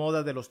nueva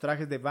moda de los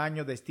trajes de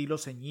baño de estilo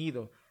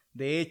ceñido,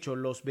 de hecho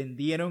los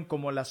vendieron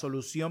como la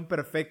solución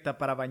perfecta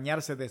para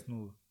bañarse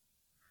desnudo.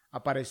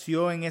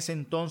 Apareció en ese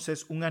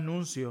entonces un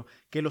anuncio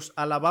que los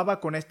alababa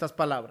con estas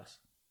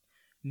palabras: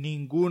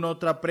 ninguna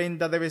otra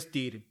prenda de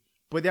vestir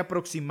puede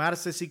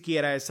aproximarse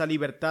siquiera a esa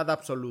libertad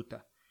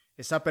absoluta,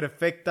 esa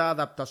perfecta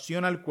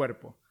adaptación al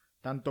cuerpo,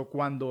 tanto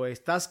cuando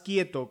estás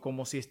quieto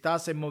como si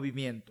estás en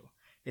movimiento,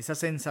 esa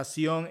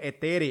sensación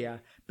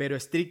etérea pero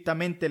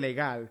estrictamente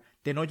legal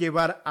de no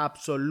llevar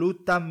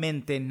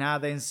absolutamente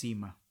nada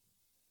encima.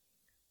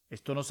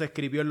 Esto no se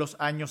escribió en los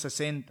años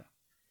 60,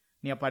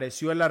 ni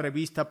apareció en la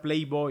revista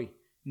Playboy,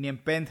 ni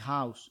en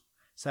Penthouse.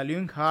 Salió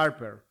en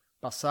Harper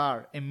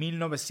Bazaar en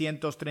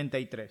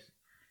 1933.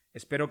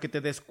 Espero que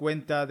te des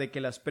cuenta de que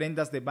las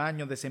prendas de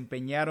baño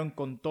desempeñaron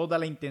con toda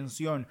la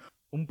intención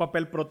un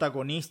papel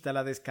protagonista en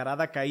la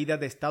descarada caída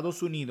de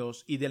Estados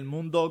Unidos y del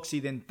mundo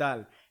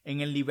occidental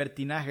en el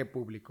libertinaje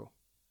público.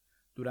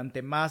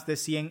 Durante más de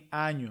 100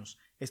 años,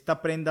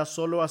 esta prenda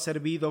solo ha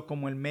servido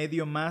como el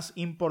medio más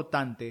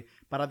importante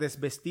para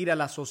desvestir a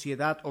la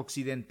sociedad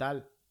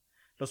occidental.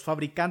 Los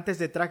fabricantes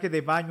de traje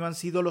de baño han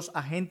sido los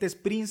agentes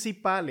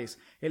principales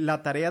en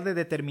la tarea de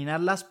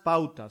determinar las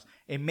pautas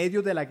en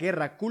medio de la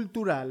guerra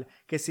cultural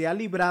que se ha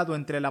librado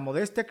entre la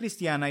modestia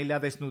cristiana y la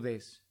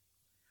desnudez.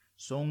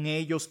 Son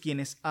ellos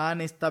quienes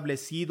han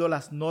establecido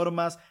las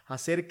normas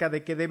acerca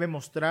de qué debe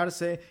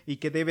mostrarse y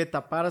qué debe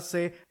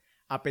taparse,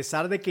 a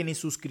pesar de que ni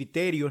sus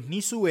criterios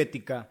ni su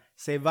ética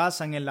se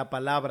basan en la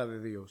palabra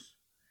de Dios.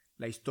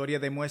 La historia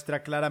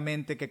demuestra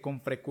claramente que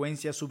con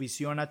frecuencia su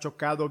visión ha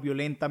chocado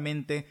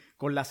violentamente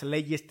con las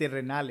leyes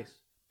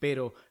terrenales,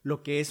 pero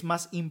lo que es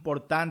más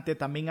importante,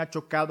 también ha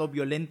chocado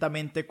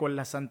violentamente con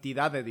la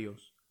santidad de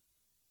Dios.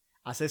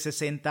 Hace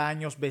 60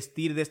 años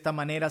vestir de esta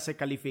manera se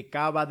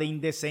calificaba de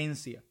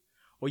indecencia.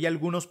 Hoy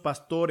algunos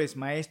pastores,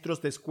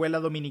 maestros de escuela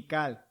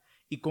dominical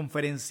y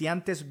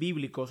conferenciantes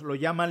bíblicos lo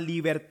llaman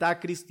libertad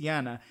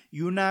cristiana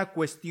y una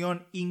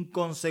cuestión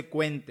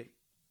inconsecuente.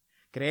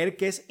 Creer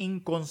que es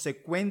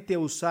inconsecuente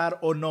usar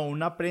o no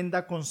una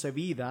prenda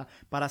concebida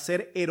para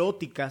hacer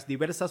eróticas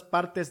diversas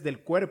partes del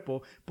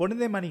cuerpo pone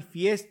de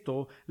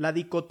manifiesto la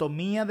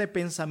dicotomía de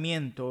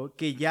pensamiento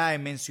que ya he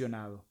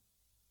mencionado.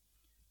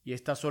 Y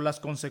estas son las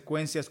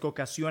consecuencias que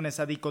ocasiona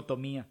esa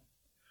dicotomía.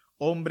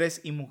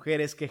 Hombres y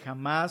mujeres que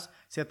jamás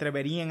se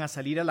atreverían a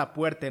salir a la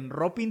puerta en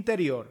ropa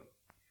interior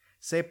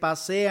se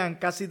pasean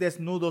casi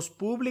desnudos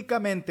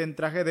públicamente en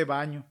traje de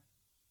baño.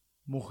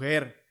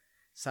 Mujer,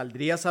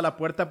 ¿saldrías a la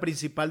puerta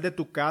principal de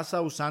tu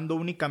casa usando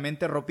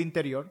únicamente ropa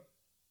interior?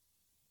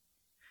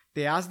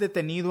 ¿Te has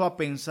detenido a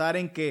pensar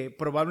en que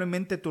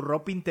probablemente tu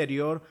ropa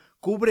interior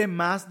cubre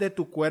más de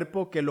tu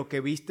cuerpo que lo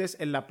que vistes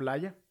en la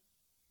playa?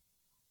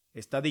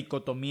 Esta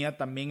dicotomía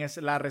también es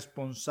la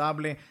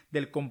responsable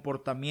del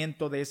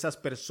comportamiento de esas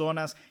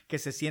personas que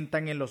se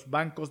sientan en los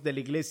bancos de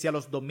la iglesia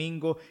los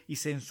domingos y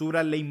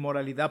censuran la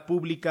inmoralidad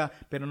pública,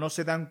 pero no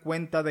se dan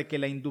cuenta de que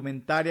la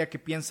indumentaria que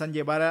piensan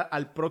llevar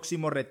al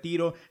próximo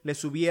retiro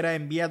les hubiera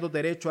enviado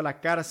derecho a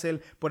la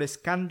cárcel por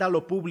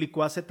escándalo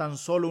público hace tan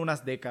solo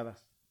unas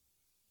décadas.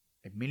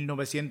 En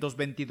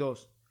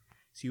 1922,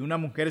 si una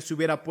mujer se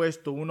hubiera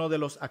puesto uno de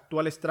los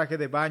actuales trajes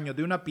de baño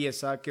de una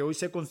pieza que hoy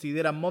se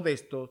considera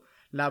modesto,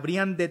 la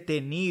habrían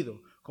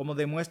detenido, como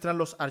demuestran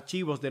los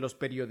archivos de los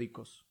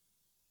periódicos.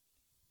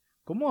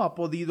 ¿Cómo ha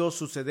podido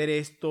suceder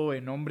esto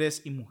en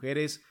hombres y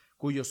mujeres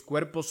cuyos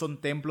cuerpos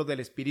son templo del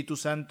Espíritu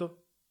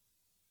Santo?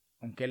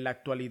 Aunque en la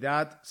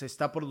actualidad se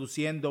está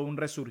produciendo un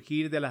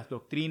resurgir de las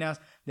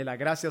doctrinas de la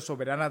gracia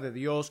soberana de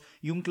Dios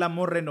y un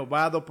clamor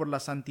renovado por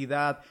la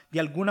santidad, de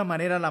alguna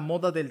manera la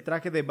moda del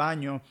traje de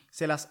baño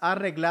se las ha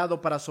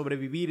arreglado para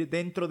sobrevivir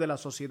dentro de la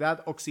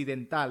sociedad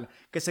occidental,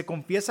 que se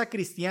confiesa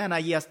cristiana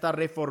y hasta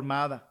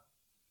reformada.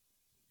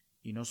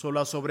 Y no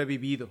solo ha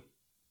sobrevivido,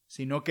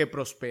 sino que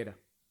prospera.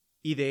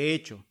 Y de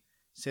hecho,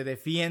 se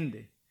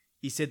defiende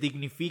y se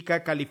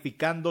dignifica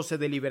calificándose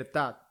de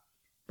libertad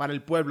para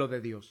el pueblo de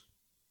Dios.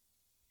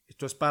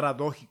 Esto es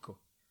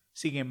paradójico.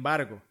 Sin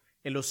embargo,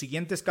 en los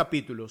siguientes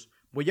capítulos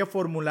voy a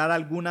formular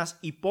algunas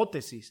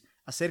hipótesis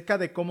acerca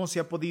de cómo se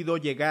ha podido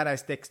llegar a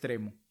este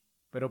extremo.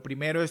 pero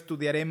primero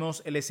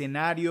estudiaremos el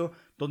escenario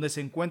donde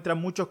se encuentran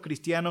muchos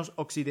cristianos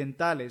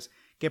occidentales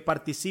que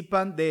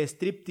participan de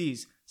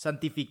striptease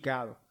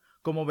santificado.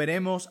 Como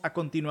veremos a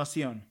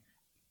continuación,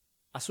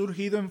 ha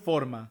surgido en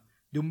forma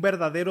de un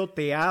verdadero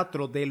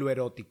teatro de lo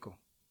erótico.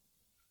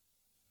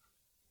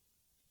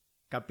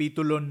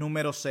 Capítulo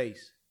número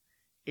 6.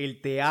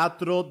 El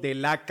teatro de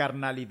la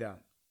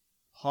carnalidad.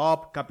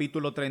 Job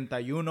capítulo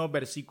 31,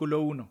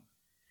 versículo 1.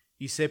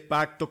 Hice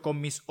pacto con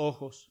mis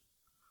ojos.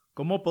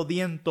 ¿Cómo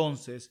podía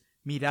entonces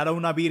mirar a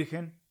una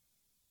virgen?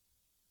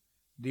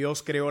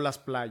 Dios creó las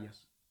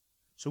playas.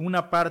 Son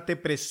una parte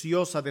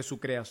preciosa de su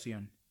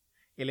creación.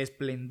 El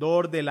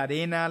esplendor de la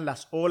arena,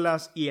 las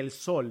olas y el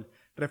sol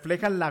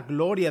reflejan la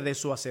gloria de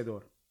su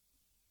Hacedor.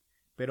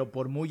 Pero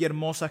por muy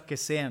hermosas que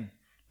sean,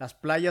 las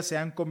playas se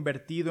han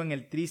convertido en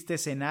el triste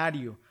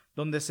escenario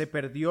donde se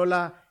perdió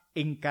la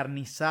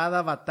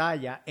encarnizada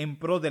batalla en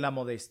pro de la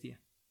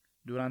modestia.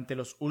 Durante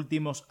los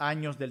últimos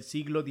años del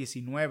siglo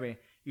XIX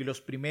y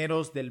los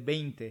primeros del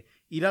XX,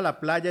 ir a la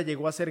playa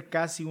llegó a ser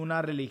casi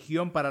una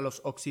religión para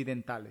los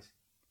occidentales.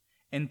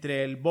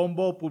 Entre el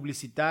bombo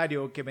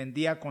publicitario que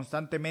vendía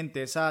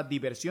constantemente esa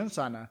diversión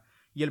sana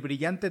y el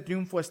brillante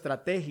triunfo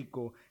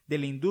estratégico de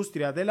la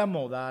industria de la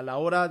moda a la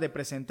hora de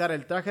presentar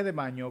el traje de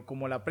baño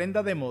como la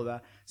prenda de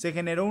moda, se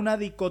generó una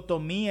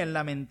dicotomía en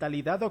la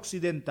mentalidad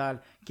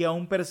occidental que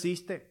aún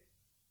persiste.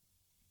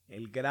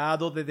 El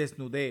grado de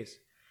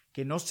desnudez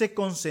que no se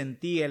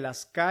consentía en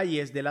las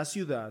calles de la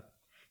ciudad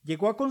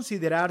llegó a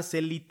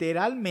considerarse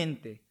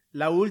literalmente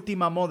la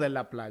última moda en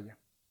la playa.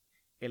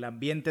 El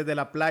ambiente de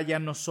la playa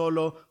no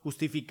solo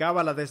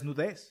justificaba la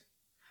desnudez,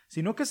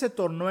 sino que se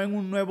tornó en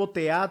un nuevo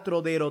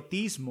teatro de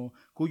erotismo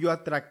cuyo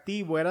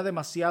atractivo era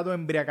demasiado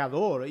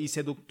embriagador y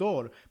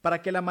seductor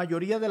para que la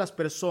mayoría de las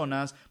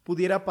personas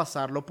pudiera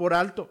pasarlo por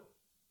alto.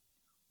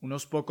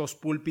 Unos pocos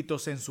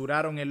púlpitos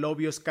censuraron el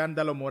obvio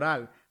escándalo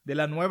moral de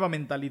la nueva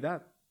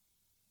mentalidad,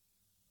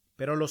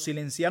 pero lo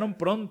silenciaron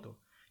pronto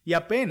y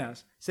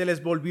apenas se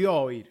les volvió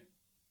a oír.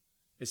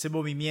 Ese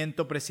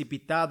movimiento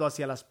precipitado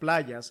hacia las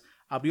playas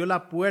abrió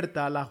la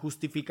puerta a la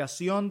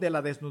justificación de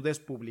la desnudez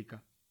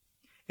pública.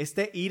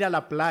 Este ir a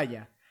la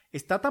playa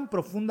está tan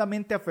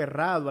profundamente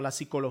aferrado a la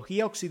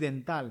psicología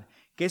occidental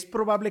que es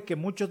probable que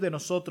muchos de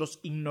nosotros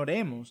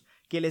ignoremos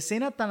que la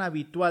escena tan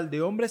habitual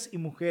de hombres y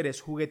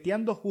mujeres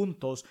jugueteando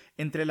juntos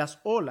entre las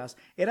olas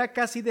era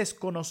casi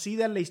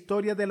desconocida en la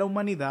historia de la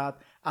humanidad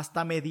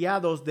hasta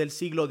mediados del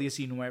siglo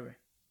XIX.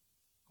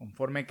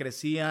 Conforme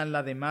crecía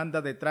la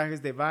demanda de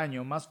trajes de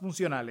baño más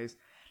funcionales,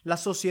 la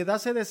sociedad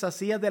se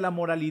deshacía de la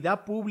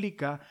moralidad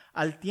pública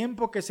al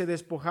tiempo que se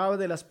despojaba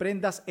de las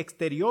prendas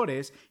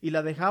exteriores y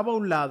la dejaba a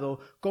un lado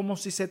como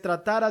si se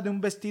tratara de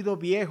un vestido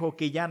viejo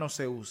que ya no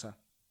se usa.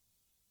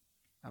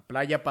 La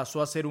playa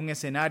pasó a ser un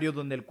escenario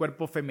donde el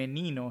cuerpo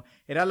femenino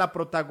era la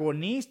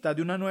protagonista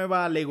de una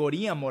nueva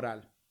alegoría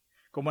moral,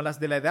 como las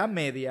de la Edad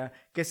Media,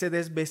 que se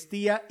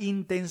desvestía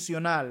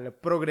intencional,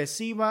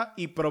 progresiva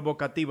y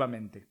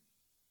provocativamente.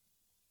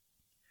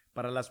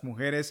 Para las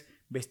mujeres,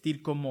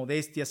 vestir con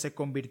modestia se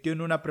convirtió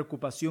en una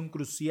preocupación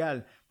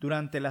crucial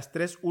durante las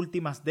 3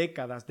 últimas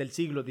décadas del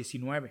siglo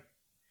XIX,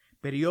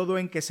 periodo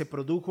en que se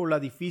produjo la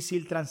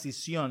difícil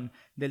transición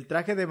del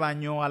traje de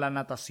baño a la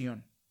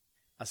natación.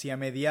 Hacia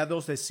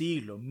mediados de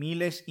siglo,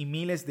 miles y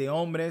miles de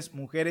hombres,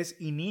 mujeres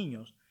y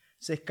niños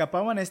se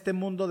escapaban a este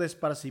mundo de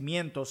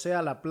esparcimiento, o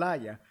sea, la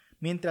playa,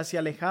 mientras se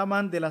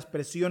alejaban de las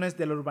presiones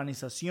de la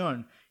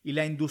urbanización y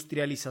la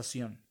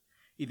industrialización.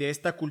 Y de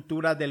esta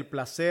cultura del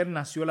placer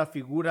nació la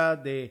figura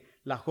de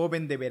la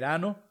joven de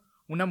verano,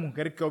 una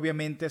mujer que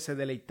obviamente se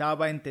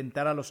deleitaba en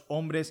tentar a los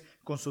hombres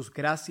con sus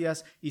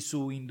gracias y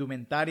su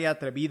indumentaria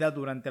atrevida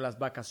durante las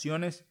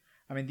vacaciones,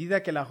 a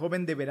medida que la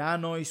joven de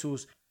verano y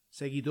sus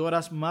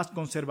seguidoras más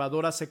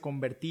conservadoras se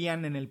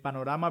convertían en el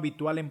panorama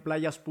habitual en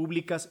playas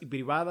públicas y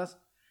privadas.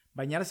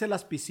 Bañarse en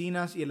las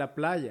piscinas y en la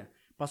playa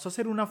pasó a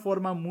ser una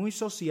forma muy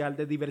social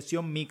de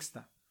diversión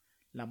mixta.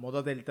 La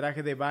moda del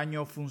traje de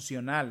baño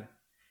funcional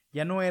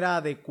ya no era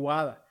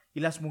adecuada y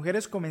las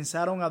mujeres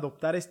comenzaron a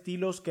adoptar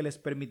estilos que les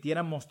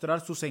permitieran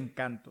mostrar sus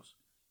encantos.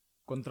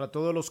 Contra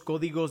todos los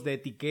códigos de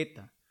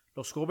etiqueta,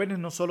 los jóvenes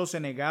no solo se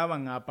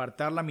negaban a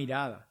apartar la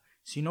mirada,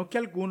 sino que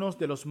algunos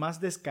de los más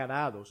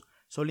descarados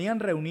solían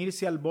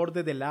reunirse al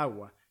borde del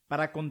agua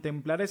para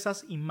contemplar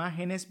esas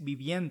imágenes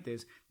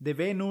vivientes de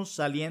Venus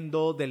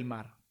saliendo del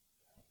mar.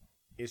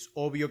 Es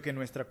obvio que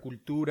nuestra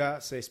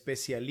cultura se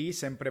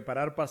especializa en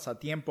preparar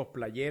pasatiempos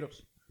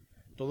playeros.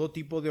 Todo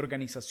tipo de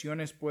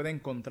organizaciones puede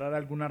encontrar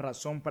alguna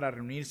razón para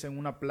reunirse en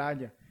una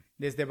playa,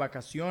 desde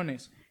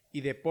vacaciones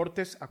y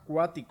deportes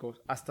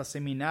acuáticos hasta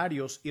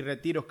seminarios y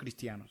retiros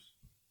cristianos.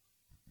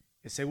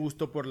 Ese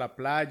gusto por la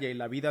playa y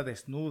la vida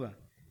desnuda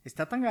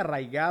está tan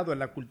arraigado en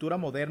la cultura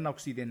moderna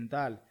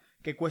occidental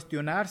que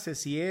cuestionarse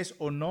si es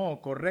o no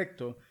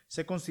correcto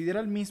se considera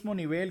al mismo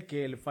nivel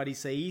que el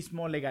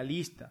fariseísmo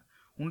legalista,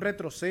 un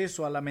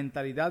retroceso a la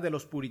mentalidad de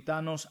los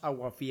puritanos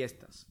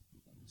aguafiestas.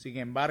 Sin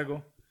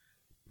embargo,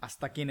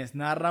 hasta quienes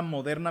narran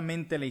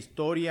modernamente la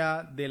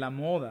historia de la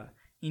moda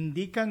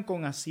indican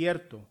con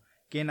acierto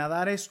que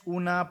nadar es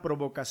una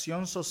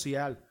provocación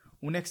social.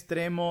 Un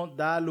extremo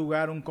da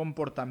lugar a un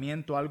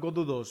comportamiento algo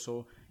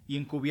dudoso y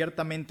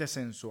encubiertamente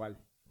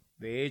sensual.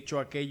 De hecho,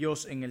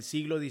 aquellos en el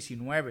siglo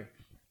XIX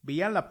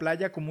veían la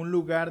playa como un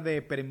lugar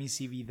de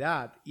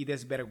permisividad y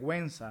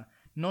desvergüenza,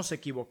 no se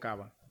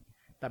equivocaban.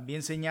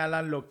 También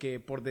señalan lo que,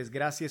 por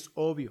desgracia, es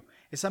obvio.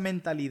 Esa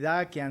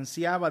mentalidad que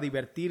ansiaba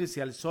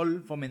divertirse al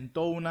sol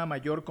fomentó una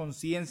mayor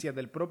conciencia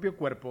del propio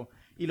cuerpo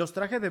y los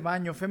trajes de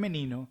baño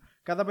femenino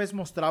cada vez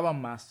mostraban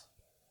más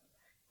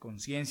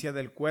conciencia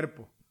del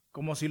cuerpo,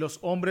 como si los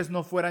hombres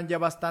no fueran ya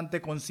bastante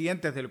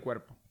conscientes del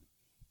cuerpo.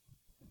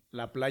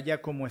 La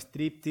playa como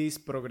striptease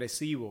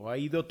progresivo ha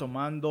ido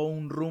tomando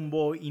un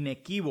rumbo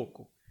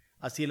inequívoco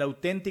hacia el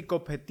auténtico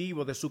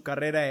objetivo de su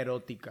carrera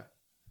erótica,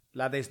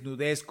 la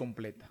desnudez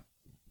completa.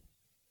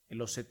 En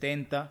los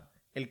 70,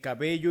 el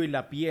cabello y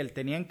la piel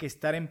tenían que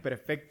estar en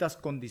perfectas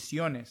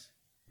condiciones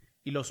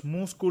y los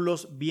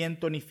músculos bien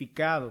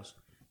tonificados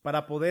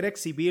para poder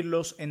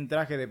exhibirlos en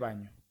traje de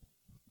baño.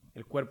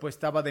 El cuerpo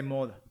estaba de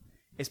moda,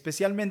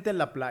 especialmente en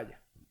la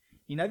playa,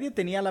 y nadie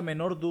tenía la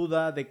menor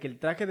duda de que el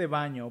traje de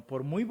baño,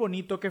 por muy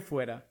bonito que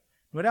fuera,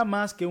 no era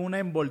más que una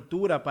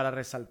envoltura para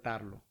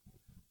resaltarlo.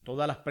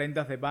 Todas las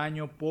prendas de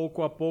baño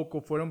poco a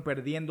poco fueron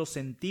perdiendo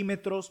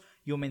centímetros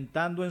y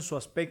aumentando en su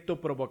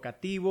aspecto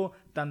provocativo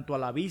tanto a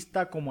la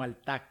vista como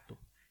al tacto,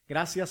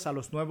 gracias a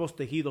los nuevos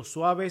tejidos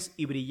suaves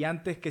y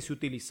brillantes que se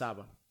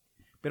utilizaban.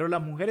 Pero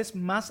las mujeres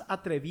más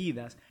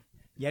atrevidas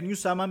ya ni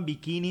usaban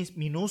bikinis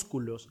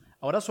minúsculos,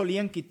 ahora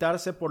solían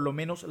quitarse por lo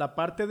menos la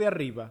parte de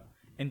arriba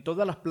en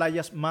todas las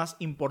playas más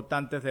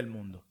importantes del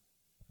mundo.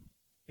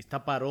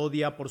 Esta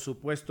parodia, por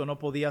supuesto, no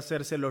podía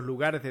hacerse en los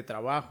lugares de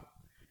trabajo,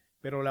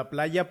 pero la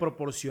playa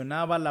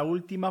proporcionaba la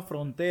última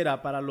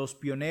frontera para los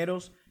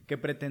pioneros que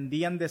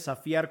pretendían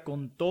desafiar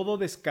con todo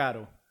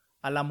descaro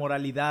a la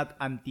moralidad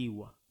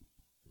antigua.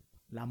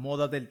 La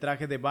moda del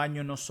traje de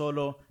baño no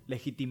solo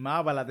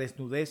legitimaba la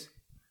desnudez,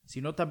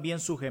 sino también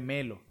su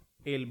gemelo,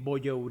 el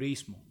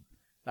voyeurismo.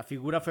 La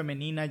figura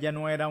femenina ya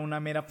no era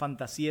una mera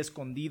fantasía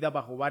escondida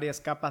bajo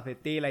varias capas de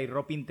tela y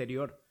ropa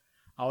interior.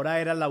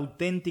 Ahora era la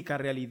auténtica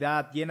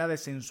realidad llena de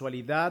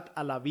sensualidad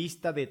a la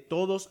vista de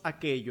todos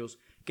aquellos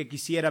que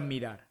quisieran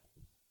mirar.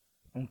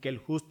 Aunque el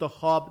justo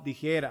Job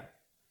dijera: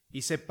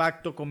 hice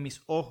pacto con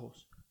mis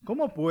ojos,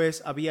 ¿cómo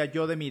pues había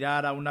yo de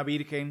mirar a una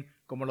virgen?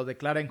 Como lo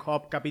declara en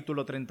Job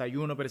capítulo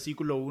 31,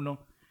 versículo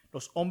 1,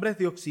 los hombres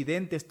de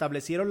Occidente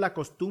establecieron la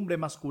costumbre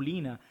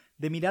masculina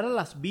de mirar a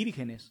las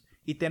vírgenes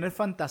y tener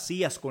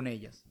fantasías con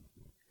ellas.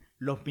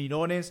 Los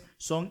mirones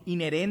son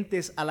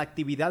inherentes a la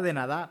actividad de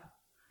nadar.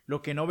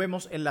 Lo que no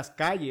vemos en las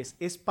calles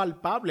es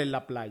palpable en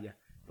la playa.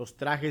 Los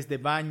trajes de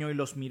baño y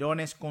los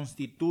mirones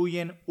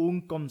constituyen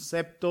un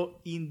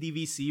concepto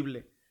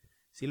indivisible.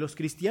 Si los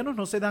cristianos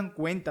no se dan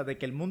cuenta de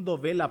que el mundo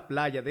ve la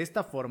playa de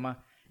esta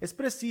forma, es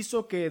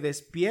preciso que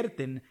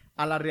despierten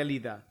a la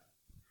realidad.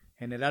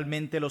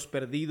 Generalmente los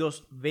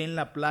perdidos ven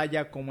la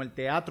playa como el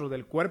teatro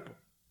del cuerpo.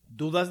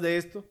 ¿Dudas de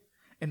esto?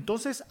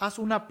 Entonces haz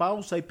una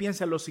pausa y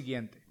piensa en lo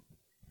siguiente.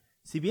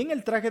 Si bien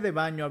el traje de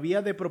baño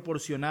había de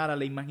proporcionar a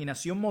la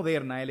imaginación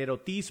moderna el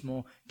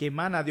erotismo que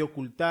emana de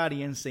ocultar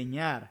y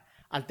enseñar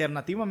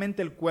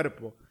alternativamente el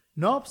cuerpo,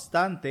 no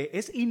obstante,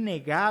 es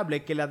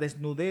innegable que la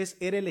desnudez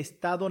era el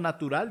estado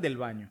natural del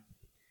baño.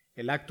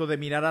 El acto de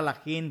mirar a la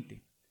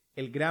gente,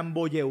 el gran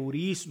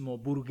voyeurismo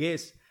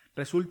burgués,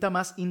 resulta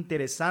más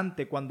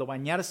interesante cuando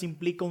bañarse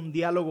implica un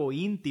diálogo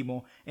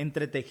íntimo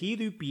entre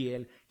tejido y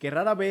piel que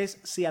rara vez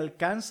se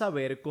alcanza a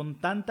ver con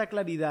tanta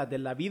claridad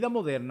en la vida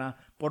moderna,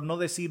 por no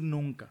decir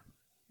nunca.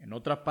 En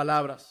otras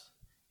palabras,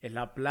 en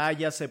la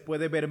playa se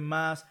puede ver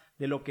más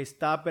de lo que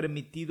está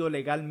permitido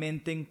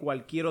legalmente en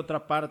cualquier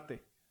otra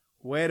parte.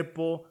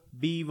 Cuerpo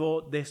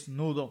vivo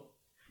desnudo.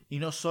 Y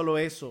no solo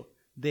eso,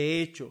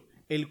 de hecho,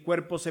 el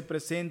cuerpo se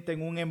presenta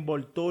en un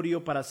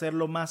envoltorio para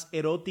hacerlo más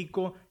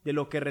erótico de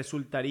lo que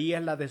resultaría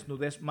en la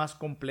desnudez más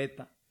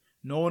completa.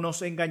 No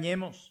nos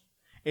engañemos.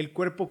 El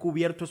cuerpo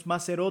cubierto es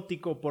más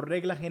erótico por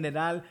regla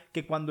general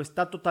que cuando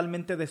está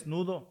totalmente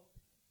desnudo.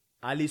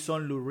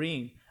 Alison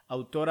Lurie,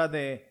 autora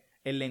de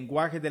El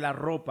lenguaje de la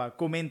ropa,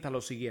 comenta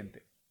lo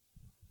siguiente.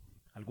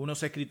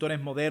 Algunos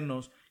escritores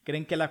modernos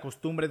creen que la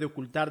costumbre de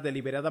ocultar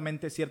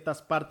deliberadamente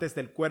ciertas partes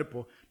del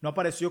cuerpo no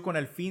apareció con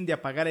el fin de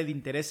apagar el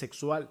interés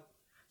sexual,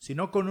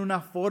 sino con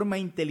una forma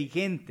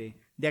inteligente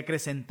de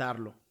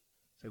acrecentarlo.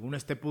 Según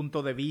este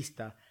punto de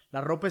vista, la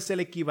ropa es el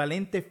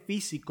equivalente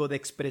físico de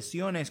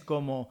expresiones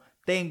como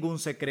 «tengo un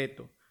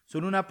secreto».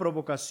 Son una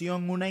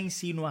provocación, una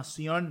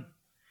insinuación.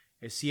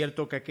 Es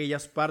cierto que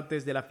aquellas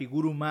partes de la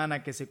figura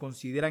humana que se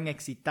consideran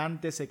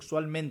excitantes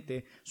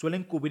sexualmente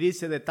suelen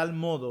cubrirse de tal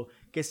modo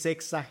que se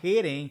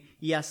exageren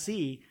y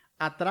así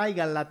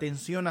atraigan la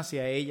atención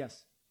hacia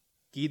ellas.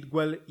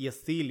 Kidwell y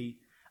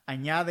Steele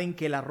añaden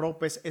que la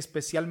ropa es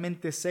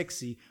especialmente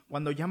sexy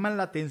cuando llaman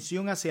la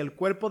atención hacia el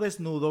cuerpo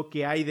desnudo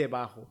que hay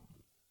debajo.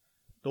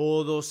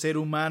 Todo ser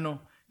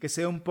humano que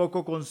sea un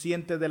poco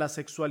consciente de la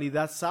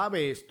sexualidad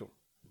sabe esto.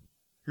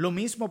 Lo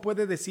mismo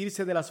puede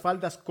decirse de las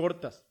faldas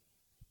cortas,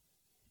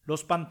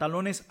 los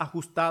pantalones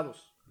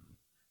ajustados,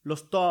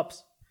 los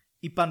tops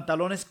y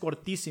pantalones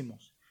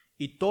cortísimos,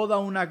 y toda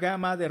una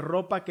gama de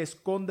ropa que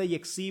esconde y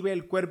exhibe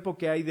el cuerpo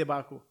que hay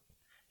debajo.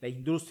 La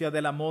industria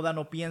de la moda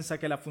no piensa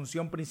que la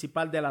función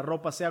principal de la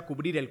ropa sea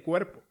cubrir el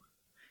cuerpo.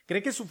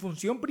 Cree que su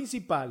función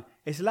principal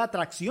es la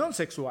atracción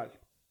sexual.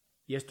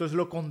 Y esto es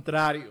lo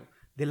contrario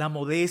de la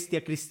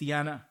modestia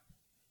cristiana.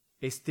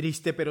 Es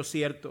triste pero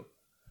cierto.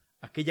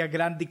 Aquella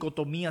gran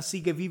dicotomía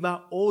sigue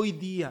viva hoy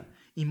día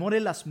y mora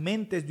en las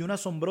mentes de un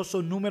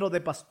asombroso número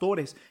de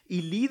pastores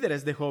y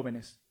líderes de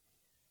jóvenes.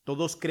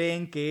 Todos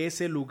creen que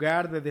ese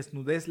lugar de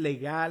desnudez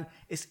legal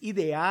es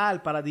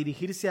ideal para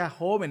dirigirse a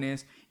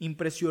jóvenes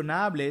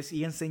impresionables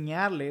y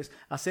enseñarles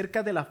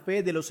acerca de la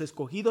fe de los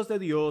escogidos de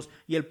Dios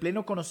y el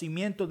pleno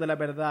conocimiento de la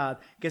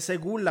verdad, que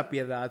según la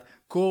piedad.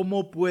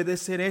 ¿Cómo puede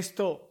ser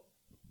esto?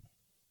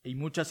 Hay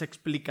muchas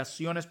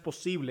explicaciones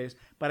posibles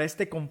para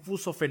este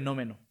confuso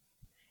fenómeno.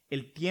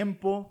 El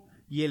tiempo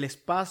y el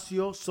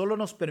espacio solo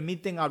nos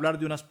permiten hablar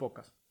de unas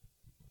pocas.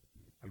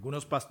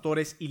 Algunos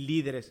pastores y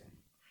líderes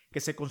que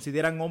se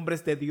consideran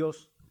hombres de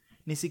Dios,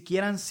 ni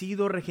siquiera han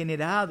sido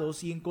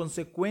regenerados y en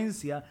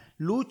consecuencia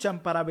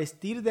luchan para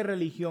vestir de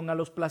religión a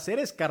los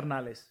placeres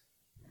carnales.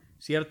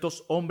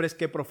 Ciertos hombres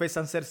que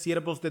profesan ser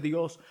siervos de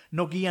Dios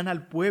no guían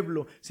al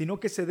pueblo, sino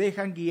que se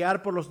dejan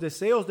guiar por los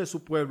deseos de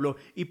su pueblo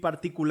y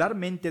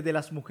particularmente de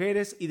las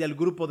mujeres y del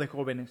grupo de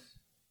jóvenes.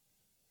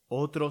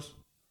 Otros,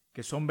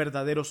 que son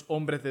verdaderos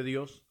hombres de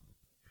Dios,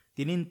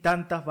 tienen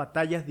tantas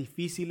batallas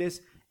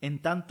difíciles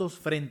en tantos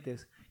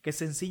frentes que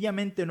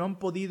sencillamente no han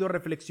podido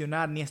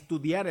reflexionar ni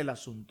estudiar el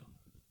asunto.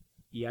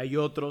 Y hay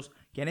otros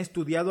que han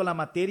estudiado la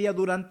materia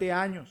durante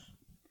años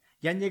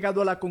y han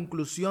llegado a la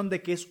conclusión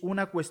de que es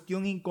una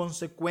cuestión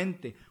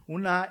inconsecuente,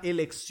 una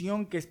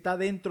elección que está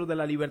dentro de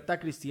la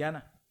libertad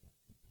cristiana.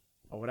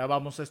 Ahora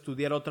vamos a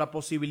estudiar otra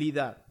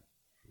posibilidad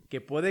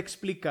que puede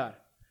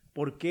explicar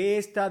por qué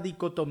esta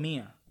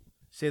dicotomía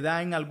se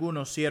da en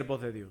algunos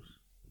siervos de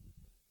Dios.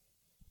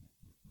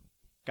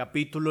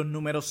 Capítulo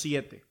número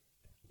 7.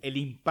 El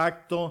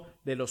impacto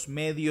de los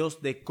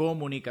medios de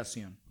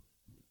comunicación.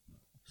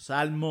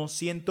 Salmo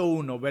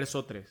 101,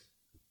 verso 3.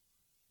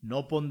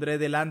 No pondré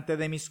delante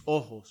de mis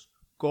ojos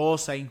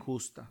cosa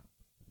injusta.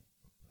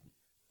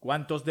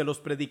 ¿Cuántos de los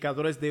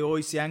predicadores de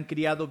hoy se han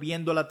criado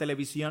viendo la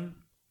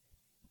televisión?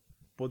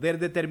 Poder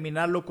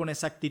determinarlo con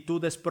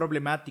exactitud es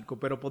problemático,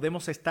 pero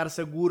podemos estar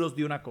seguros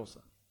de una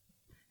cosa.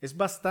 Es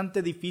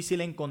bastante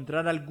difícil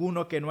encontrar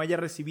alguno que no haya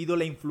recibido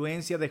la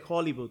influencia de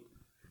Hollywood,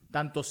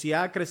 tanto si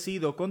ha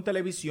crecido con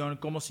televisión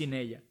como sin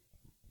ella.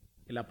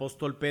 El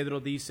apóstol Pedro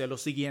dice lo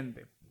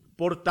siguiente: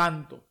 Por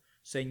tanto,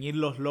 ceñid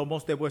los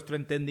lomos de vuestro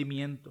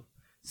entendimiento,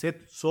 sed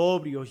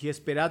sobrios y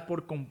esperad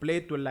por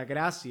completo en la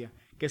gracia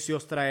que se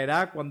os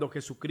traerá cuando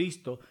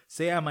Jesucristo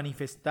sea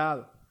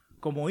manifestado.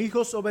 Como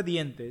hijos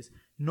obedientes,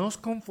 no os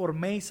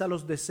conforméis a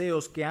los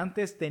deseos que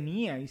antes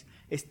teníais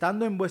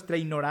estando en vuestra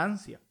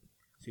ignorancia,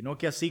 sino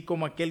que así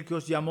como aquel que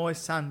os llamó es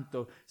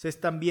santo, sed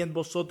también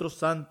vosotros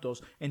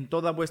santos en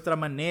toda vuestra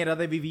manera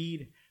de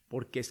vivir,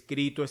 porque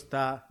escrito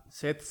está: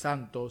 sed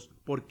santos,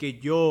 porque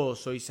yo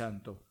soy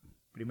santo.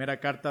 Primera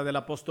carta del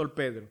apóstol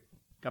Pedro,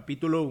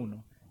 capítulo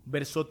 1,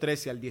 verso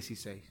 13 al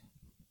 16.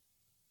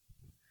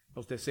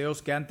 Los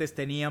deseos que antes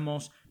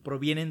teníamos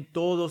provienen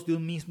todos de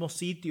un mismo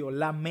sitio,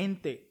 la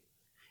mente.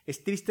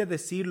 Es triste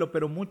decirlo,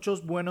 pero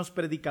muchos buenos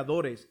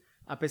predicadores,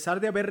 a pesar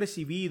de haber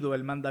recibido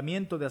el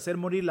mandamiento de hacer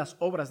morir las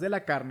obras de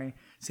la carne,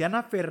 se han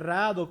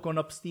aferrado con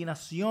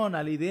obstinación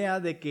a la idea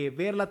de que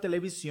ver la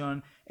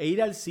televisión e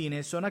ir al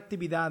cine son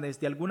actividades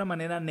de alguna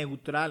manera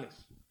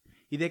neutrales,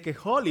 y de que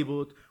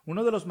Hollywood,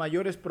 uno de los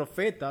mayores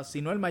profetas,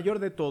 si no el mayor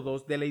de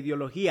todos, de la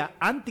ideología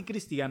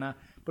anticristiana,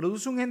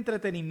 produce un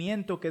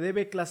entretenimiento que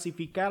debe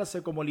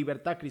clasificarse como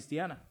libertad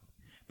cristiana.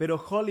 Pero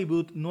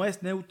Hollywood no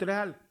es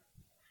neutral.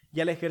 Y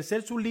al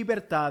ejercer sus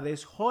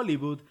libertades,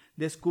 Hollywood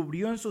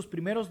descubrió en sus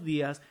primeros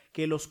días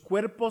que los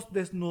cuerpos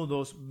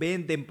desnudos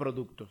venden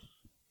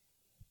productos.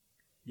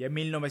 Ya en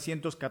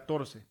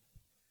 1914,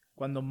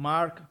 cuando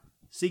Mark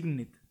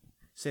Signet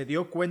se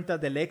dio cuenta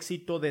del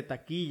éxito de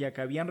taquilla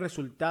que habían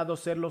resultado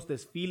ser los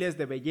desfiles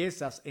de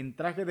bellezas en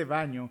traje de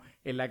baño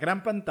en la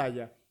gran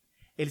pantalla,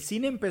 el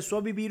cine empezó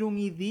a vivir un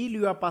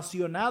idilio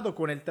apasionado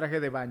con el traje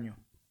de baño.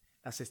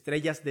 Las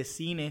estrellas de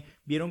cine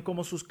vieron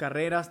cómo sus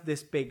carreras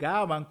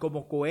despegaban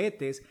como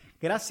cohetes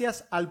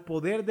gracias al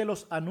poder de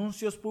los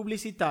anuncios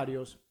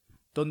publicitarios,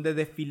 donde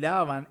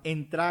desfilaban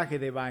en traje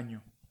de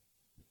baño.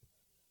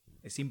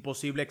 Es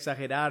imposible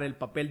exagerar el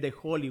papel de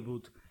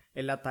Hollywood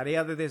en la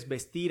tarea de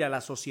desvestir a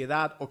la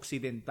sociedad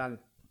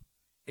occidental.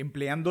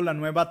 Empleando la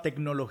nueva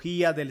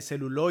tecnología del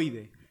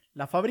celuloide,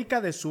 la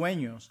fábrica de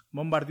sueños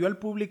bombardeó al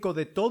público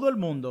de todo el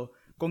mundo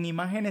con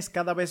imágenes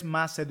cada vez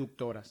más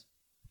seductoras.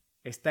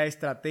 Esta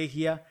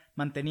estrategia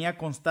mantenía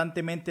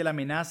constantemente la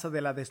amenaza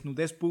de la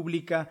desnudez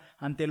pública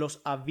ante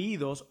los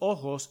ávidos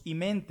ojos y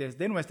mentes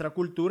de nuestra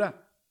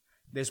cultura.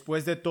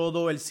 Después de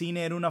todo, el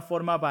cine era una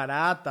forma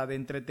barata de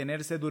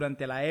entretenerse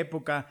durante la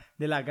época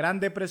de la Gran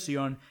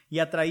Depresión y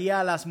atraía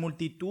a las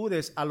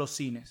multitudes a los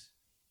cines.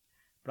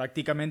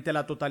 Prácticamente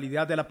la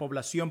totalidad de la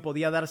población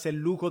podía darse el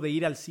lujo de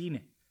ir al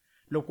cine.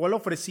 lo cual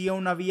ofrecía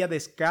una vía de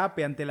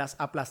escape ante las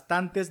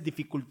aplastantes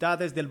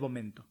dificultades del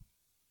momento.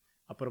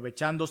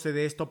 Aprovechándose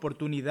de esta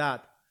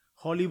oportunidad,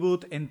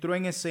 Hollywood entró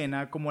en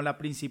escena como la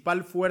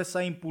principal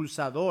fuerza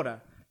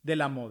impulsadora de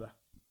la moda.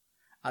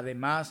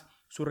 Además,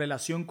 su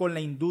relación con la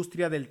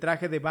industria del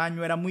traje de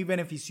baño era muy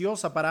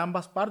beneficiosa para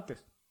ambas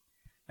partes.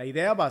 La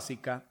idea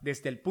básica,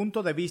 desde el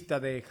punto de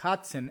vista de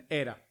Hudson,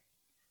 era: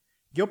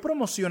 yo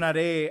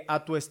promocionaré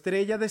a tu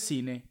estrella de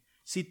cine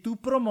si tú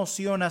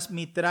promocionas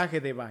mi traje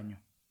de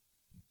baño.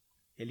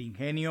 El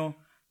ingenio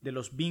de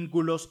los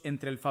vínculos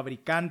entre el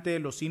fabricante,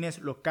 los cines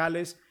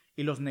locales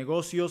y los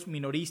negocios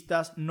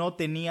minoristas no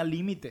tenía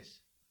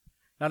límites.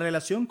 La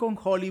relación con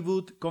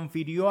Hollywood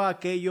confirió a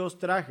aquellos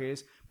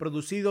trajes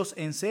producidos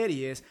en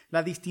series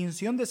la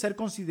distinción de ser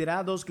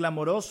considerados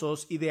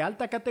glamorosos y de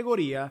alta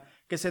categoría,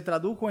 que se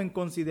tradujo en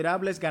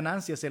considerables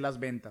ganancias en las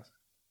ventas.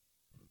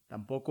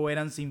 Tampoco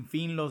eran sin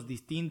fin los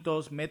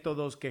distintos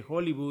métodos que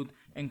Hollywood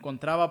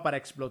encontraba para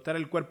explotar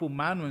el cuerpo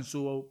humano en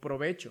su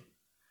provecho.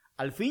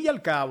 Al fin y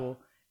al cabo,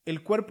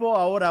 el cuerpo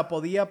ahora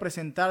podía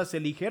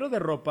presentarse ligero de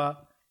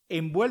ropa,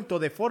 envuelto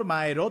de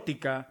forma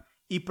erótica,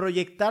 y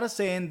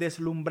proyectarse en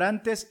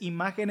deslumbrantes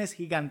imágenes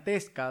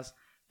gigantescas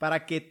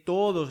para que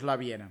todos la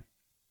vieran.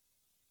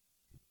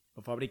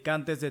 Los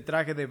fabricantes de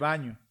traje de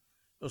baño,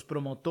 los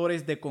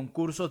promotores de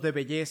concursos de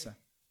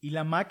belleza y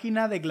la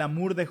máquina de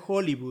glamour de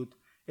Hollywood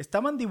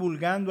estaban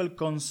divulgando el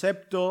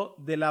concepto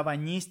de la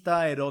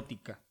bañista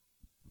erótica.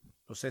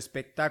 Los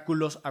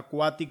espectáculos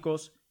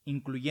acuáticos,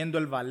 incluyendo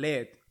el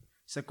ballet,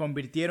 se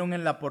convirtieron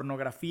en la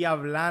pornografía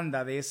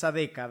blanda de esa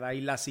década y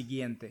la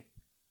siguiente.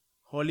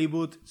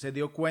 Hollywood se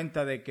dio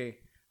cuenta de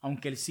que,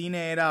 aunque el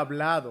cine era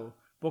hablado,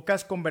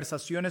 pocas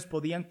conversaciones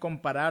podían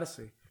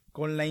compararse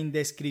con la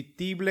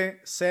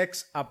indescriptible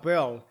sex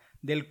appeal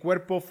del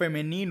cuerpo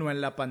femenino en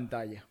la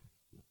pantalla.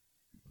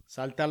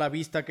 Salta a la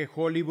vista que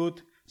Hollywood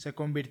se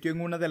convirtió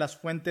en una de las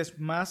fuentes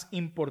más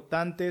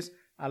importantes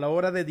a la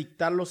hora de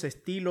dictar los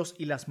estilos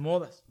y las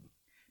modas,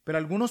 pero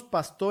algunos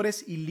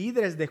pastores y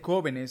líderes de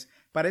jóvenes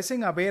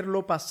parecen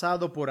haberlo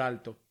pasado por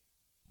alto.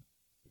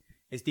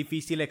 Es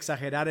difícil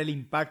exagerar el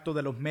impacto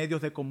de los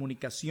medios de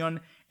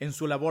comunicación en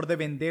su labor de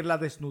vender la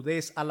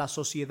desnudez a la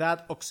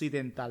sociedad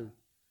occidental.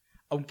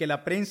 Aunque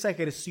la prensa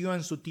ejerció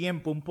en su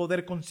tiempo un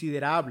poder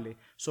considerable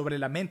sobre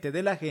la mente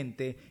de la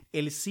gente,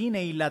 el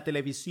cine y la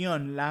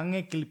televisión la han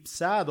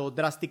eclipsado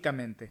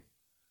drásticamente.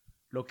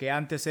 Lo que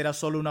antes era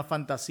solo una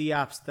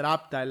fantasía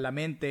abstracta en la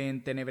mente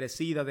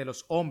entenebrecida de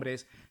los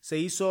hombres se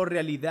hizo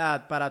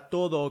realidad para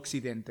todo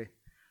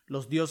Occidente.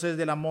 Los dioses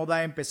de la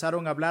moda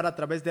empezaron a hablar a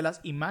través de las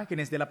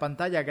imágenes de la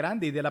pantalla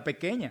grande y de la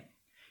pequeña,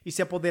 y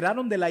se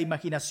apoderaron de la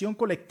imaginación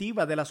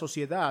colectiva de la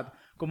sociedad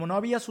como no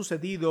había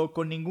sucedido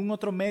con ningún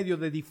otro medio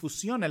de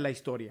difusión en la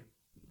historia.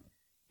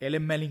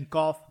 Ellen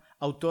Melinkoff,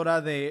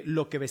 autora de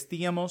Lo que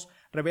vestíamos,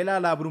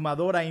 revela la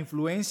abrumadora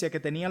influencia que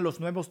tenían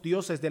los nuevos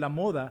dioses de la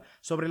moda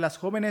sobre las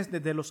jóvenes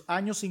desde los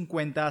años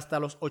 50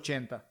 hasta los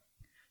 80.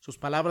 Sus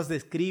palabras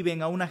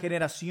describen a una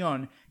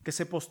generación que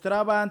se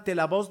postraba ante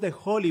la voz de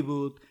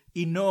Hollywood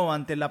y no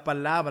ante la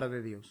palabra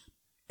de Dios.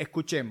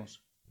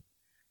 Escuchemos.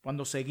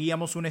 Cuando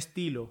seguíamos un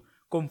estilo,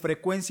 con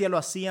frecuencia lo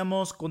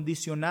hacíamos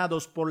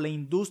condicionados por la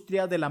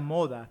industria de la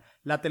moda,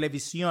 la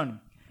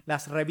televisión,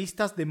 las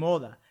revistas de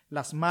moda,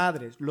 las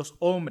madres, los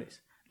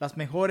hombres, las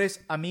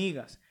mejores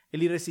amigas,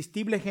 el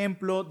irresistible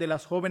ejemplo de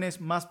las jóvenes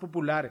más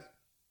populares.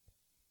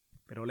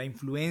 Pero la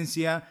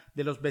influencia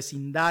de los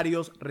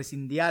vecindarios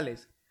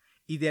residenciales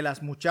y de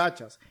las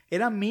muchachas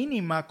era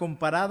mínima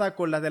comparada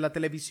con la de la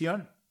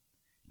televisión.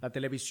 La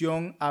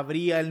televisión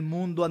abría el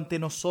mundo ante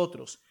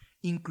nosotros,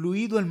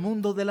 incluido el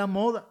mundo de la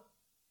moda.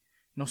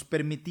 Nos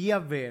permitía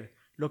ver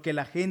lo que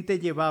la gente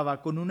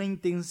llevaba con una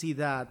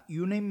intensidad y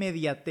una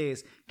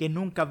inmediatez que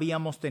nunca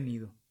habíamos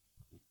tenido.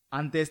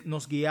 Antes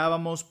nos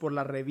guiábamos por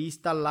la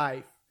revista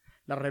Life,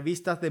 las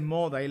revistas de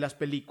moda y las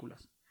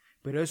películas,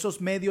 pero esos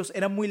medios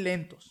eran muy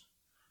lentos.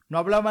 No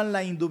hablaban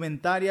la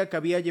indumentaria que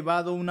había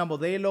llevado una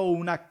modelo o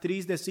una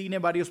actriz de cine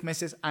varios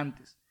meses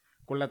antes.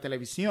 Con la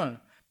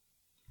televisión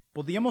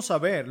podíamos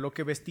saber lo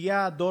que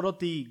vestía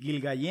Dorothy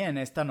Gilgallen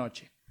esta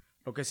noche,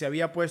 lo que se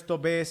había puesto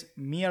Bess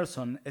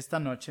Mierson esta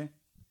noche,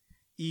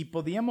 y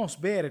podíamos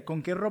ver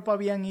con qué ropa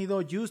habían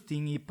ido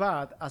Justin y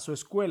Pat a su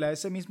escuela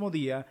ese mismo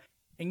día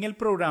en el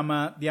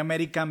programa The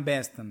American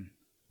Western.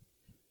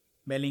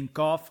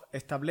 Melinkoff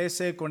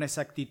establece con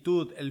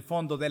exactitud el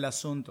fondo del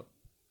asunto.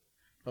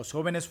 Los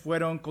jóvenes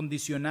fueron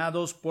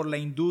condicionados por la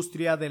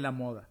industria de la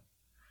moda.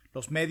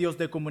 Los medios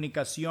de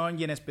comunicación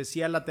y en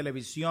especial la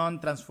televisión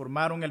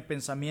transformaron el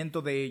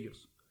pensamiento de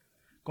ellos.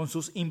 Con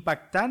sus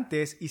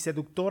impactantes y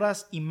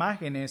seductoras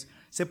imágenes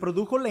se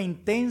produjo la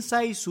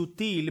intensa y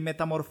sutil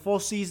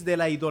metamorfosis de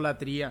la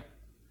idolatría.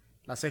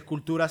 Las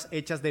esculturas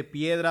hechas de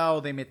piedra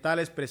o de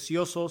metales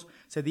preciosos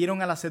se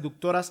dieron a las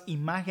seductoras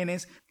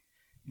imágenes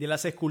de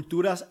las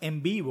esculturas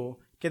en vivo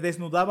que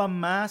desnudaban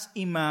más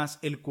y más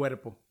el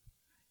cuerpo.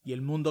 Y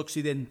el mundo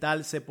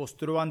occidental se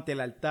postró ante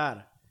el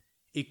altar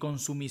y con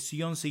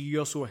sumisión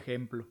siguió su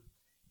ejemplo,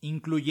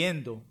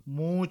 incluyendo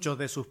muchos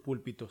de sus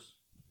púlpitos.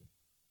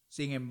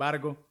 Sin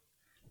embargo,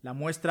 La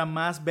muestra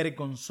más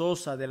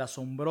vergonzosa del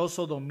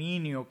asombroso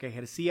dominio que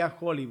ejercía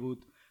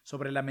Hollywood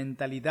sobre la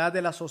mentalidad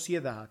de la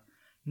sociedad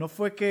no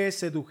fue que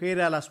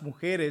sedujera a las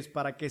mujeres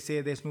para que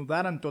se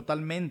desnudaran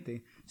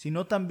totalmente,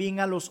 sino también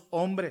a los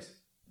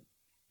hombres.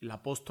 El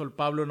apóstol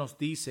Pablo nos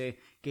dice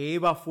que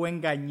Eva fue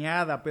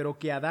engañada, pero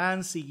que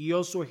Adán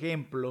siguió su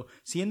ejemplo,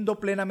 siendo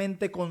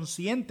plenamente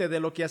consciente de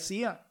lo que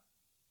hacía.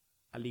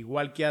 Al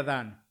igual que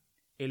Adán,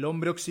 el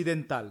hombre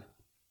occidental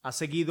ha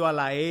seguido a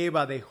la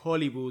Eva de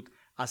Hollywood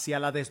hacia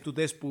la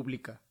desnudez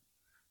pública.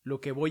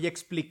 Lo que voy a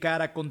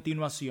explicar a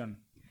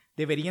continuación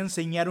debería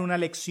enseñar una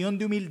lección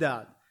de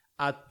humildad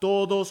a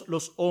todos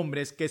los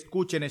hombres que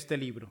escuchen este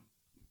libro.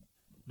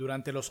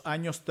 Durante los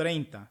años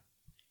 30,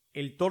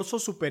 el torso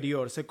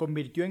superior se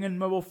convirtió en el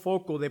nuevo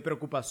foco de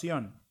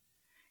preocupación,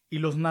 y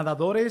los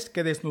nadadores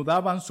que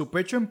desnudaban su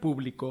pecho en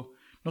público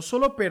no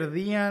solo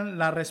perdían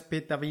la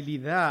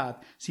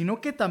respetabilidad,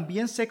 sino que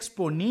también se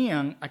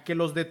exponían a que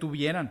los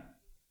detuvieran.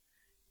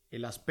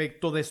 El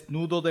aspecto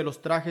desnudo de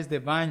los trajes de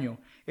baño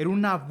era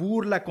una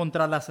burla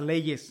contra las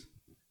leyes.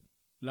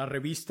 La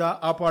revista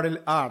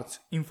Apparel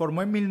Arts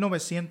informó en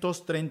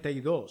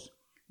 1932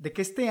 de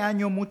que este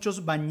año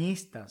muchos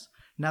bañistas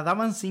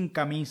nadaban sin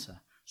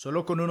camisa,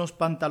 solo con unos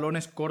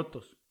pantalones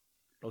cortos.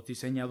 Los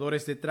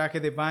diseñadores de traje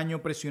de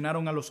baño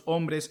presionaron a los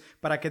hombres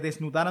para que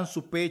desnudaran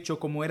su pecho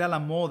como era la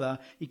moda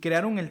y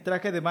crearon el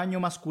traje de baño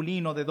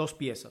masculino de 2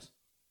 piezas.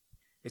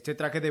 Este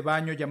traje de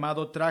baño,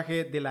 llamado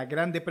traje de la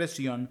Gran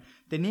Depresión,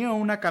 tenía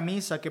una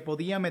camisa que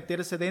podía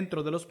meterse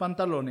dentro de los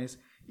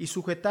pantalones y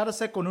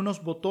sujetarse con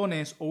unos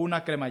botones o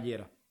una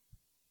cremallera.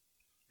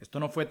 Esto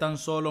no fue tan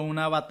solo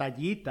una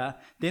batallita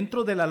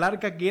dentro de la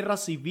larga guerra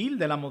civil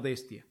de la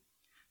modestia.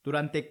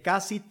 Durante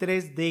casi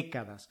 3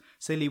 décadas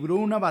se libró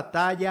una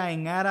batalla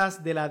en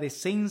aras de la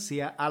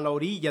decencia a la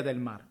orilla del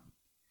mar.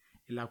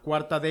 En la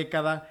 4ª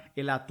década,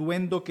 el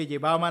atuendo que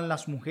llevaban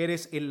las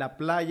mujeres en la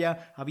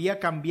playa había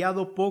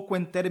cambiado poco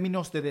en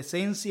términos de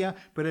decencia,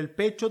 pero el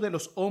pecho de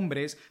los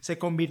hombres se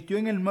convirtió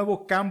en el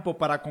nuevo campo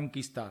para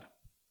conquistar.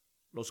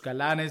 Los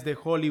galanes de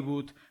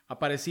Hollywood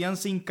aparecían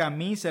sin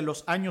camisa en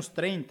los años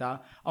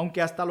 30,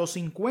 aunque hasta los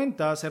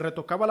 50 se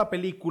retocaba la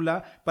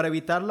película para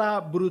evitar la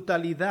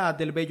brutalidad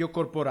del vello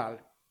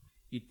corporal.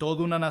 Y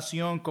toda una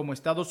nación como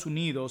Estados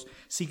Unidos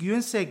siguió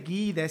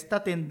enseguida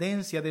esta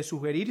tendencia de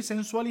sugerir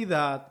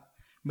sensualidad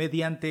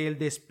mediante el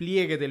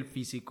despliegue del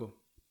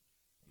físico.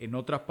 En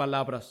otras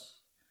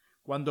palabras,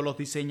 cuando los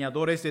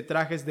diseñadores de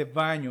trajes de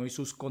baño y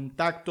sus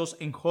contactos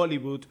en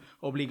Hollywood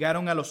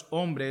obligaron a los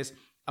hombres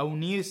a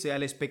unirse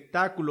al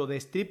espectáculo de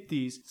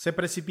striptease, se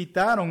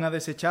precipitaron a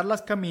desechar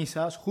las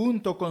camisas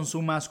junto con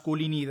su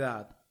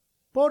masculinidad.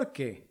 ¿Por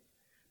qué?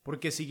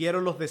 Porque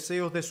siguieron los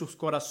deseos de sus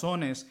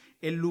corazones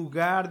en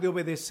lugar de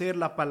obedecer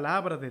la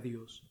palabra de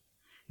Dios.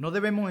 No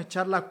debemos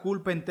echar la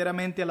culpa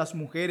enteramente a las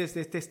mujeres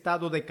de este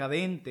estado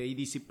decadente y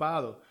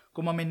disipado,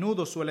 como a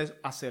menudo suele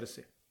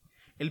hacerse.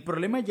 El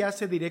problema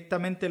yace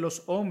directamente en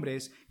los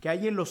hombres que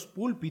hay en los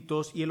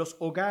púlpitos y en los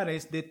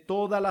hogares de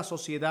toda la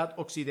sociedad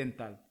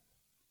occidental.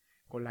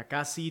 Con la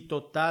casi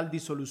total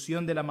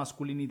disolución de la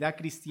masculinidad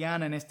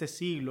cristiana en este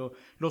siglo,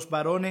 los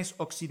varones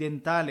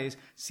occidentales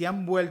se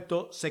han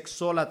vuelto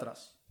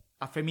sexólatras,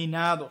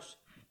 afeminados,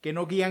 que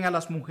no guían a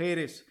las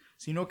mujeres,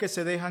 sino que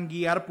se dejan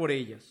guiar por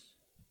ellas.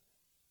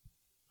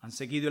 Han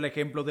seguido el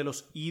ejemplo de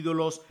los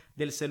ídolos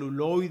del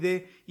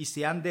celuloide y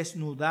se han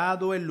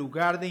desnudado en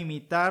lugar de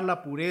imitar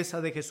la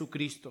pureza de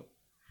Jesucristo.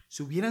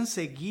 Si hubieran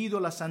seguido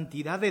la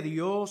santidad de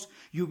Dios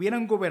y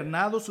hubieran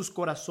gobernado sus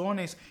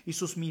corazones y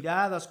sus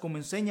miradas como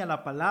enseña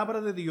la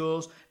palabra de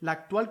Dios, la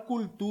actual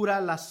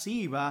cultura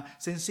lasciva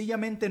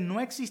sencillamente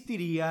no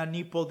existiría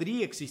ni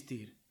podría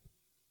existir.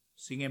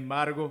 Sin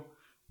embargo,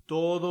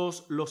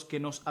 todos los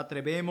que nos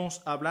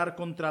atrevemos a hablar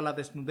contra la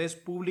desnudez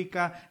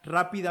pública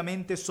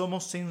rápidamente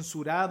somos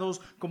censurados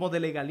como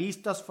de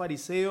legalistas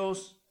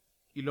fariseos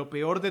y, lo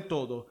peor de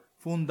todo,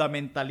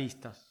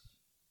 fundamentalistas.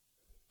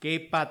 Qué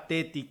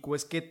patético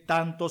es que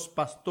tantos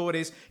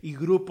pastores y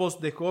grupos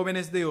de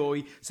jóvenes de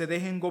hoy se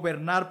dejen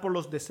gobernar por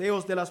los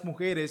deseos de las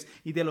mujeres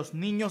y de los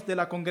niños de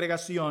la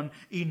congregación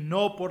y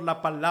no por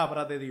la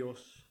palabra de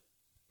Dios.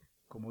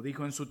 Como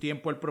dijo en su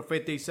tiempo el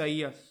profeta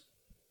Isaías,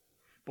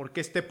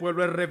 porque este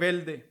pueblo es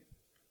rebelde,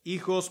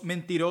 hijos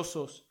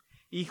mentirosos,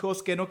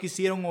 hijos que no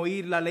quisieron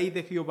oír la ley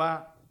de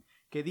Jehová,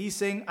 que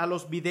dicen a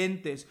los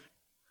videntes,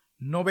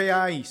 no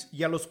veáis,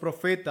 y a los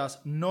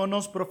profetas, no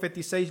nos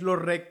profeticéis lo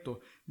recto,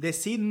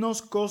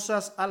 decidnos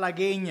cosas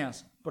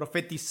halagueñas,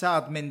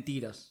 profetizad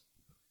mentiras.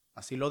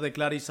 Así lo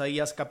declara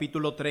Isaías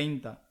capítulo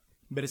 30,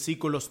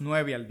 versículos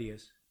 9 al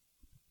 10.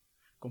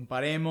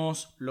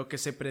 Comparemos lo que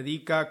se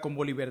predica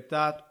como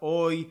libertad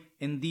hoy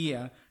en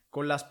día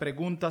con las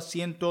preguntas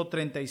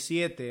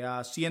 137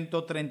 a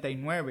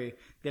 139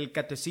 del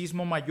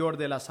Catecismo Mayor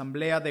de la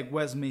Asamblea de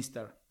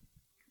Westminster.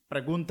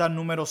 Pregunta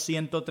número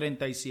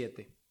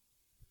 137.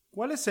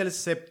 ¿Cuál es el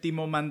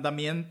 7º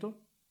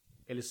mandamiento?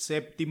 El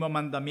 7º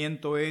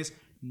mandamiento es: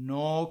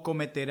 no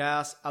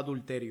cometerás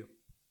adulterio.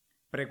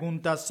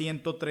 Pregunta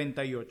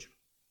 138.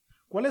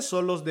 ¿Cuáles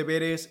son los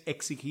deberes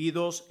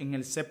exigidos en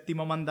el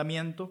 7º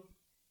mandamiento?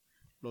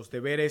 Los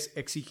deberes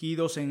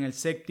exigidos en el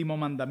 7º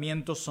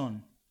mandamiento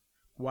son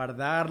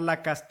guardar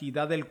la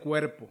castidad del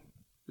cuerpo,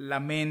 la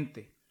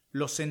mente,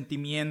 los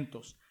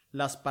sentimientos,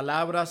 las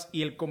palabras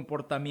y el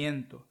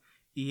comportamiento,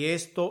 y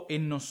esto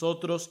en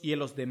nosotros y en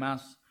los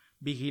demás.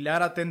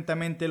 Vigilar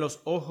atentamente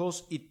los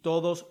ojos y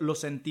todos los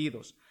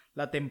sentidos,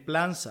 la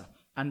templanza,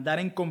 andar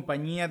en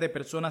compañía de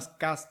personas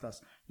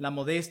castas, la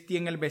modestia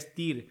en el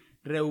vestir,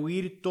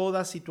 rehuir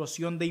toda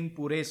situación de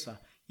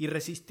impureza y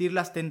resistir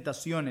las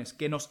tentaciones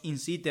que nos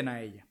inciten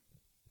a ella.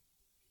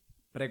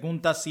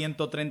 Pregunta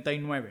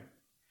 139.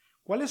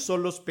 ¿Cuáles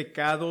son los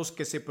pecados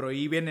que se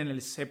prohíben en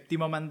el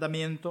 7º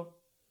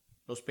mandamiento?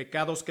 Los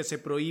pecados que se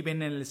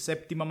prohíben en el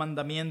 7º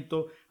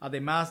mandamiento,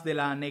 además de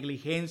la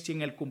negligencia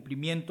en el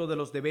cumplimiento de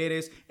los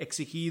deberes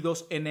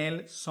exigidos en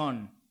él,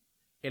 son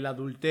el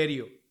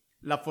adulterio,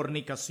 la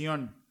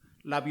fornicación,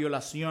 la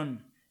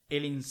violación,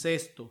 el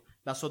incesto,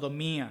 la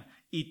sodomía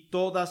y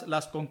todas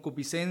las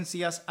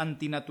concupiscencias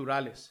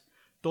antinaturales,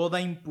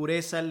 toda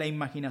impureza en la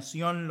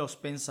imaginación, los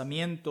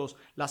pensamientos,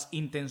 las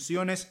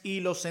intenciones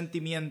y los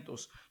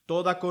sentimientos,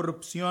 toda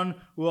corrupción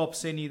u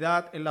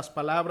obscenidad en las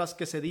palabras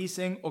que se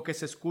dicen o que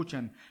se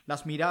escuchan,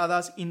 las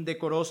miradas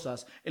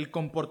indecorosas, el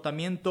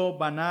comportamiento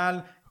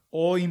banal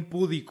o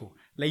impúdico,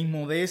 la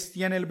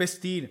inmodestia en el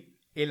vestir,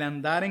 el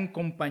andar en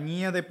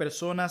compañía de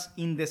personas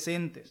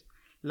indecentes,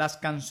 las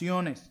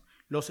canciones,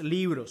 los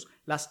libros,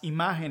 las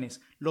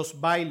imágenes,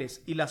 los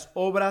bailes y las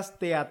obras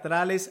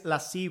teatrales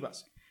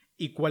lascivas,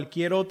 y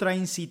cualquier otra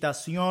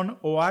incitación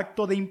o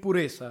acto de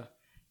impureza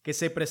que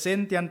se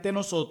presente ante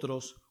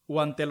nosotros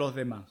o ante los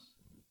demás.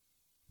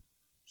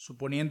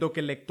 Suponiendo que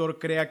el lector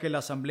crea que la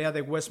asamblea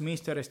de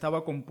Westminster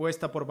estaba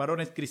compuesta por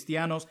varones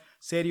cristianos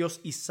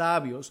serios y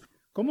sabios,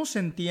 ¿cómo se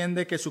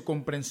entiende que su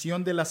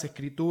comprensión de las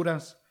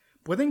Escrituras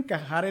puede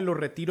encajar en los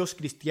retiros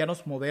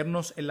cristianos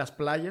modernos en las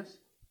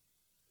playas?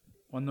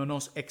 Cuando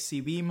nos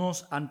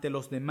exhibimos ante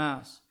los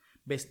demás,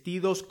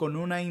 vestidos con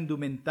una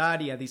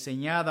indumentaria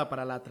diseñada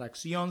para la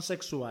atracción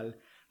sexual,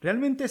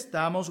 ¿realmente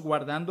estamos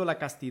guardando la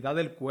castidad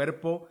del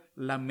cuerpo,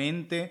 la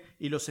mente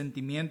y los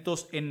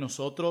sentimientos en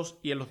nosotros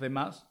y en los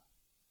demás?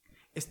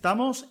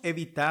 ¿Estamos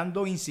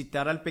evitando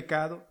incitar al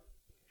pecado?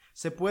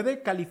 ¿Se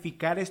puede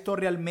calificar esto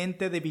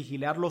realmente de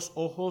vigilar los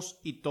ojos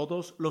y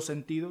todos los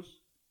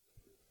sentidos?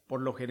 Por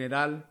lo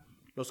general,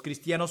 los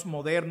cristianos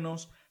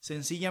modernos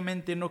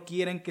sencillamente no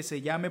quieren que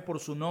se llame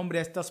por su nombre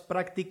a estas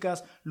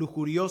prácticas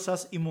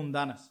lujuriosas y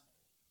mundanas.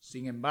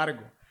 Sin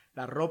embargo,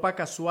 la ropa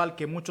casual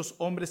que muchos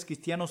hombres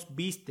cristianos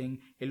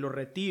visten en los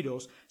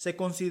retiros se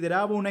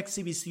consideraba una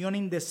exhibición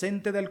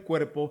indecente del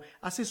cuerpo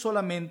hace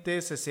solamente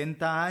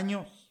 60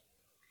 años.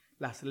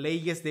 Las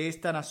leyes de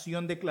esta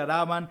nación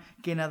declaraban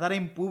que nadar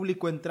en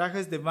público en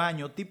trajes de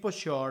baño tipo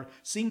short,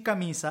 sin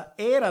camisa,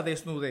 era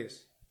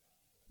desnudez.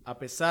 A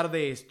pesar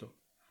de esto,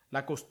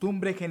 la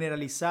costumbre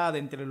generalizada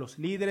entre los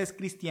líderes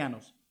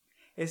cristianos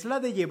es la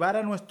de llevar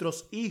a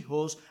nuestros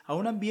hijos a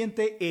un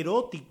ambiente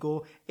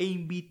erótico e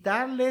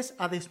invitarles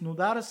a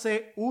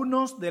desnudarse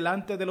unos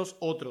delante de los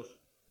otros.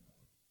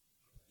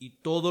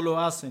 Y todo lo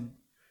hacen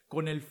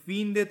con el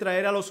fin de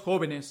traer a los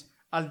jóvenes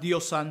al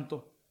Dios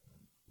Santo.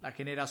 La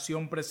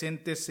generación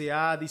presente se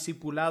ha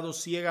discipulado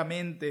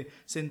ciegamente,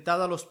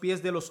 sentada a los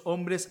pies de los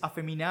hombres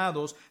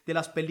afeminados de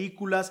las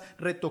películas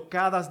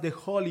retocadas de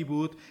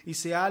Hollywood, y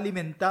se ha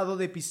alimentado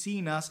de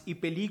piscinas y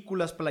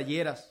películas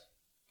playeras.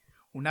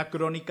 Una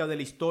crónica de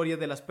la historia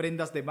de las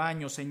prendas de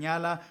baño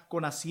señala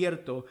con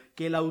acierto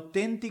que el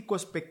auténtico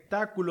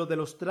espectáculo de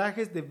los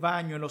trajes de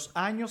baño en los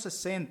años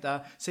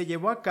 60 se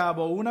llevó a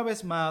cabo una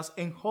vez más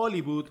en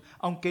Hollywood,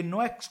 aunque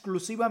no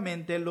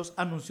exclusivamente en los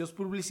anuncios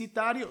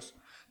publicitarios.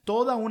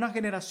 Toda una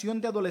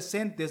generación de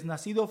adolescentes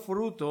nacido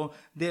fruto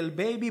del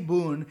baby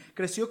boom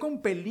creció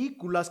con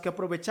películas que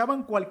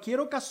aprovechaban cualquier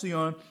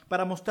ocasión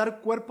para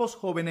mostrar cuerpos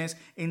jóvenes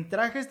en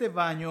trajes de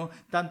baño,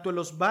 tanto en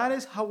los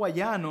bares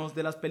hawaianos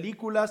de las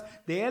películas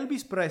de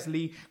Elvis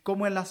Presley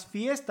como en las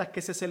fiestas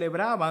que se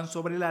celebraban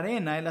sobre la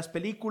arena en las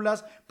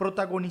películas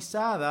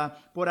protagonizadas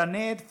por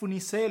Annette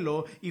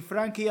Funicello y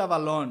Frankie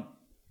Avalon.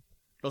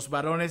 Los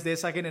varones de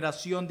esa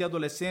generación de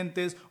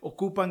adolescentes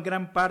ocupan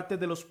gran parte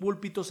de los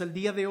púlpitos el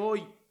día de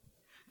hoy.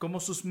 Como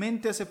sus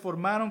mentes se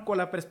formaron con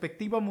la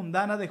perspectiva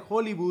mundana de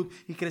Hollywood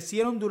y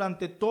crecieron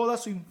durante toda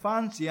su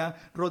infancia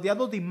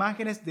rodeados de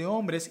imágenes de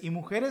hombres y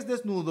mujeres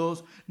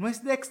desnudos, no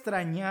es de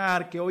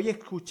extrañar que hoy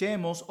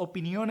escuchemos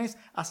opiniones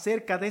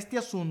acerca de este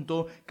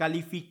asunto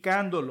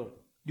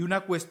calificándolo de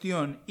una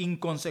cuestión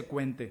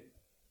inconsecuente.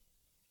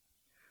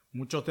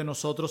 Muchos de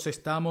nosotros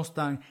estamos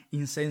tan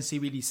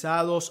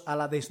insensibilizados a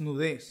la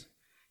desnudez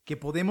que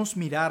podemos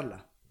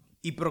mirarla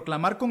y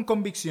proclamar con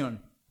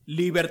convicción: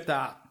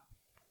 libertad.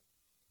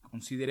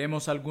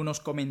 Consideremos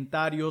algunos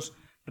comentarios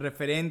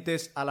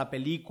referentes a la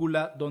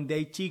película Donde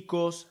hay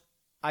chicos,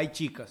 hay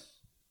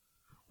chicas.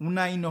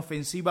 Una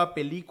inofensiva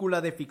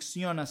película de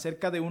ficción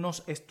acerca de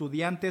unos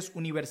estudiantes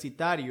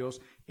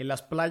universitarios en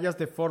las playas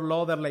de Fort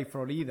Lauderdale,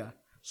 Florida.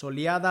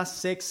 Soleada,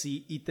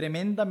 sexy y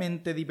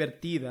tremendamente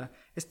divertida,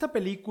 esta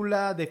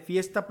película de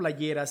fiesta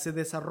playera se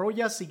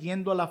desarrolla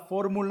siguiendo la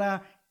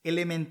fórmula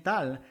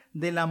elemental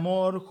del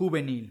amor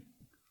juvenil.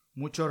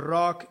 Mucho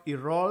rock y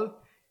roll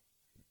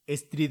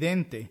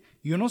estridente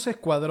y unos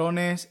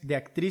escuadrones de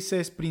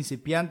actrices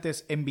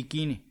principiantes en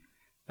bikini.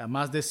 Las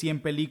más de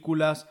 100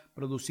 películas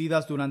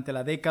producidas durante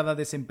la década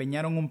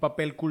desempeñaron un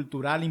papel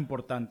cultural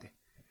importante.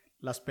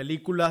 Las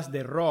películas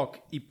de rock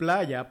y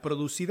playa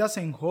producidas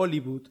en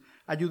Hollywood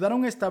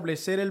ayudaron a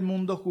establecer el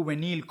mundo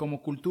juvenil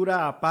como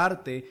cultura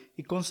aparte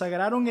y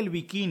consagraron el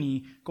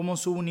bikini como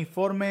su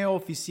uniforme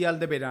oficial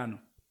de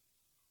verano.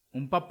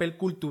 ¿Un papel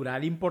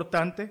cultural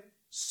importante?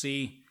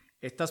 Sí,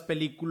 estas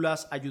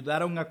películas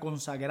ayudaron a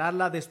consagrar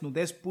la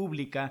desnudez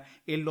pública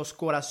en los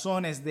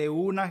corazones de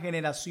una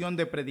generación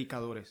de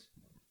predicadores.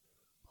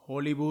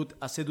 Hollywood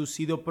ha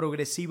seducido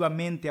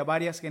progresivamente a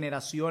varias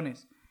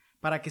generaciones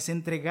para que se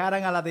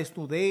entregaran a la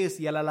desnudez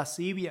y a la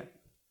lascivia.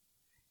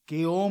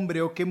 ¿Qué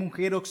hombre o qué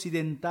mujer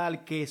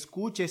occidental que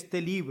escuche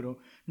este libro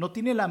no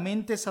tiene la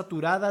mente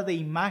saturada de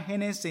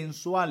imágenes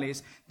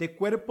sensuales, de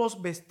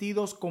cuerpos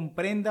vestidos con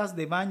prendas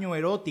de baño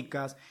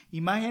eróticas,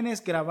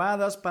 imágenes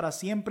grabadas para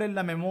siempre en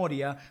la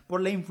memoria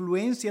por la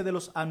influencia de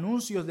los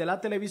anuncios de la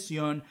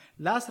televisión,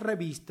 las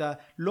revistas,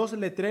 los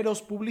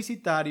letreros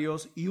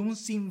publicitarios y un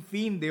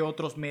sinfín de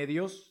otros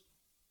medios?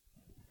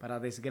 Para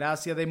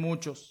desgracia de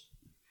muchos,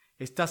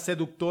 estas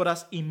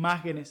seductoras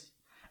imágenes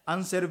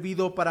han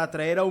servido para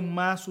atraer aún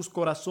más sus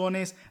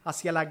corazones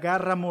hacia la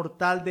garra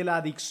mortal de la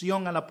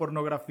adicción a la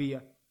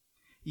pornografía.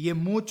 Y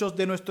en muchos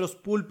de nuestros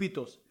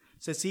púlpitos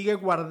se sigue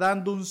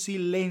guardando un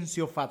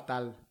silencio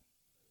fatal.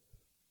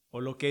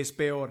 O lo que es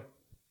peor,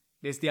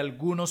 desde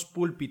algunos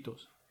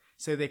púlpitos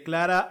se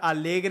declara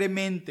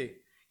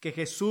alegremente que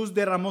Jesús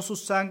derramó su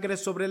sangre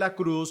sobre la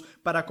cruz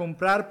para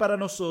comprar para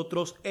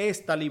nosotros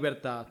esta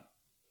libertad.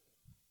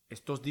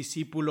 Estos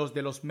discípulos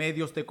de los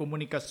medios de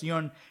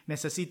comunicación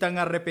necesitan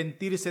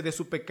arrepentirse de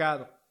su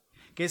pecado,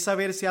 que es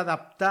haberse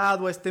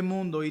adaptado a este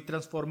mundo y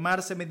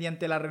transformarse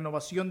mediante la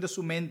renovación de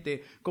su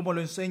mente, como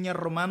lo enseña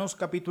Romanos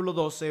capítulo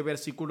 12,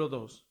 versículo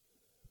 2.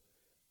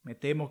 Me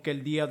temo que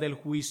el día del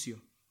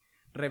juicio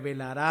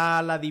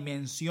revelará la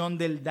dimensión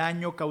del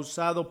daño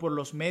causado por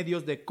los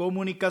medios de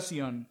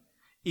comunicación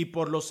y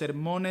por los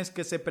sermones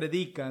que se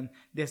predican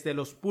desde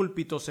los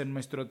púlpitos en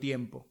nuestro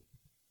tiempo.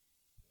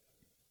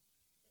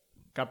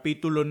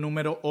 Capítulo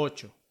número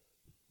 8.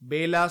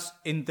 Velas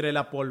entre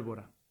la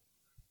pólvora.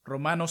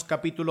 Romanos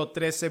capítulo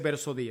 13,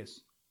 verso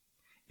 10.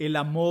 El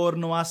amor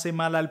no hace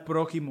mal al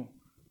prójimo,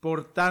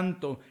 por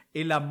tanto,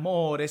 el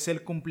amor es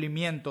el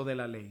cumplimiento de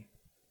la ley.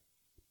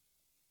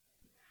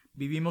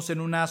 Vivimos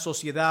en una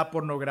sociedad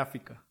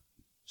pornográfica.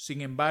 Sin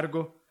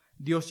embargo,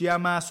 Dios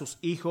llama a sus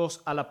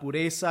hijos a la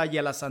pureza y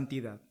a la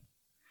santidad.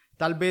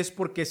 Tal vez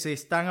porque se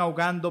están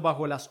ahogando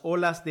bajo las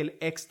olas del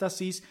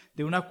éxtasis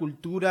de una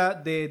cultura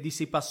de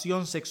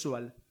disipación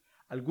sexual.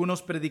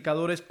 Algunos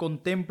predicadores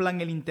contemplan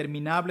el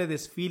interminable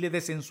desfile de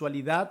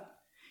sensualidad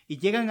y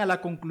llegan a la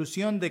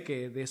conclusión de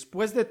que,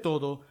 después de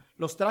todo,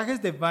 los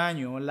trajes de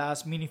baño,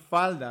 las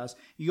minifaldas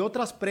y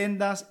otras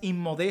prendas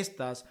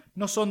inmodestas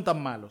no son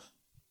tan malos.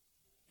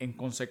 En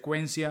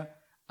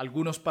consecuencia,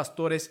 algunos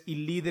pastores y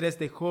líderes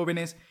de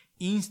jóvenes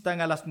instan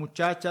a las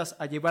muchachas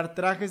a llevar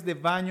trajes de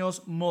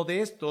baños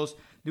modestos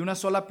de una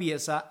sola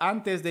pieza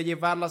antes de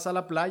llevarlas a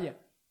la playa.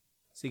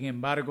 Sin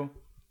embargo,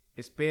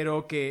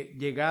 espero que,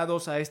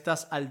 llegados a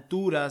estas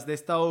alturas de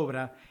esta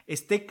obra,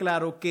 esté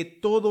claro que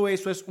todo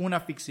eso es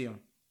una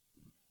ficción.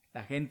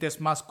 La gente es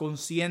más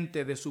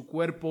consciente de su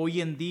cuerpo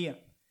hoy en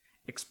día,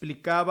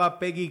 explicaba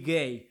Peggy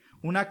Gay,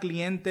 una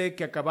cliente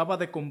que acababa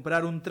de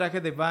comprar un traje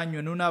de baño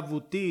en una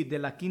boutique de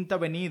la Quinta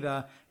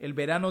Avenida el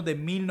verano de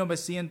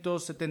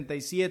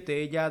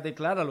 1977. Ella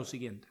declara lo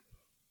siguiente: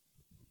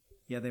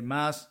 y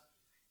además,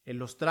 en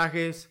los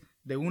trajes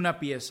de una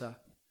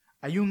pieza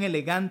hay un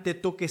elegante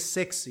toque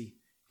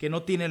sexy que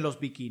no tienen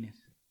los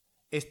bikinis.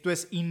 Esto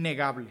es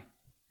innegable.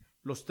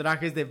 Los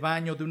trajes de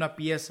baño de una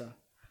pieza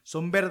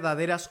son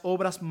verdaderas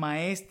obras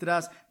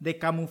maestras de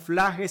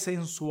camuflaje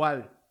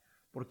sensual,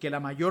 porque la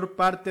mayor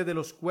parte de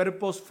los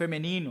cuerpos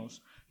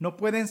femeninos no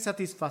pueden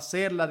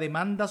satisfacer la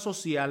demanda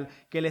social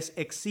que les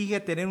exige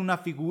tener una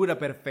figura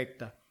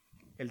perfecta.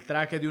 El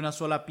traje de una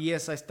sola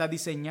pieza está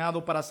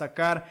diseñado para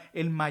sacar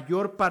el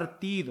mayor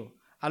partido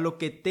a lo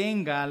que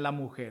tenga la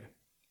mujer.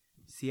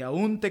 Si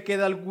aún te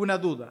queda alguna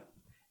duda,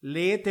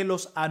 léete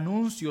los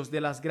anuncios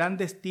de las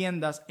grandes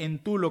tiendas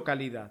en tu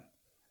localidad.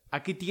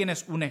 Aquí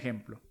tienes un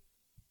ejemplo.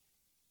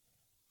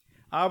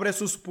 Abre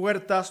sus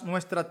puertas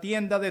nuestra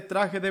tienda de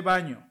traje de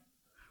baño.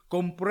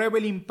 Compruebe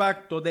el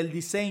impacto del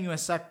diseño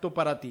exacto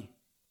para ti.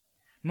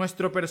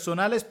 Nuestro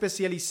personal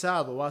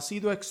especializado ha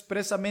sido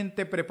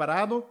expresamente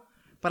preparado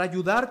para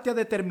ayudarte a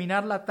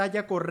determinar la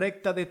talla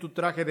correcta de tu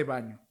traje de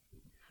baño.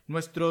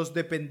 Nuestros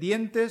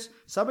dependientes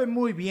saben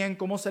muy bien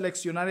cómo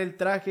seleccionar el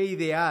traje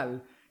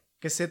ideal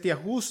que se te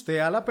ajuste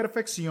a la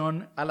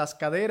perfección a las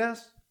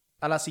caderas,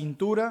 a la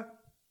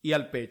cintura y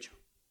al pecho.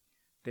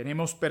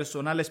 Tenemos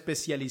personal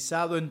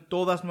especializado en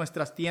todas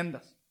nuestras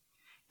tiendas.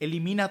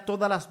 Elimina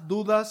todas las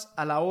dudas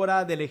a la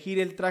hora de elegir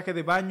el traje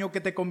de baño que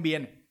te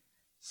conviene.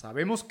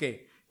 Sabemos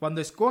que, Cuando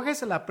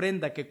escoges la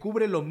prenda que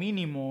cubre lo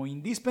mínimo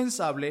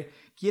indispensable,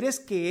 quieres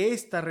que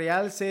ésta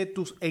realce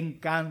tus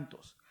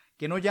encantos,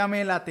 que no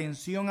llame la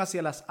atención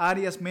hacia las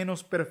áreas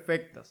menos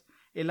perfectas.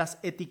 En las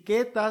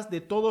etiquetas de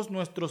todos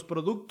nuestros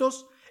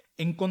productos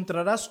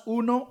encontrarás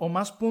uno o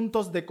más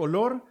puntos de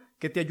color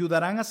que te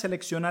ayudarán a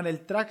seleccionar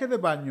el traje de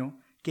baño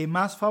que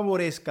más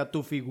favorezca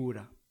tu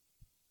figura.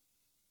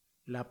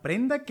 ¿La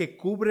prenda que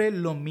cubre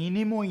lo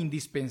mínimo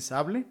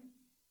indispensable?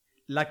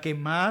 ¿La que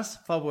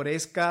más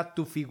favorezca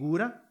tu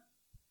figura?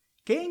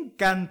 ¿Qué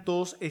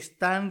encantos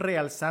están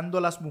realzando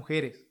las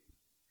mujeres?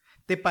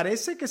 ¿Te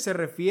parece que se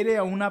refiere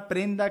a una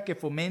prenda que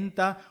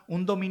fomenta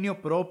un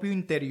dominio propio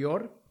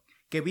interior,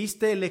 que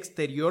viste el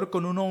exterior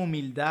con una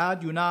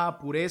humildad y una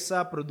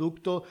pureza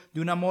producto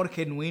de un amor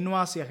genuino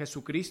hacia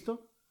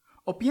Jesucristo?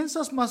 ¿O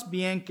piensas más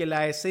bien que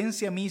la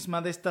esencia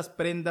misma de estas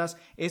prendas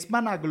es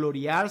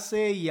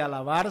vanagloriarse y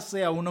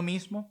alabarse a uno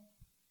mismo?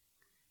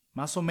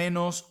 Más o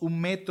menos 1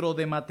 metro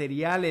de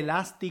material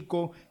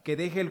elástico que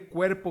deje el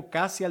cuerpo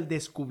casi al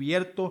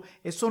descubierto,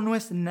 eso no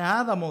es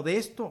nada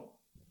modesto.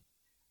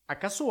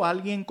 ¿Acaso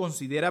alguien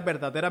considera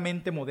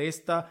verdaderamente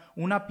modesta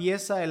una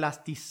pieza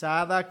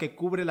elastizada que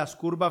cubre las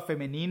curvas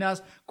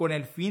femeninas con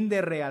el fin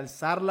de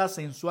realzarlas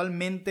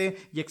sensualmente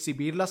y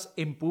exhibirlas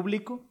en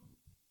público?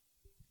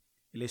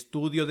 El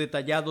estudio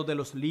detallado de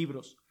los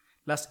libros,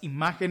 las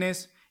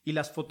imágenes y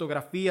las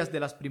fotografías de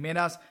las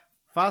primeras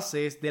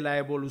fases de la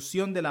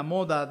evolución de la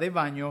moda de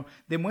baño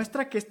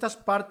demuestra que estas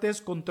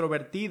partes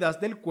controvertidas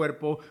del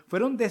cuerpo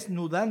fueron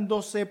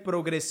desnudándose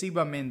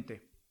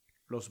progresivamente.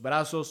 Los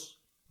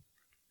brazos,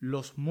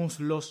 los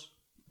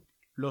muslos,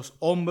 los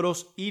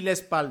hombros y la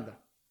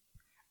espalda,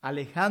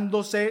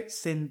 alejándose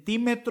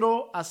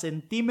centímetro a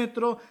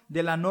centímetro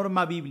de la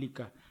norma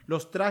bíblica.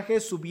 Los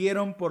trajes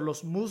subieron por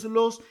los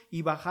muslos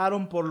y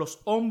bajaron por los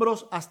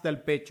hombros hasta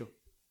el pecho.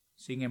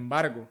 Sin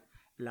embargo,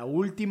 la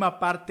última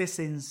parte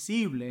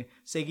sensible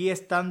seguía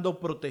estando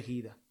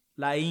protegida,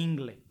 la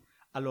ingle.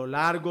 A lo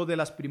largo de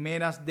las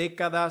primeras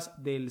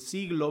décadas del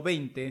siglo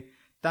XX,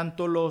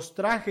 tanto los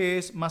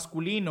trajes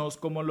masculinos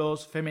como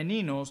los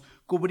femeninos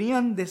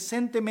cubrían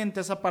decentemente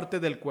esa parte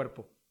del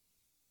cuerpo.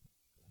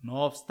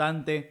 No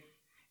obstante,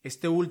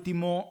 este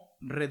último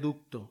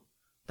reducto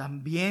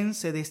también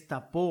se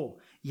destapó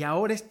y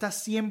ahora está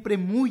siempre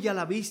muy a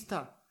la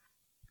vista.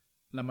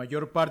 La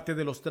mayor parte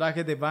de los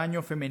trajes de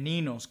baño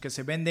femeninos que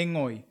se venden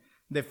hoy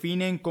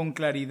definen con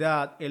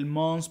claridad el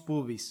mons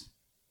pubis.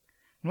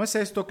 ¿No es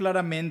esto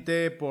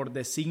claramente por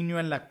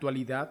designio en la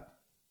actualidad?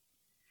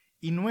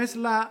 ¿Y no es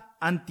la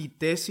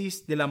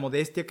antítesis de la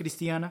modestia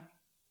cristiana?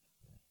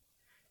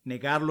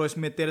 Negarlo es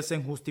meterse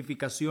en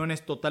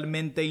justificaciones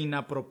totalmente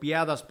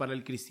inapropiadas para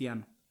el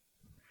cristiano.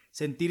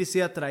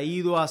 Sentirse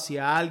atraído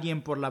hacia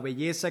alguien por la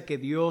belleza que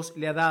Dios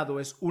le ha dado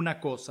es una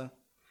cosa,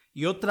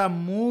 y otra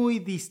muy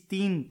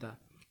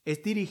distinta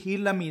es dirigir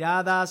la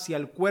mirada hacia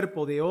el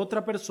cuerpo de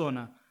otra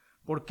persona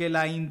porque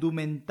la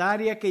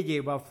indumentaria que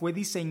lleva fue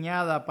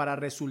diseñada para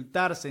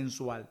resultar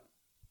sensual.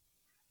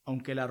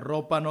 Aunque la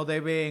ropa no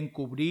debe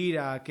encubrir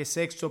a qué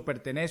sexo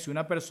pertenece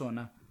una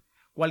persona,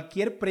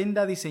 cualquier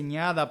prenda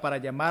diseñada para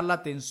llamar la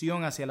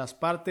atención hacia las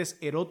partes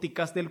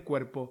eróticas del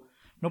cuerpo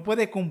no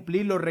puede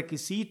cumplir los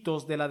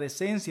requisitos de la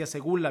decencia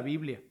según la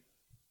Biblia.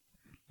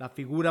 La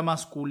figura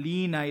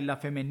masculina y la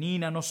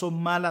femenina no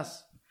son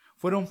malas,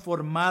 fueron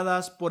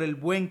formadas por el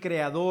buen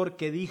Creador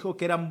que dijo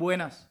que eran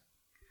buenas.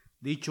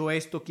 Dicho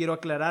esto, quiero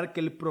aclarar que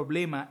el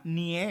problema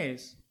ni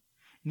es,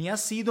 ni ha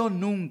sido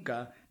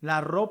nunca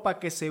la ropa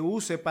que se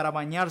use para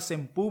bañarse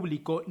en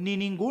público, ni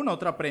ninguna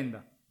otra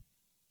prenda.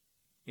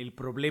 El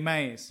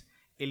problema es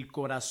el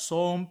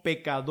corazón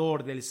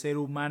pecador del ser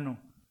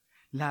humano.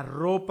 La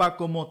ropa,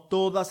 como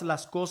todas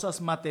las cosas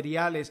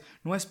materiales,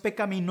 no es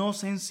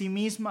pecaminosa en sí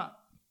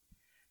misma,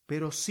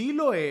 pero sí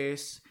lo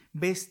es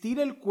vestir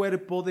el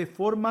cuerpo de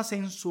forma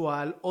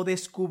sensual o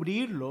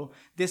descubrirlo,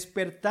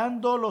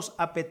 despertando los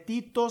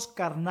apetitos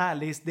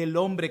carnales del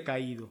hombre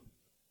caído.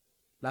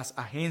 Las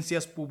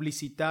agencias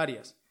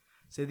publicitarias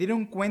se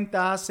dieron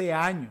cuenta hace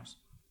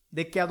años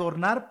de que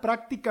adornar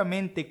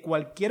prácticamente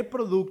cualquier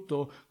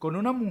producto con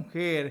una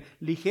mujer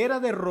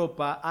ligera de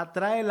ropa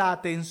atrae la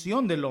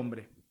atención del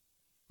hombre.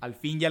 Al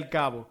fin y al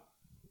cabo,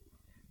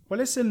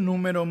 ¿cuál es el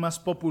número más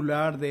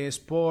popular de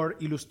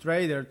Sport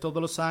Illustrated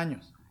todos los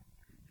años?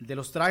 El de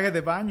los trajes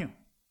de baño.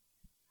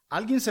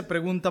 Alguien se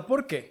pregunta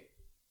 ¿por qué?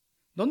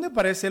 ¿Dónde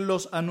aparecen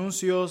los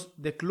anuncios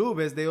de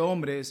clubes de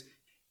hombres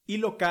y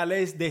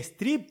locales de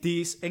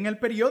striptease en el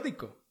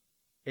periódico?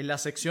 En la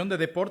sección de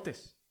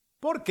deportes.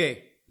 ¿Por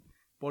qué?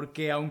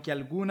 Porque aunque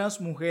algunas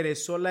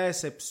mujeres son la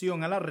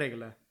excepción a la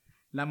regla,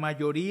 la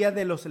mayoría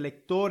de los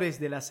lectores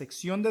de la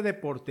sección de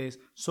deportes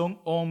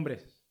son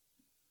hombres.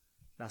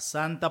 La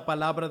santa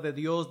palabra de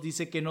Dios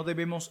dice que no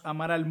debemos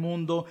amar al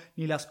mundo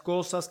ni las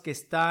cosas que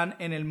están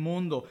en el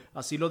mundo.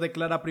 Así lo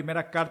declara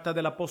primera carta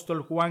del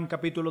apóstol Juan,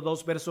 capítulo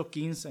 2, verso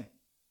 15.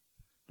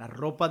 La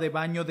ropa de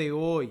baño de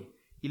hoy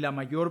y la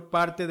mayor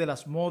parte de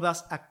las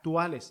modas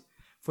actuales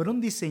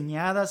fueron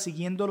diseñadas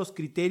siguiendo los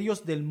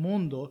criterios del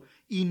mundo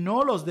y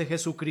no los de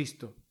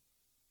Jesucristo.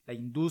 La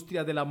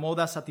industria de la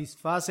moda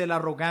satisface la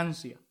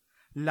arrogancia,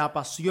 la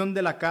pasión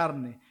de la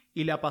carne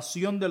y la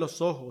pasión de los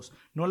ojos,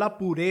 no la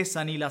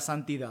pureza ni la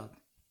santidad.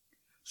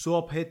 Su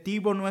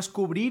objetivo no es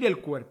cubrir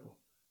el cuerpo,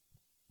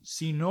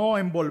 sino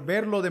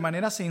envolverlo de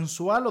manera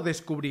sensual o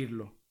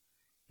descubrirlo.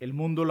 El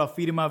mundo lo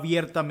afirma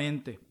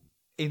abiertamente.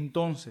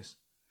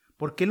 Entonces,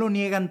 ¿por qué lo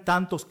niegan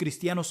tantos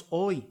cristianos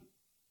hoy?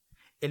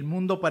 El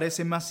mundo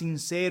parece más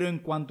sincero en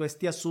cuanto a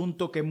este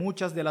asunto que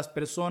muchas de las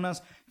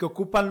personas que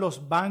ocupan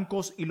los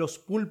bancos y los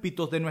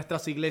púlpitos de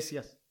nuestras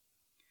iglesias.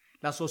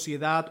 La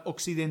sociedad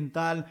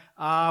occidental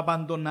ha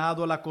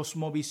abandonado la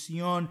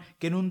cosmovisión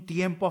que en un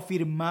tiempo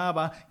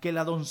afirmaba que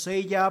la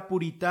doncella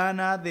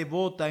puritana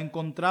devota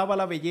encontraba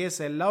la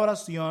belleza en la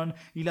oración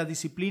y la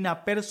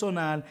disciplina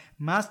personal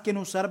más que en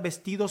usar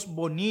vestidos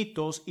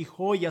bonitos y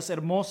joyas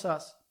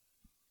hermosas.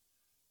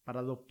 Para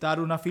adoptar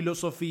una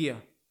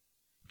filosofía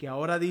que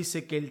ahora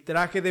dice que el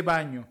traje de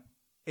baño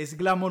es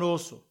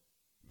glamoroso,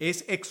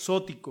 es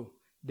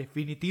exótico,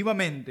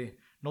 definitivamente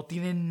no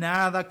tiene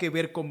nada que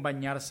ver con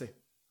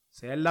bañarse,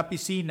 sea en la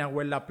piscina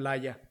o en la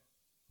playa.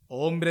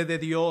 Hombre de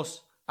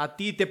Dios, a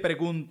ti te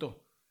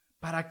pregunto,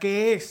 ¿para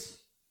qué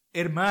es?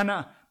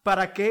 Hermana,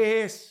 ¿para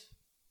qué es?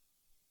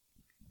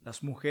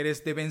 Las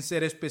mujeres deben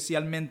ser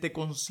especialmente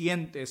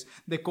conscientes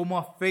de cómo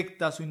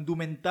afecta su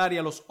indumentaria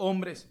a los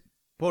hombres.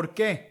 ¿Por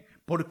qué?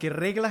 Porque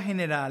regla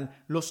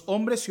general, los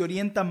hombres se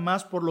orientan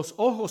más por los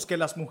ojos que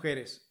las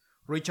mujeres.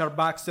 Richard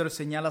Baxter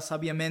señala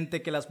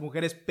sabiamente que las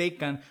mujeres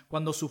pecan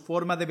cuando su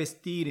forma de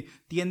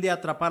vestir tiende a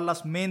atrapar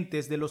las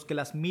mentes de los que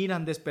las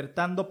miran,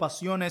 despertando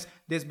pasiones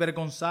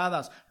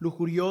desvergonzadas,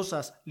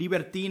 lujuriosas,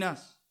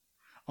 libertinas.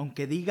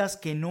 Aunque digas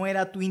que no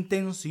era tu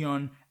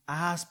intención,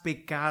 has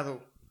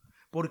pecado,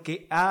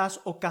 porque has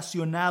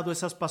ocasionado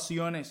esas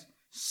pasiones.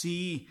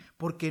 Sí,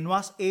 porque no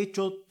has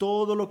hecho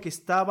todo lo que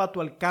estaba a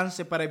tu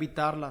alcance para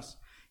evitarlas.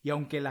 Y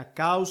aunque la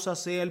causa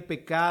sea el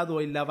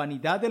pecado y la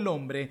vanidad del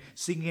hombre,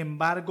 sin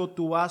embargo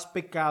tú has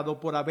pecado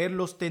por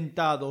haberlos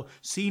tentado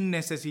sin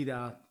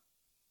necesidad.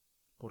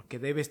 Porque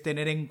debes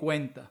tener en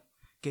cuenta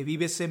que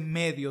vives en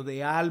medio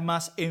de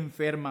almas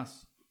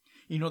enfermas,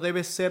 y no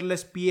debes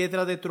serles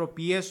piedra de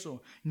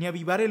tropiezo, ni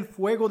avivar el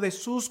fuego de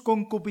sus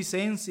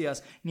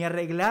concupiscencias, ni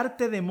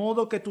arreglarte de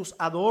modo que tus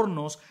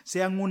adornos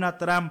sean una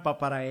trampa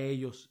para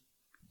ellos,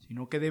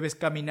 sino que debes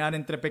caminar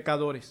entre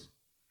pecadores,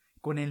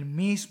 con el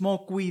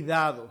mismo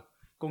cuidado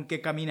con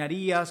que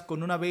caminarías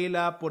con una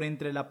vela por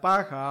entre la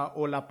paja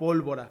o la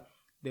pólvora.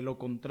 De lo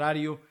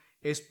contrario,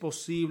 es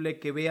posible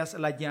que veas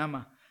la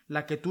llama,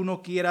 la que tú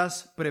no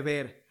quieras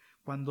prever,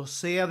 cuando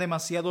sea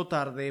demasiado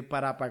tarde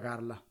para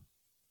apagarla.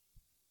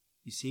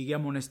 Y sigue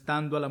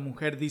amonestando a la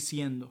mujer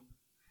diciendo: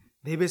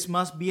 debes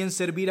más bien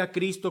servir a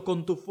Cristo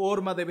con tu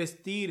forma de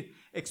vestir,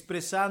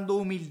 expresando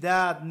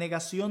humildad,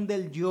 negación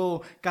del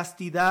yo,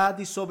 castidad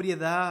y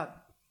sobriedad,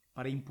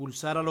 para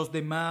impulsar a los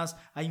demás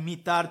a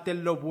imitarte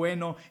en lo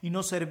bueno y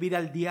no servir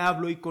al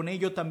diablo y con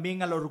ello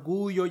también al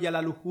orgullo y a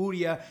la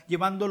lujuria,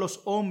 llevando a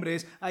los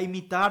hombres a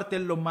imitarte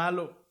en lo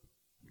malo.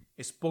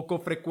 Es poco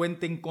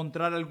frecuente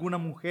encontrar alguna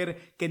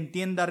mujer que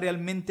entienda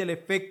realmente el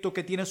efecto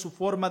que tiene su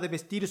forma de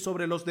vestir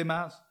sobre los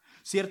demás.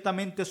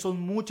 Ciertamente son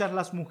muchas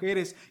las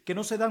mujeres que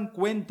no se dan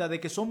cuenta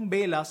de que son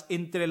velas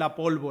entre la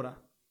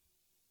pólvora.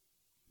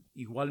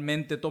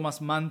 Igualmente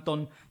Thomas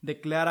Manton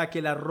declara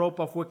que la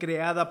ropa fue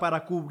creada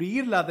para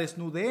cubrir la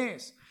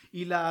desnudez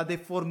y la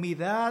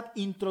deformidad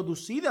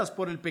introducidas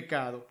por el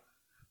pecado.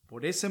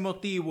 Por ese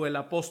motivo el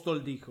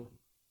apóstol dijo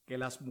que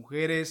las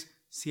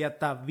mujeres se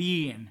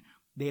atavíen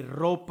de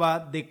ropa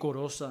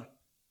decorosa.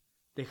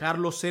 Dejar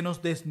los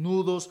senos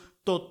desnudos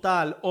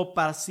total o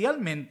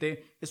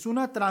parcialmente es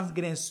una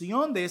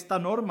transgresión de esta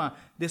norma.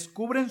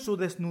 Descubren su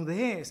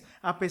desnudez,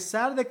 a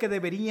pesar de que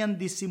deberían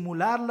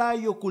disimularla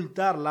y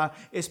ocultarla,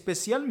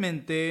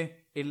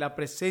 especialmente en la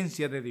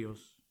presencia de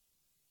Dios.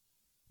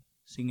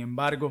 Sin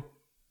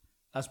embargo,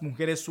 las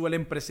mujeres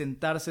suelen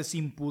presentarse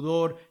sin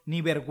pudor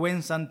ni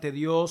vergüenza ante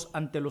Dios,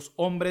 ante los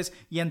hombres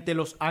y ante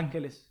los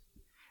ángeles.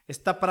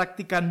 Esta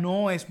práctica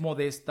no es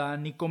modesta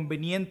ni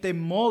conveniente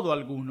en modo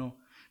alguno.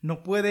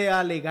 No puede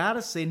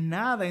alegarse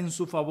nada en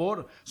su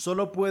favor,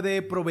 solo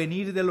puede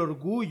provenir del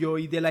orgullo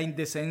y de la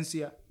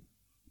indecencia.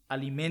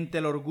 Alimenta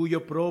el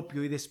orgullo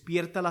propio y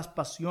despierta las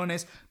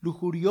pasiones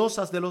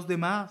lujuriosas de los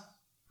demás.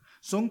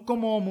 Son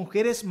como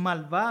mujeres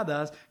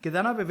malvadas que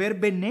dan a beber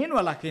veneno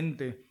a la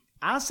gente,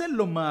 hacen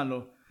lo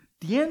malo,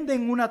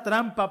 tienden una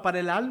trampa para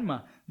el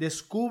alma,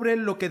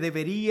 descubren lo que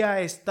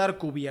debería estar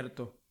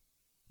cubierto.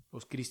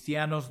 Los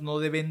cristianos no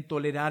deben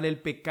tolerar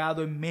el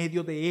pecado en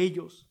medio de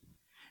ellos,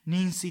 ni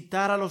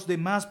incitar a los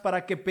demás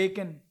para que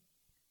pequen.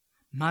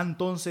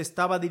 Manton se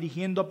estaba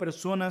dirigiendo a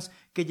personas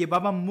que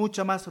llevaban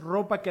mucha más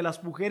ropa que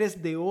las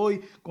mujeres de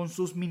hoy, con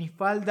sus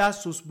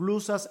minifaldas, sus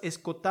blusas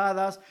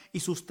escotadas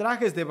y sus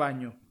trajes de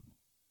baño.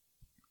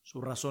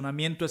 Su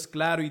razonamiento es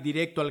claro y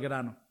directo al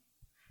grano.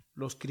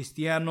 Los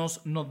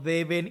cristianos no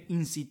deben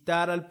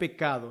incitar al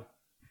pecado,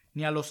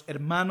 ni a los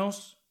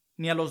hermanos,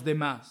 ni a los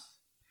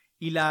demás,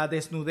 y la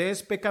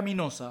desnudez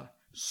pecaminosa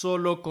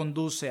solo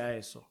conduce a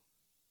eso.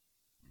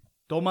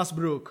 Thomas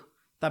Brooke,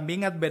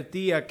 También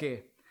advertía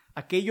que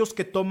aquellos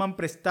que toman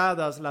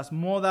prestadas las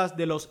modas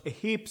de los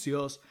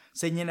egipcios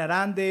se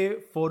llenarán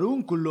de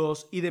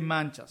forúnculos y de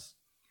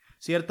manchas.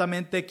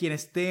 Ciertamente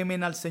quienes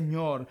temen al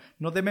Señor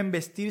no deben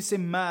vestirse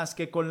más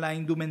que con la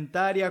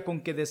indumentaria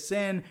con que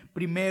deseen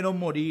primero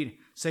morir,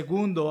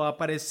 segundo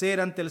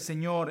aparecer ante el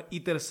Señor y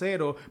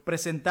tercero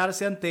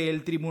presentarse ante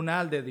el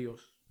tribunal de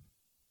Dios.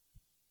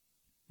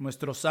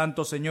 Nuestro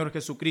santo Señor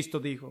Jesucristo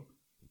dijo: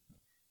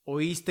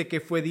 Oíste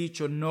que fue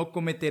dicho, no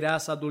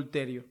cometerás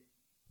adulterio.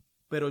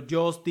 Pero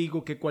yo os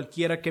digo que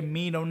cualquiera que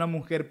mira a una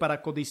mujer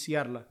para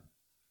codiciarla,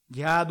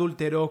 ya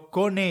adulteró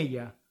con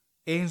ella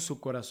en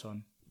su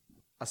corazón.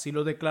 Así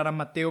lo declara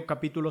Mateo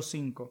capítulo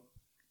 5,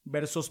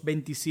 versos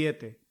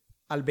 27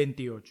 al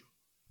 28.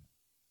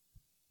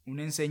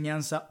 Una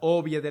enseñanza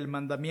obvia del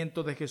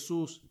mandamiento de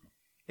Jesús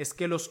es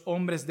que los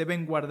hombres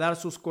deben guardar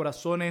sus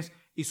corazones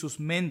y sus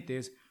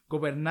mentes,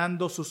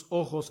 gobernando sus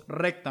ojos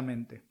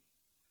rectamente.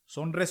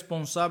 Son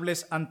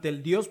responsables ante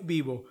el Dios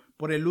vivo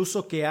por el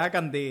uso que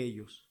hagan de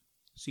ellos.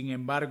 Sin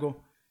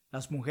embargo,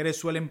 las mujeres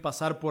suelen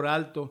pasar por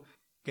alto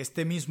que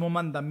este mismo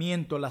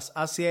mandamiento las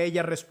hace a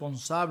ellas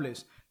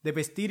responsables de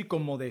vestir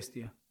con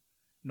modestia.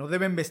 No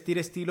deben vestir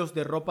estilos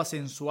de ropa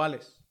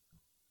sensuales,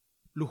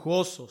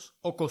 lujosos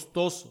o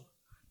costosos,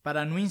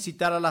 para no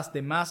incitar a las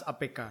demás a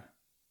pecar.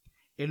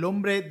 El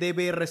hombre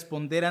debe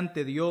responder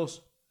ante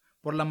Dios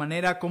por la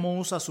manera como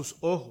usa sus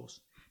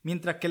ojos,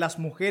 mientras que las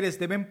mujeres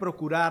deben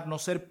procurar no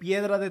ser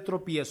piedra de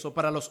tropiezo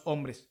para los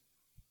hombres.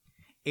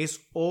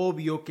 Es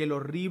obvio que el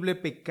horrible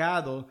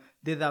pecado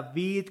de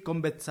David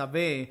con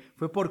Betsabé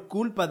fue por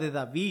culpa de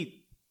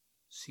David.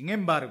 Sin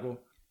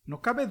embargo,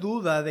 no cabe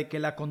duda de que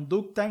la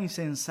conducta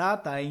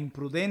insensata e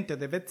imprudente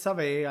de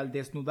Betsabé al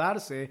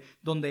desnudarse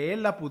donde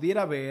él la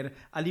pudiera ver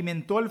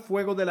alimentó el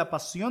fuego de la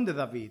pasión de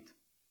David.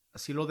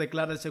 Así lo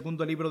declara el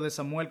segundo libro de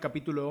Samuel,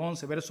 capítulo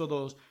 11, verso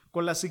 2,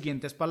 con las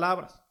siguientes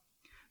palabras: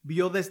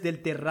 Vio desde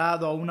el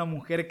terrado a una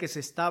mujer que se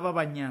estaba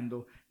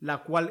bañando,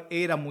 la cual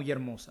era muy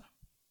hermosa.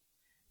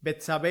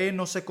 Betsabé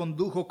no se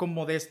condujo con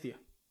modestia.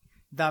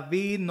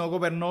 David no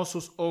gobernó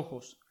sus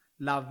ojos,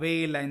 la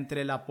vela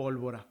entre la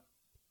pólvora.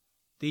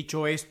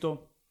 Dicho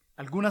esto,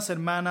 algunas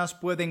hermanas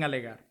pueden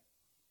alegar: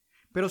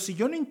 pero si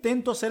yo no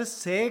intento ser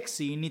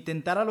sexy ni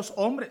tentar a los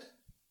hombres.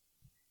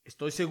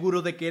 Estoy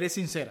seguro de que eres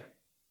sincera.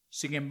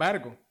 Sin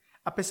embargo,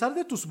 a pesar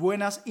de tus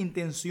buenas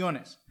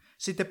intenciones,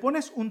 si te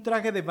pones un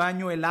traje de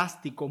baño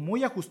elástico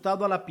muy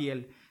ajustado a la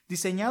piel,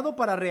 diseñado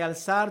para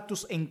realzar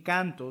tus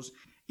encantos,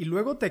 y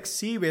luego te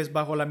exhibes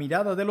bajo la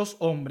mirada de los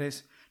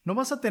hombres, no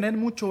vas a tener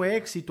mucho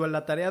éxito en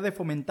la tarea de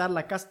fomentar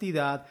la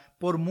castidad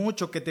por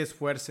mucho que te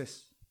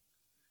esfuerces.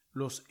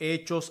 Los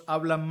hechos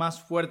hablan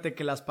más fuerte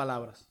que las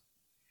palabras.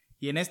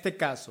 Y en este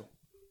caso,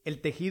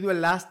 el tejido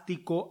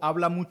elástico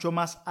habla mucho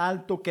más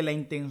alto que la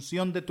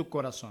intención de tu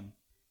corazón.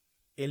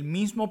 El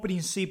mismo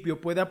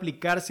principio puede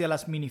aplicarse a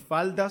las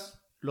minifaldas,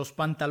 los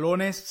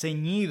pantalones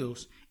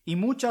ceñidos y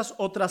muchas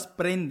otras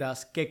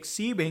prendas que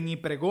exhiben y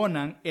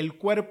pregonan el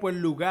cuerpo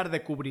en lugar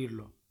de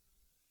cubrirlo.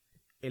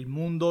 El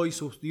mundo y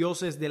sus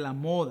dioses de la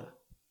moda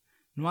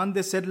no han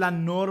de ser la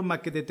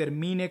norma que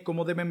determine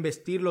cómo deben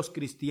vestir los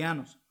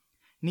cristianos,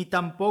 ni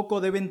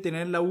tampoco deben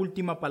tener la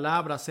última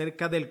palabra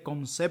acerca del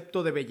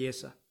concepto de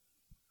belleza.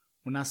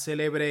 Una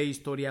célebre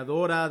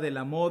historiadora de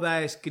la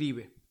moda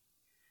escribe: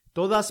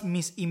 Todas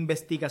mis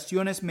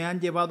investigaciones me han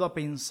llevado a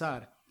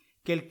pensar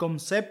que el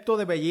concepto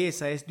de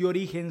belleza es de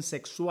origen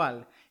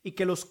sexual y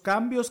que los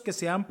cambios que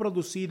se han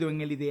producido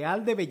en el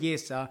ideal de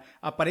belleza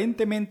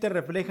aparentemente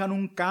reflejan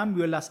un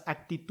cambio en las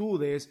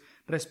actitudes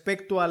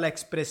respecto a la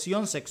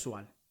expresión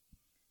sexual.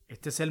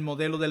 Este es el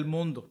modelo del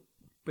mundo,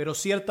 pero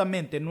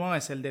ciertamente no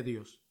es el de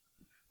Dios.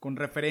 Con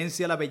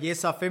referencia a la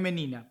belleza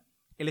femenina,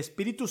 el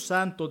Espíritu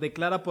Santo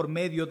declara por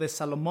medio de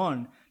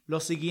Salomón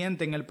lo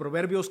siguiente en el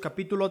Proverbios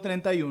capítulo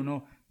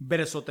 31,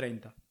 verso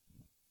 30.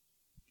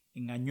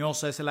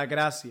 Engañosa es la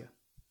gracia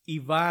y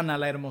vana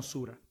la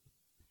hermosura.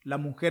 La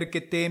mujer que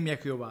teme a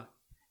Jehová,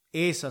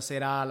 esa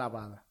será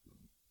alabada.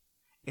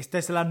 Esta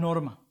es la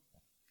norma.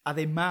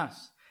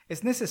 Además,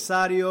 es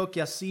necesario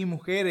que así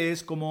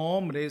mujeres como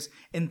hombres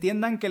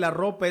entiendan que la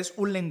ropa es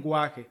un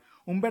lenguaje,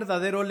 un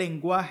verdadero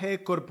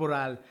lenguaje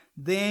corporal,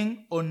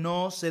 den o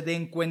no se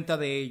den cuenta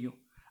de ello.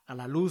 A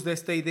la luz de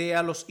esta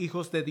idea, los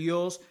hijos de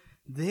Dios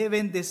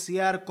deben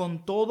desear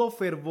con todo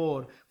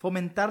fervor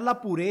fomentar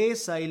la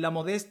pureza y la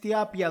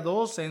modestia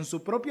piadosa en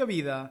su propia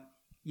vida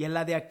y en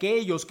la de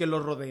aquellos que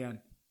los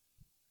rodean.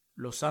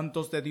 Los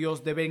santos de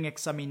Dios deben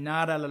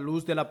examinar a la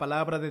luz de la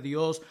palabra de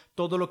Dios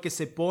todo lo que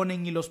se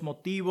ponen y los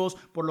motivos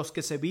por los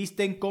que se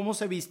visten como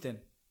se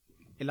visten.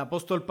 El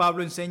apóstol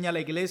Pablo enseña a la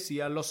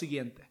iglesia lo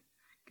siguiente: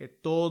 que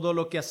todo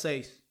lo que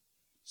hacéis,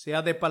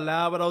 sea de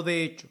palabra o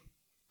de hecho,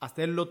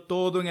 hacedlo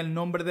todo en el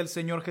nombre del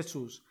Señor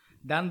Jesús,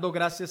 dando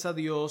gracias a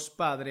Dios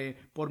Padre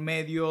por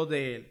medio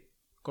de Él.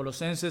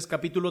 Colosenses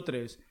capítulo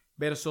 3,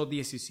 verso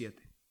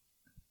 17.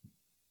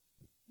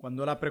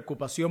 Cuando la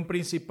preocupación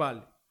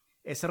principal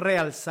es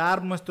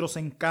realzar nuestros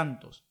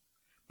encantos,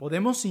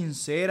 ¿podemos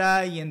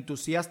sincera y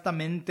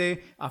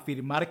entusiastamente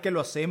afirmar que lo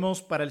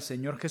hacemos para el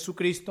Señor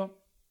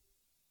Jesucristo?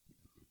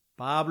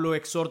 Pablo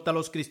exhorta a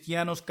los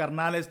cristianos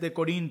carnales de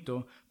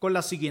Corinto con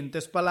las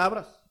siguientes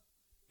palabras: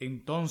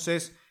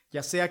 entonces,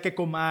 ya sea que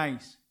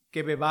comáis,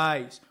 que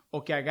bebáis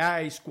o que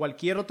hagáis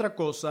cualquier otra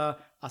cosa,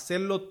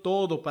 hacedlo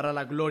todo para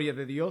la gloria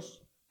de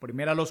Dios.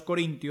 Primera a los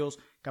Corintios,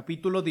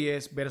 capítulo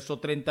 10, verso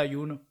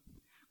 31.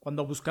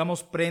 Cuando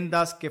buscamos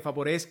prendas que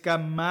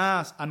favorezcan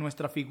más a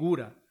nuestra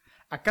figura,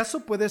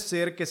 ¿acaso puede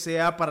ser que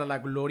sea para la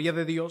gloria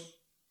de Dios?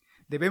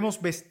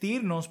 Debemos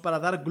vestirnos para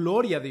dar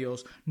gloria a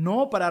Dios,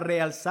 no para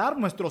realzar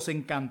nuestros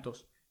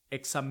encantos.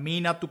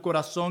 Examina tu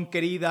corazón,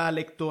 querida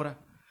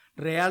lectora.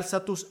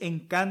 Realza tus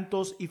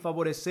encantos y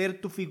favorecer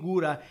tu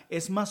figura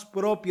es más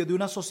propio de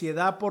una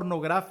sociedad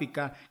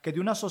pornográfica que de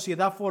una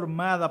sociedad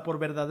formada por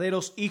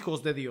verdaderos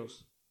hijos de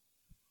Dios.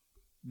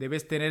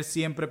 Debes tener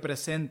siempre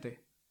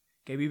presente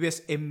que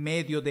vives en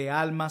medio de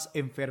almas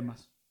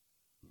enfermas.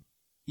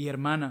 Y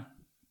hermana,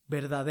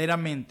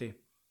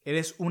 verdaderamente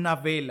eres una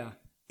vela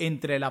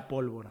entre la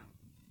pólvora.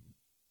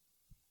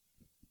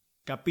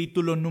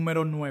 Capítulo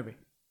número 9.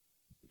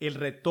 El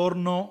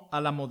retorno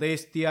a la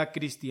modestia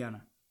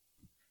cristiana.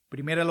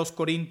 Primera a los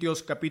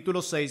Corintios,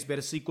 capítulo 6,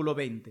 versículo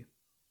 20.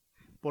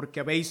 Porque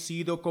habéis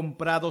sido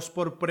comprados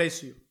por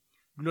precio.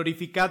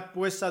 Glorificad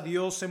pues a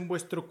Dios en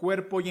vuestro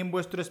cuerpo y en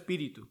vuestro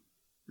espíritu,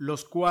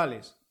 los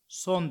cuales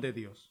son de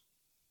Dios.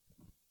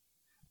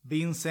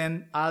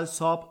 Vincent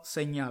Alsop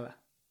señala: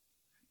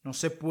 no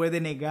se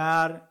puede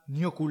negar,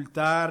 ni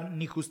ocultar,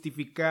 ni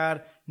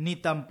justificar, ni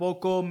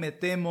tampoco, me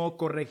temo,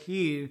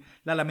 corregir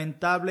la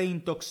lamentable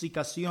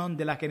intoxicación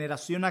de la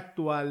generación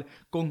actual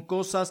con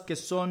cosas que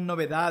son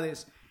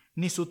novedades,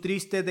 ni su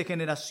triste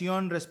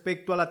degeneración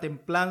respecto a la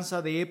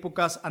templanza de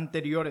épocas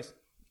anteriores.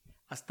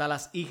 Hasta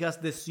las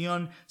hijas de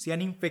Sión se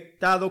han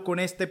infectado con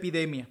esta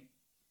epidemia.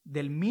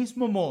 Del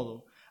mismo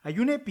modo, hay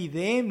una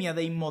epidemia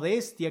de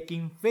inmodestia que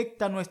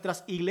infecta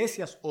nuestras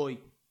iglesias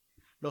hoy.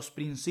 Los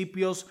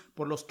principios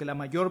por los que la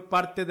mayor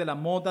parte de la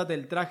moda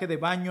del traje de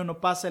baño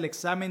no pasa el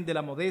examen de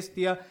la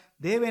modestia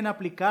deben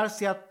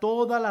aplicarse a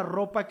toda la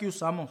ropa que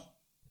usamos.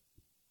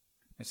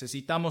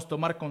 Necesitamos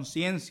tomar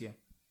conciencia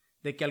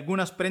de que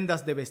algunas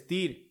prendas de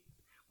vestir,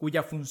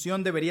 cuya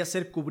función debería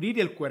ser cubrir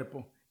el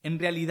cuerpo, en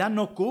realidad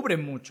no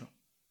cubren mucho.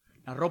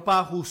 La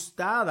ropa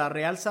ajustada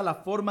realza la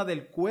forma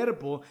del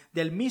cuerpo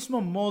del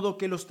mismo modo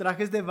que los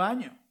trajes de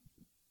baño.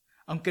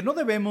 Aunque no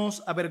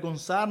debemos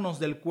avergonzarnos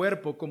del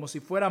cuerpo como si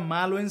fuera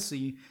malo en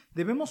sí,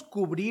 debemos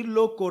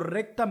cubrirlo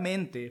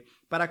correctamente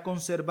para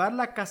conservar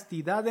la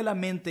castidad de la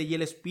mente y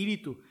el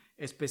espíritu,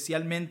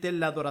 especialmente en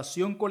la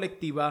adoración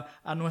colectiva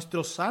a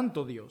nuestro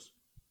santo Dios.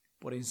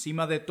 Por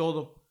encima de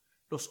todo,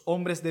 los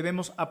hombres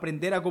debemos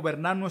aprender a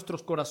gobernar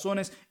nuestros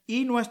corazones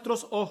y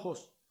nuestros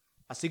ojos,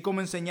 así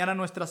como enseñar a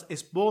nuestras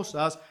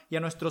esposas y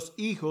a nuestros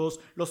hijos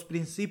los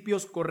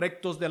principios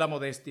correctos de la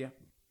modestia.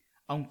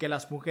 Aunque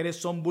las mujeres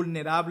son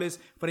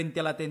vulnerables frente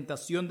a la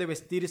tentación de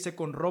vestirse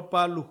con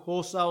ropa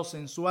lujosa o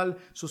sensual,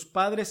 sus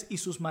padres y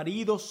sus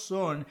maridos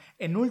son,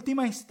 en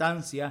última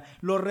instancia,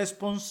 los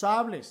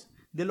responsables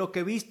de lo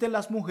que visten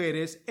las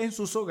mujeres en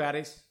sus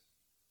hogares.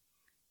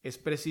 Es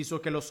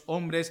preciso que los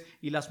hombres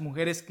y las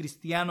mujeres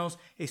cristianos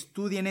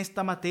estudien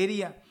esta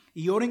materia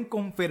y oren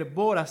con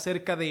fervor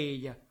acerca de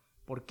ella,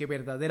 porque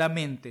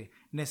verdaderamente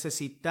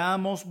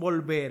necesitamos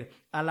volver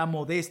a la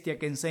modestia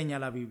que enseña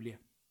la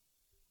Biblia.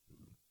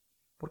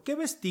 ¿Por qué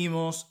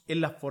vestimos en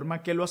la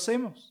forma que lo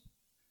hacemos?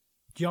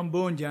 John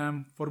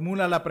Bunyan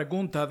formula la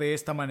pregunta de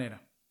esta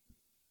manera: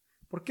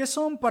 ¿por qué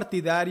son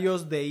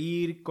partidarios de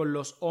ir con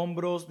los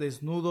hombros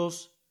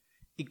desnudos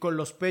y con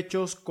los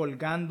pechos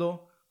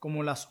colgando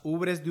como las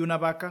ubres de una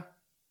vaca?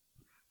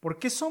 ¿Por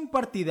qué son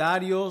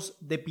partidarios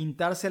de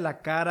pintarse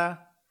la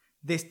cara,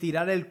 de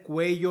estirar el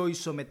cuello y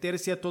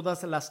someterse a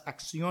todas las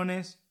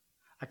acciones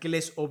a que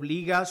les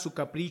obliga su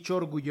capricho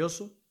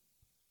orgulloso?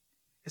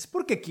 ¿Es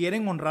porque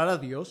quieren honrar a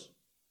Dios?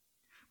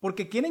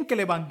 ¿Porque quieren que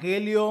el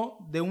Evangelio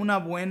dé una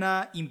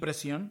buena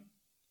impresión?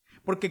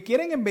 ¿Porque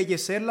quieren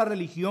embellecer la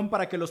religión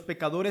para que los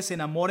pecadores se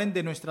enamoren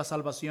de nuestra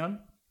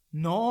salvación?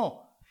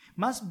 No,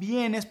 más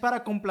bien es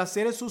para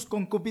complacer sus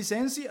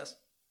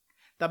concupiscencias.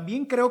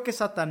 También creo que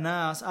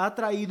Satanás ha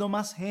atraído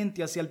más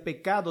gente hacia el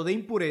pecado de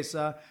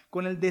impureza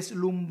con el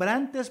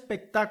deslumbrante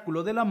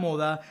espectáculo de la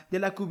moda de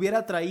la que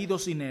hubiera traído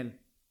sin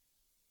él.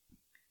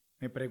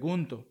 Me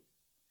pregunto,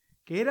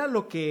 ¿qué era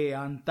lo que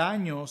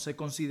antaño se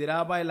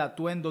consideraba el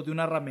atuendo de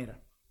una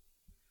ramera?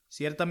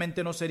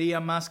 Ciertamente no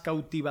sería más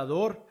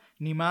cautivador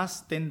ni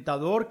más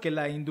tentador que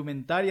la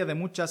indumentaria de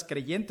muchas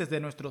creyentes de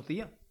nuestros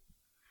días.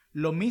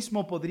 Lo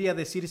mismo podría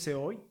decirse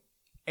hoy.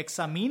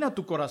 Examina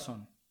tu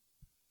corazón.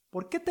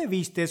 ¿Por qué te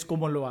vistes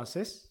como lo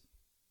haces?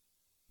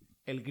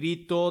 El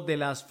grito de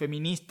las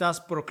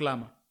feministas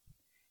proclama: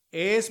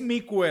 es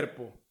mi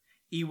cuerpo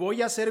y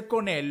voy a hacer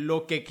con él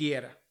lo que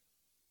quiera.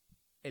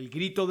 El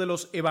grito de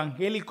los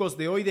evangélicos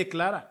de hoy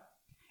declara: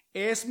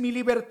 es mi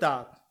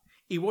libertad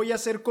y voy a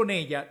hacer con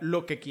ella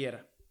lo que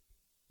quiera.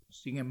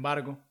 Sin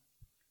embargo,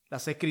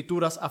 las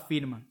Escrituras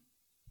afirman: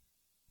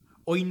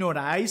 ¿o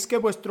ignoráis que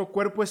vuestro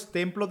cuerpo es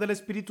templo del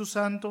Espíritu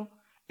Santo,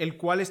 el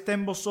cual está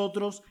en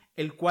vosotros,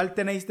 el cual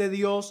tenéis de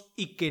Dios,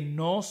 y que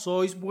no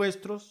sois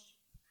vuestros?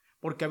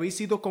 porque habéis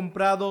sido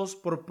comprados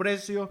por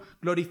precio.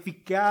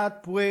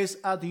 Glorificad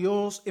pues a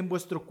Dios en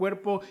vuestro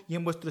cuerpo y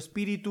en vuestro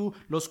espíritu,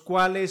 los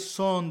cuales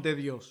son de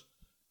Dios.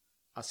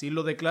 Así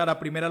lo declara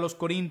 1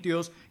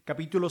 Corintios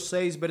capítulo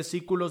 6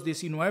 versículos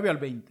 19 al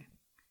 20.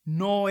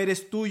 No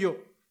eres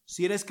tuyo.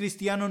 Si eres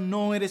cristiano,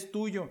 no eres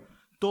tuyo.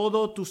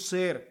 Todo tu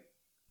ser,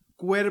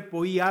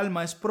 cuerpo y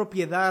alma es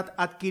propiedad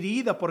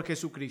adquirida por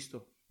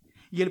Jesucristo.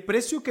 Y el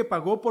precio que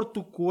pagó por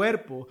tu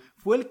cuerpo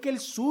fue el que el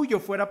suyo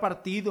fuera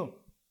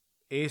partido.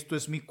 Esto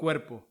es mi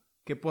cuerpo,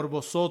 que por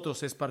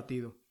vosotros es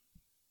partido.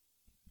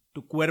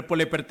 Tu cuerpo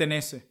le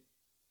pertenece.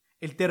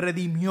 Él te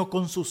redimió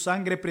con su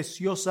sangre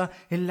preciosa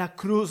en la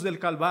cruz del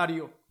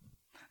Calvario.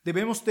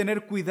 Debemos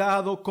tener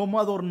cuidado cómo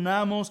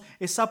adornamos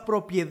esa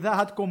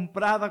propiedad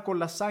comprada con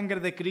la sangre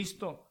de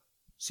Cristo.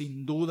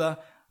 Sin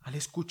duda, al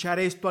escuchar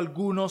esto,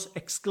 algunos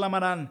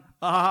exclamarán: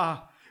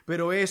 ¡ah!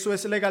 Pero eso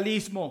es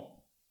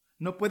legalismo.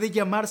 No puede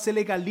llamarse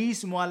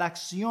legalismo a la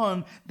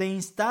acción de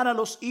instar a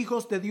los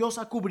hijos de Dios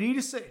a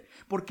cubrirse,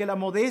 porque la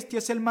modestia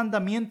es el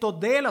mandamiento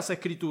de las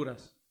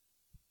Escrituras.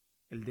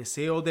 El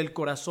deseo del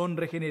corazón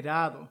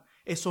regenerado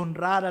es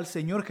honrar al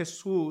Señor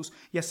Jesús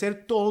y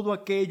hacer todo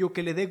aquello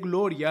que le dé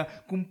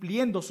gloria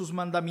cumpliendo sus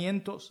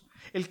mandamientos.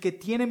 El que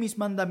tiene mis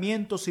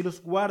mandamientos y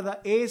los guarda,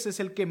 ese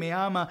es el que me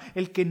ama.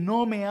 El que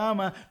no me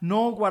ama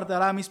no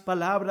guardará mis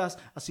palabras.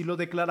 Así lo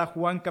declara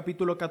Juan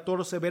capítulo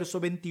 14, verso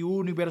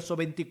 21 y verso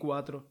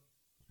 24.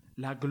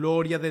 La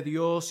gloria de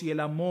Dios y el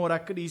amor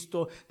a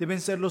Cristo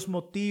deben ser los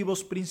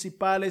motivos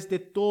principales de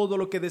todo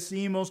lo que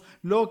decimos,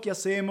 lo que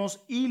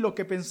hacemos y lo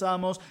que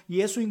pensamos,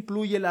 y eso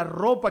incluye la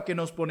ropa que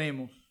nos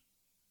ponemos.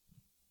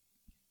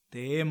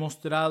 Te he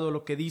mostrado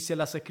lo que dice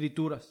las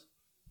Escrituras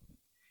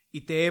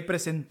y te he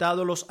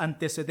presentado los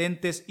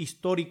antecedentes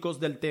históricos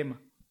del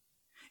tema,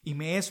 y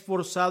me he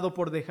esforzado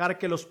por dejar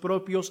que los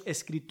propios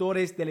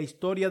escritores de la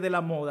historia de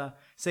la moda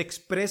se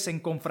expresen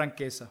con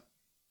franqueza.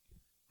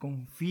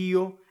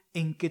 Confío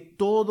en que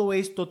todo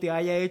esto te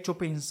haya hecho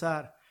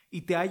pensar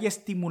y te haya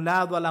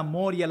estimulado al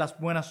amor y a las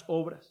buenas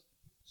obras.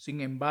 Sin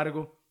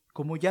embargo,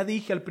 como ya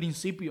dije al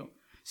principio,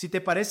 si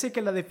te parece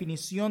que la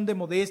definición de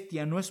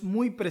modestia no es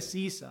muy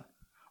precisa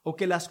o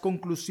que las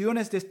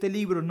conclusiones de este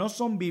libro no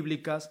son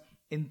bíblicas,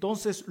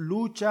 entonces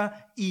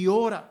lucha y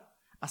ora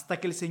hasta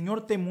que el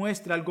Señor te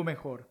muestre algo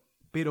mejor.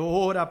 Pero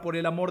ora por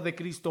el amor de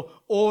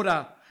Cristo,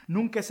 ora.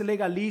 Nunca es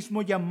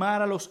legalismo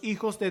llamar a los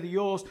hijos de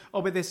Dios a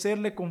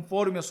obedecerle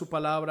conforme a su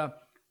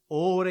palabra.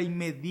 Ora y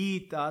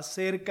medita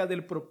acerca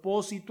del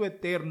propósito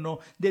eterno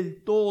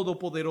del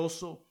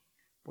Todopoderoso,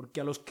 porque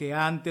a los que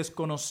antes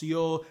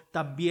conoció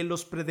también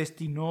los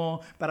predestinó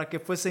para que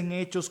fuesen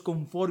hechos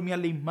conforme a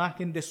la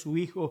imagen de su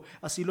Hijo.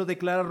 Así lo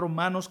declara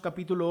Romanos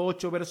capítulo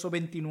 8, verso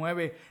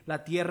 29.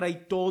 La tierra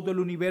y todo el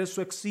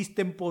universo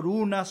existen por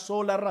una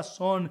sola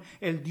razón.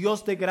 El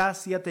Dios de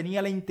gracia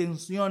tenía la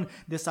intención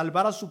de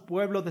salvar a su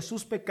pueblo de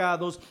sus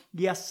pecados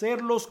y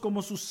hacerlos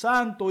como su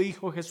santo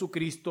Hijo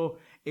Jesucristo.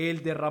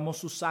 Él derramó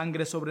su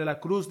sangre sobre la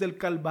cruz del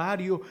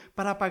Calvario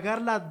para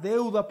pagar la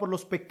deuda por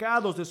los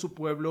pecados de su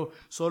pueblo.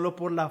 Solo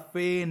por la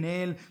fe en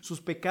Él,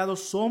 sus pecados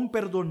son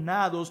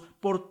perdonados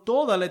por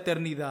toda la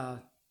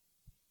eternidad.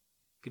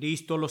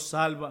 Cristo los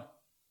salva,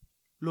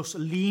 los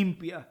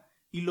limpia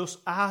y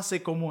los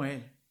hace como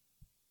Él.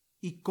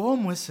 ¿Y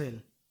cómo es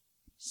Él?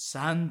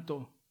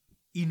 Santo,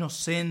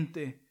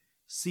 inocente,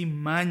 sin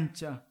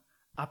mancha,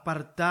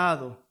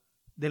 apartado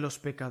de los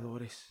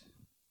pecadores.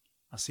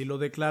 Así lo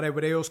declara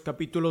Hebreos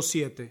capítulo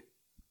 7,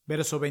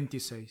 verso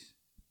 26.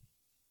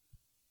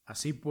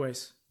 Así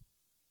pues,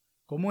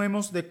 ¿cómo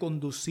hemos de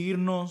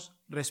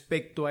conducirnos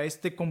respecto a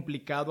este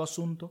complicado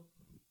asunto?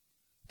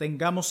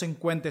 Tengamos en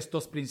cuenta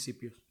estos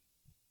principios.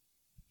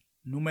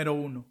 Número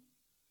 1.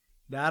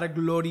 Dar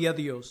gloria a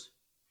Dios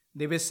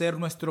debe ser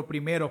nuestro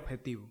primer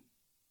objetivo.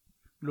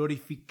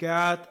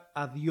 Glorificad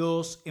a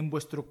Dios en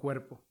vuestro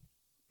cuerpo.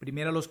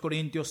 1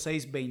 Corintios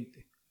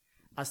 6:20.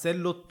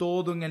 Hacedlo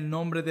todo en el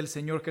nombre del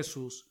Señor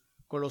Jesús.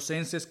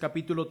 Colosenses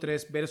capítulo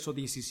 3, verso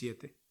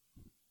 17.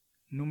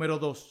 Número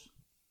 2.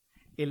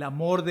 El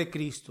amor de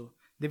Cristo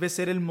debe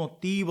ser el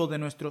motivo de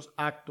nuestros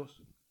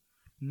actos.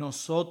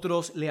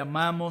 Nosotros le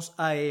amamos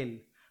a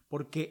Él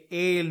porque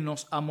Él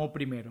nos amó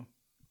primero.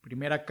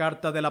 Primera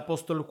carta del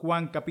apóstol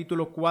Juan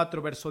capítulo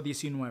 4, verso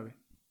 19.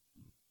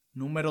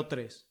 Número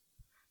 3.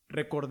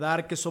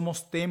 Recordar que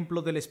somos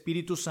templo del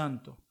Espíritu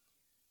Santo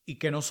y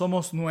que no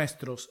somos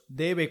nuestros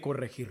debe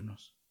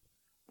corregirnos.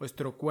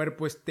 Vuestro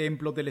cuerpo es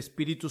templo del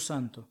Espíritu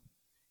Santo,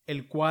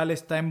 el cual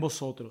está en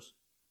vosotros,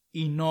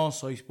 y no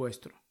sois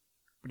vuestro.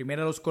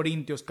 1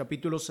 Corintios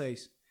capítulo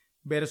 6,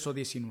 verso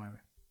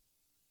 19.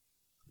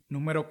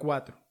 Número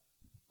 4.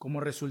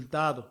 Como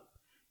resultado,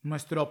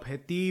 nuestro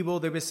objetivo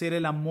debe ser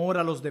el amor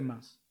a los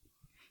demás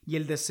y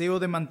el deseo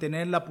de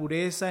mantener la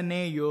pureza en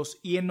ellos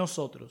y en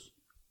nosotros,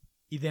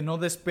 y de no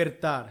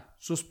despertar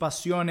sus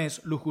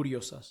pasiones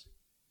lujuriosas.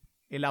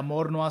 El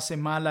amor no hace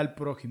mal al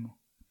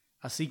prójimo,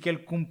 así que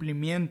el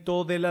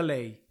cumplimiento de la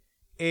ley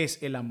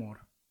es el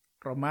amor.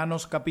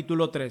 Romanos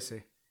capítulo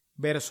 13,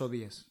 verso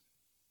 10.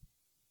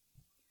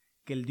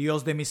 Que el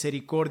Dios de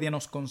misericordia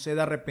nos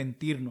conceda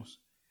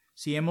arrepentirnos,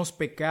 si hemos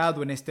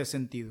pecado en este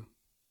sentido.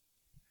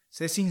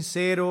 Sé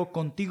sincero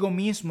contigo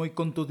mismo y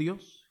con tu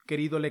Dios,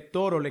 querido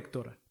lector o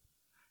lectora.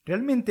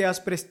 ¿Realmente has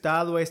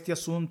prestado a este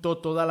asunto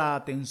toda la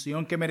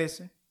atención que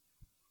merece?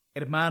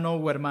 Hermano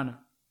o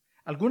hermana,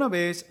 ¿alguna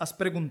vez has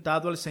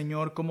preguntado al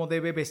Señor cómo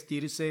debe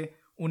vestirse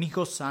un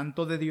hijo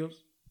santo de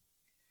Dios?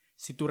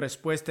 Si tu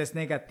respuesta es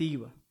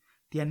negativa,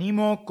 te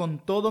animo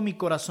con todo mi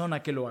corazón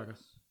a que lo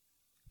hagas.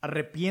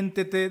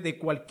 Arrepiéntete de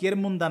cualquier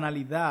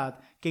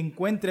mundanalidad que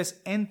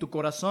encuentres en tu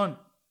corazón.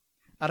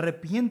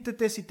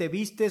 Arrepiéntete si te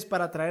vistes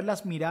para atraer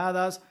las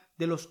miradas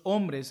de los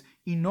hombres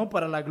y no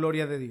para la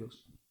gloria de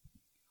Dios.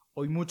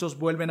 Hoy muchos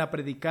vuelven a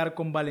predicar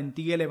con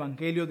valentía el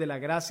evangelio de la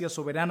gracia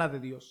soberana de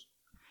Dios.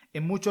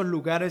 En muchos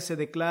lugares se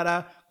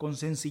declara con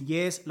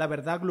sencillez la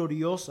verdad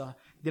gloriosa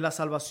de la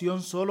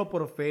salvación solo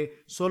por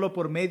fe, solo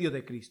por medio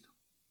de Cristo.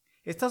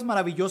 Estas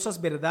maravillosas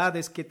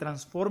verdades que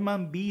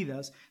transforman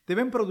vidas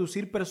deben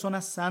producir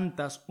personas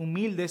santas,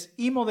 humildes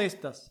y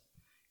modestas,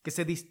 que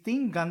se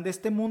distingan de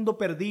este mundo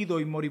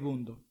perdido y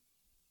moribundo.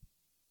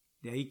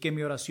 De ahí que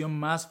mi oración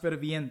más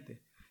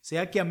ferviente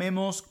sea que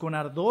amemos con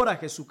ardor a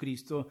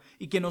Jesucristo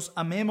y que nos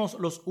amemos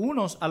los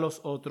unos a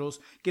los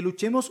otros, que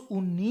luchemos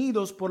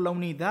unidos por la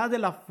unidad de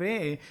la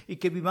fe y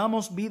que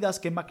vivamos vidas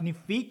que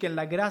magnifiquen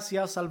la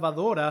gracia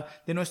salvadora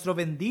de nuestro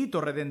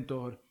bendito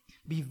Redentor.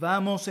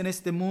 Vivamos en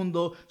este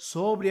mundo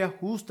sobria,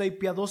 justa y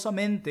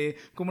piadosamente,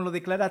 como lo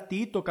declara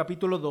Tito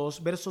capítulo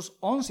 2, versos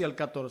 11 al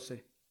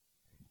 14.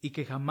 Y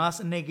que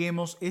jamás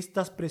neguemos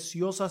estas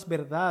preciosas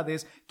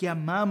verdades que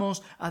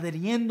amamos,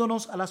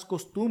 adheriéndonos a las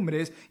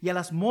costumbres y a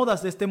las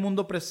modas de este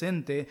mundo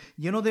presente,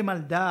 lleno de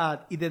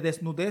maldad y de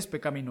desnudez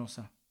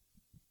pecaminosa.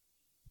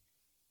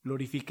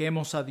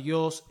 Glorifiquemos a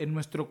Dios en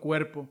nuestro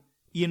cuerpo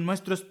y en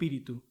nuestro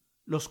espíritu,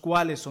 los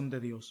cuales son de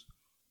Dios.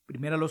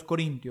 1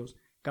 Corintios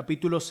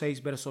capítulo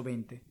 6, verso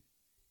 20.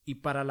 Y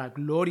para la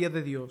gloria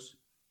de Dios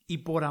y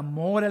por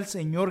amor al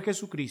Señor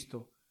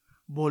Jesucristo,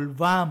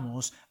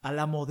 volvamos a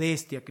la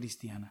modestia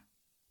cristiana.